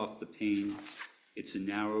ease off the pain. It's a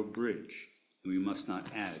narrow bridge, and we must not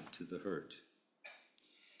add to the hurt.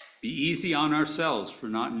 Be easy on ourselves for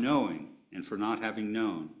not knowing and for not having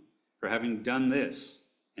known, for having done this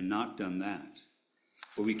and not done that.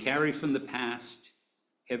 What we carry from the past,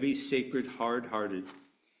 heavy, sacred, hard-hearted,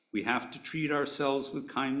 we have to treat ourselves with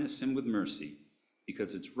kindness and with mercy,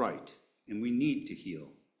 because it's right, and we need to heal.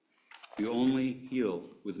 We only heal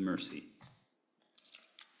with mercy.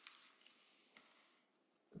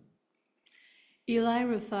 Eli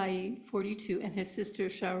Rafai, 42, and his sister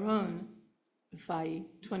Sharon Rafai,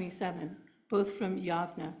 27, both from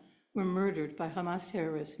Yavne, were murdered by Hamas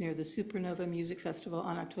terrorists near the Supernova Music Festival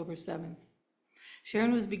on October 7th.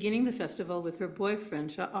 Sharon was beginning the festival with her boyfriend,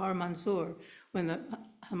 Sha'ar Mansour, when the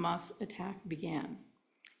Hamas attack began,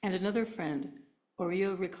 and another friend,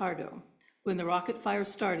 Orio Ricardo. When the rocket fire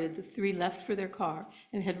started, the three left for their car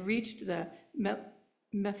and had reached the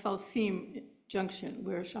Mefalsim junction,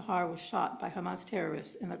 where Shahar was shot by Hamas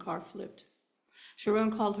terrorists and the car flipped.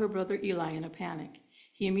 Sharon called her brother Eli in a panic.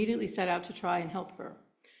 He immediately set out to try and help her.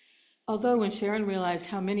 Although when Sharon realized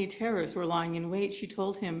how many terrorists were lying in wait, she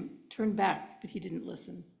told him, turn back, but he didn't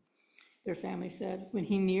listen. Their family said, when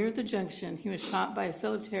he neared the junction, he was shot by a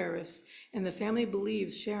cell of terrorists, and the family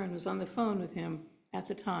believes Sharon was on the phone with him at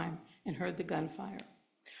the time and heard the gunfire.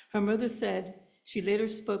 Her mother said she later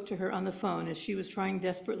spoke to her on the phone as she was trying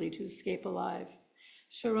desperately to escape alive.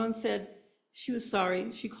 Sharon said she was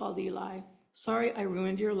sorry. She called Eli. Sorry I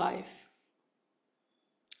ruined your life.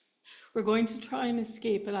 We're going to try and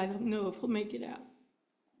escape, but I don't know if we'll make it out.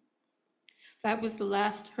 That was the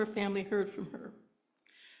last her family heard from her.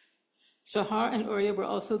 Shahar and Oria were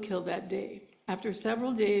also killed that day. After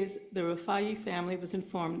several days, the Rafai family was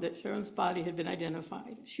informed that Sharon's body had been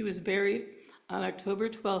identified. She was buried on October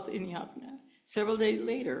 12th in Yavne. Several days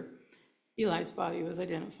later, Eli's body was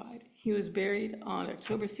identified. He was buried on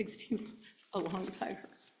October 16th alongside her.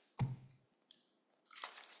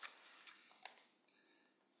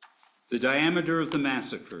 The diameter of the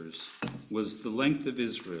massacres was the length of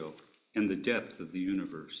Israel and the depth of the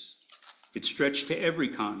universe. It stretched to every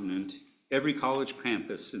continent, every college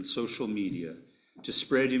campus, and social media to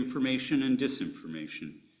spread information and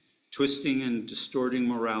disinformation, twisting and distorting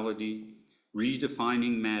morality,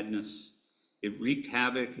 redefining madness. It wreaked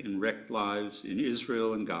havoc and wrecked lives in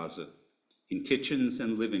Israel and Gaza, in kitchens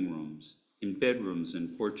and living rooms, in bedrooms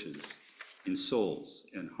and porches, in souls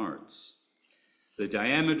and hearts. The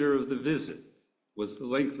diameter of the visit was the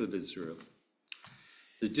length of Israel,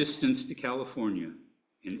 the distance to California,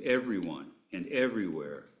 and everyone and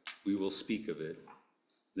everywhere we will speak of it.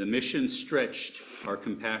 The mission stretched our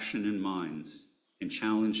compassion and minds and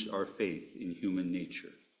challenged our faith in human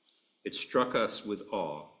nature. It struck us with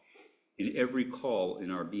awe in every call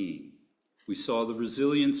in our being. We saw the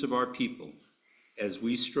resilience of our people as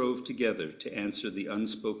we strove together to answer the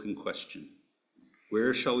unspoken question,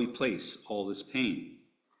 where shall we place all this pain?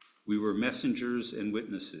 We were messengers and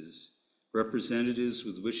witnesses, representatives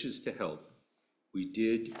with wishes to help. We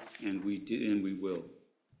did, and we will.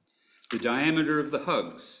 The diameter of the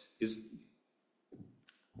hugs is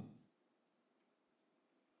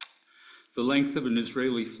the length of an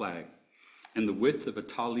Israeli flag and the width of a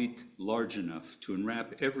talit large enough to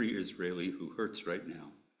enwrap every Israeli who hurts right now,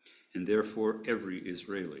 and therefore every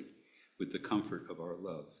Israeli, with the comfort of our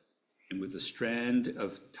love, and with a strand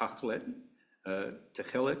of techelet,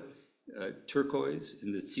 turquoise,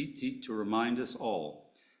 in the tzitzit to remind us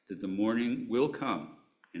all that the morning will come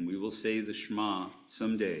and we will say the Shema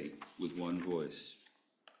someday with one voice.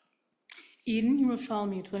 Eden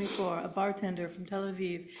Yerushalmi, 24, a bartender from Tel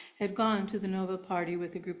Aviv, had gone to the Nova party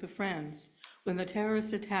with a group of friends. When the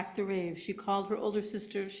terrorist attacked the rave, she called her older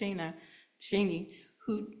sister, Shani,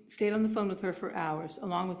 who stayed on the phone with her for hours,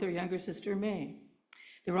 along with her younger sister, May.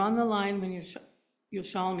 They were on the line when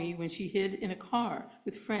Yerushalmi, when she hid in a car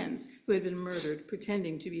with friends who had been murdered,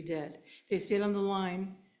 pretending to be dead. They stayed on the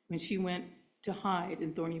line when she went to hide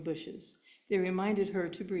in thorny bushes. They reminded her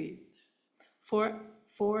to breathe. For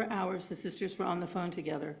 4 hours, the sisters were on the phone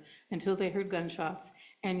together until they heard gunshots,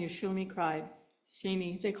 and Yerushalmi cried,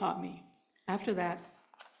 Shani, they caught me. After that,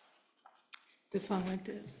 the phone went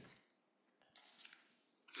dead.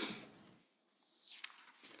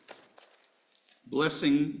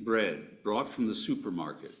 Blessing bread brought from the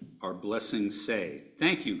supermarket, our blessings say,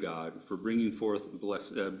 thank you, God, for bringing forth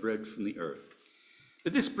bread from the earth.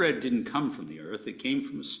 But this bread didn't come from the earth. It came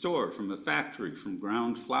from a store, from a factory, from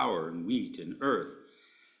ground flour and wheat and earth.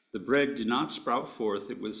 The bread did not sprout forth.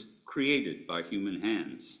 It was created by human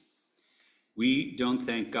hands. We don't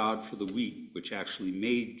thank God for the wheat, which actually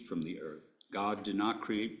made from the earth. God did not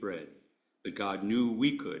create bread, but God knew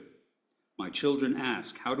we could. My children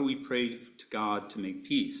ask, how do we pray to God to make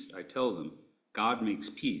peace? I tell them, God makes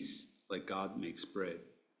peace like God makes bread,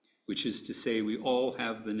 which is to say we all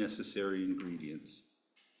have the necessary ingredients.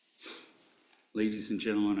 Ladies and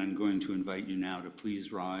gentlemen, I'm going to invite you now to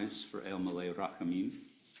please rise for El Malei Rachamim.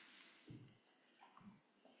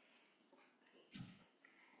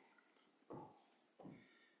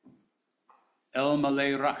 El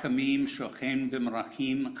Malei Rachamim shochen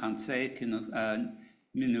b'merachim kansei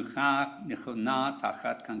minucha nechona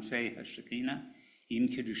tachat kanfei hashekina im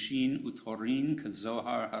kedushin utorin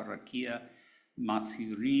kazohar harakia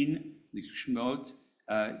masirin lishmot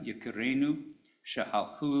yekerenu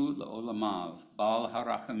shehalchu leolamav bal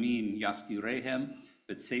harachamim yastirehem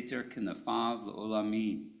betseter kenafav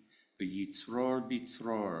leolamim v'yitzror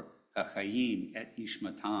bitzror hachayim et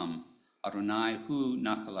nishmatam Adonai hu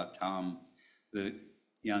nachalatam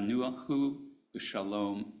v'yanuachu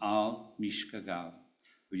b'shalom al mishkagav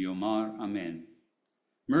v'yomar amen.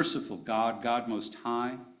 Merciful God, God Most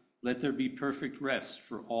High, let there be perfect rest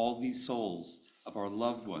for all these souls of our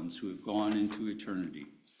loved ones who have gone into eternity.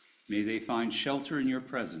 May they find shelter in your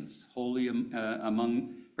presence,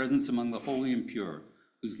 presence among the holy and pure,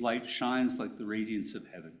 whose light shines like the radiance of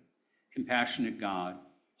heaven. Compassionate God,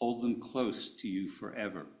 hold them close to you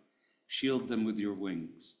forever. Shield them with your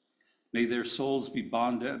wings. May their souls be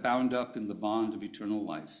bound up in the bond of eternal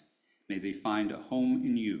life. May they find a home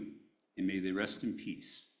in you, and may they rest in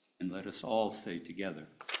peace. And let us all say together,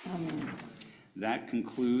 Amen. That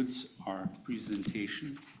concludes our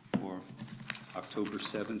presentation for October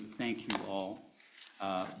 7th. Thank you all.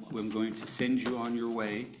 I'm going to send you on your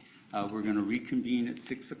way. We're going to reconvene at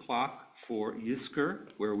 6 o'clock for Yizkor,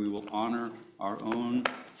 where we will honor our own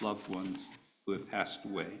loved ones who have passed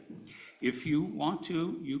away. If you want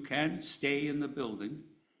to, you can stay in the building,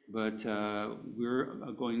 but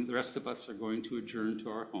the rest of us are going to adjourn to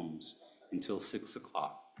our homes until 6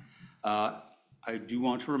 o'clock. I do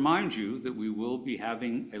want to remind you that we will be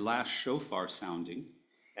having a last shofar sounding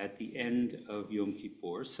at the end of Yom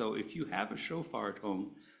Kippur. So if you have a shofar at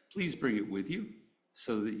home, please bring it with you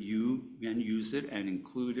so that you can use it and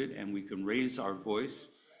include it, and we can raise our voice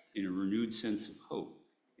in a renewed sense of hope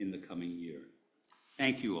in the coming year.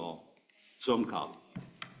 Thank you all. Zom Kal,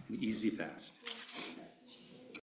 an easy fast.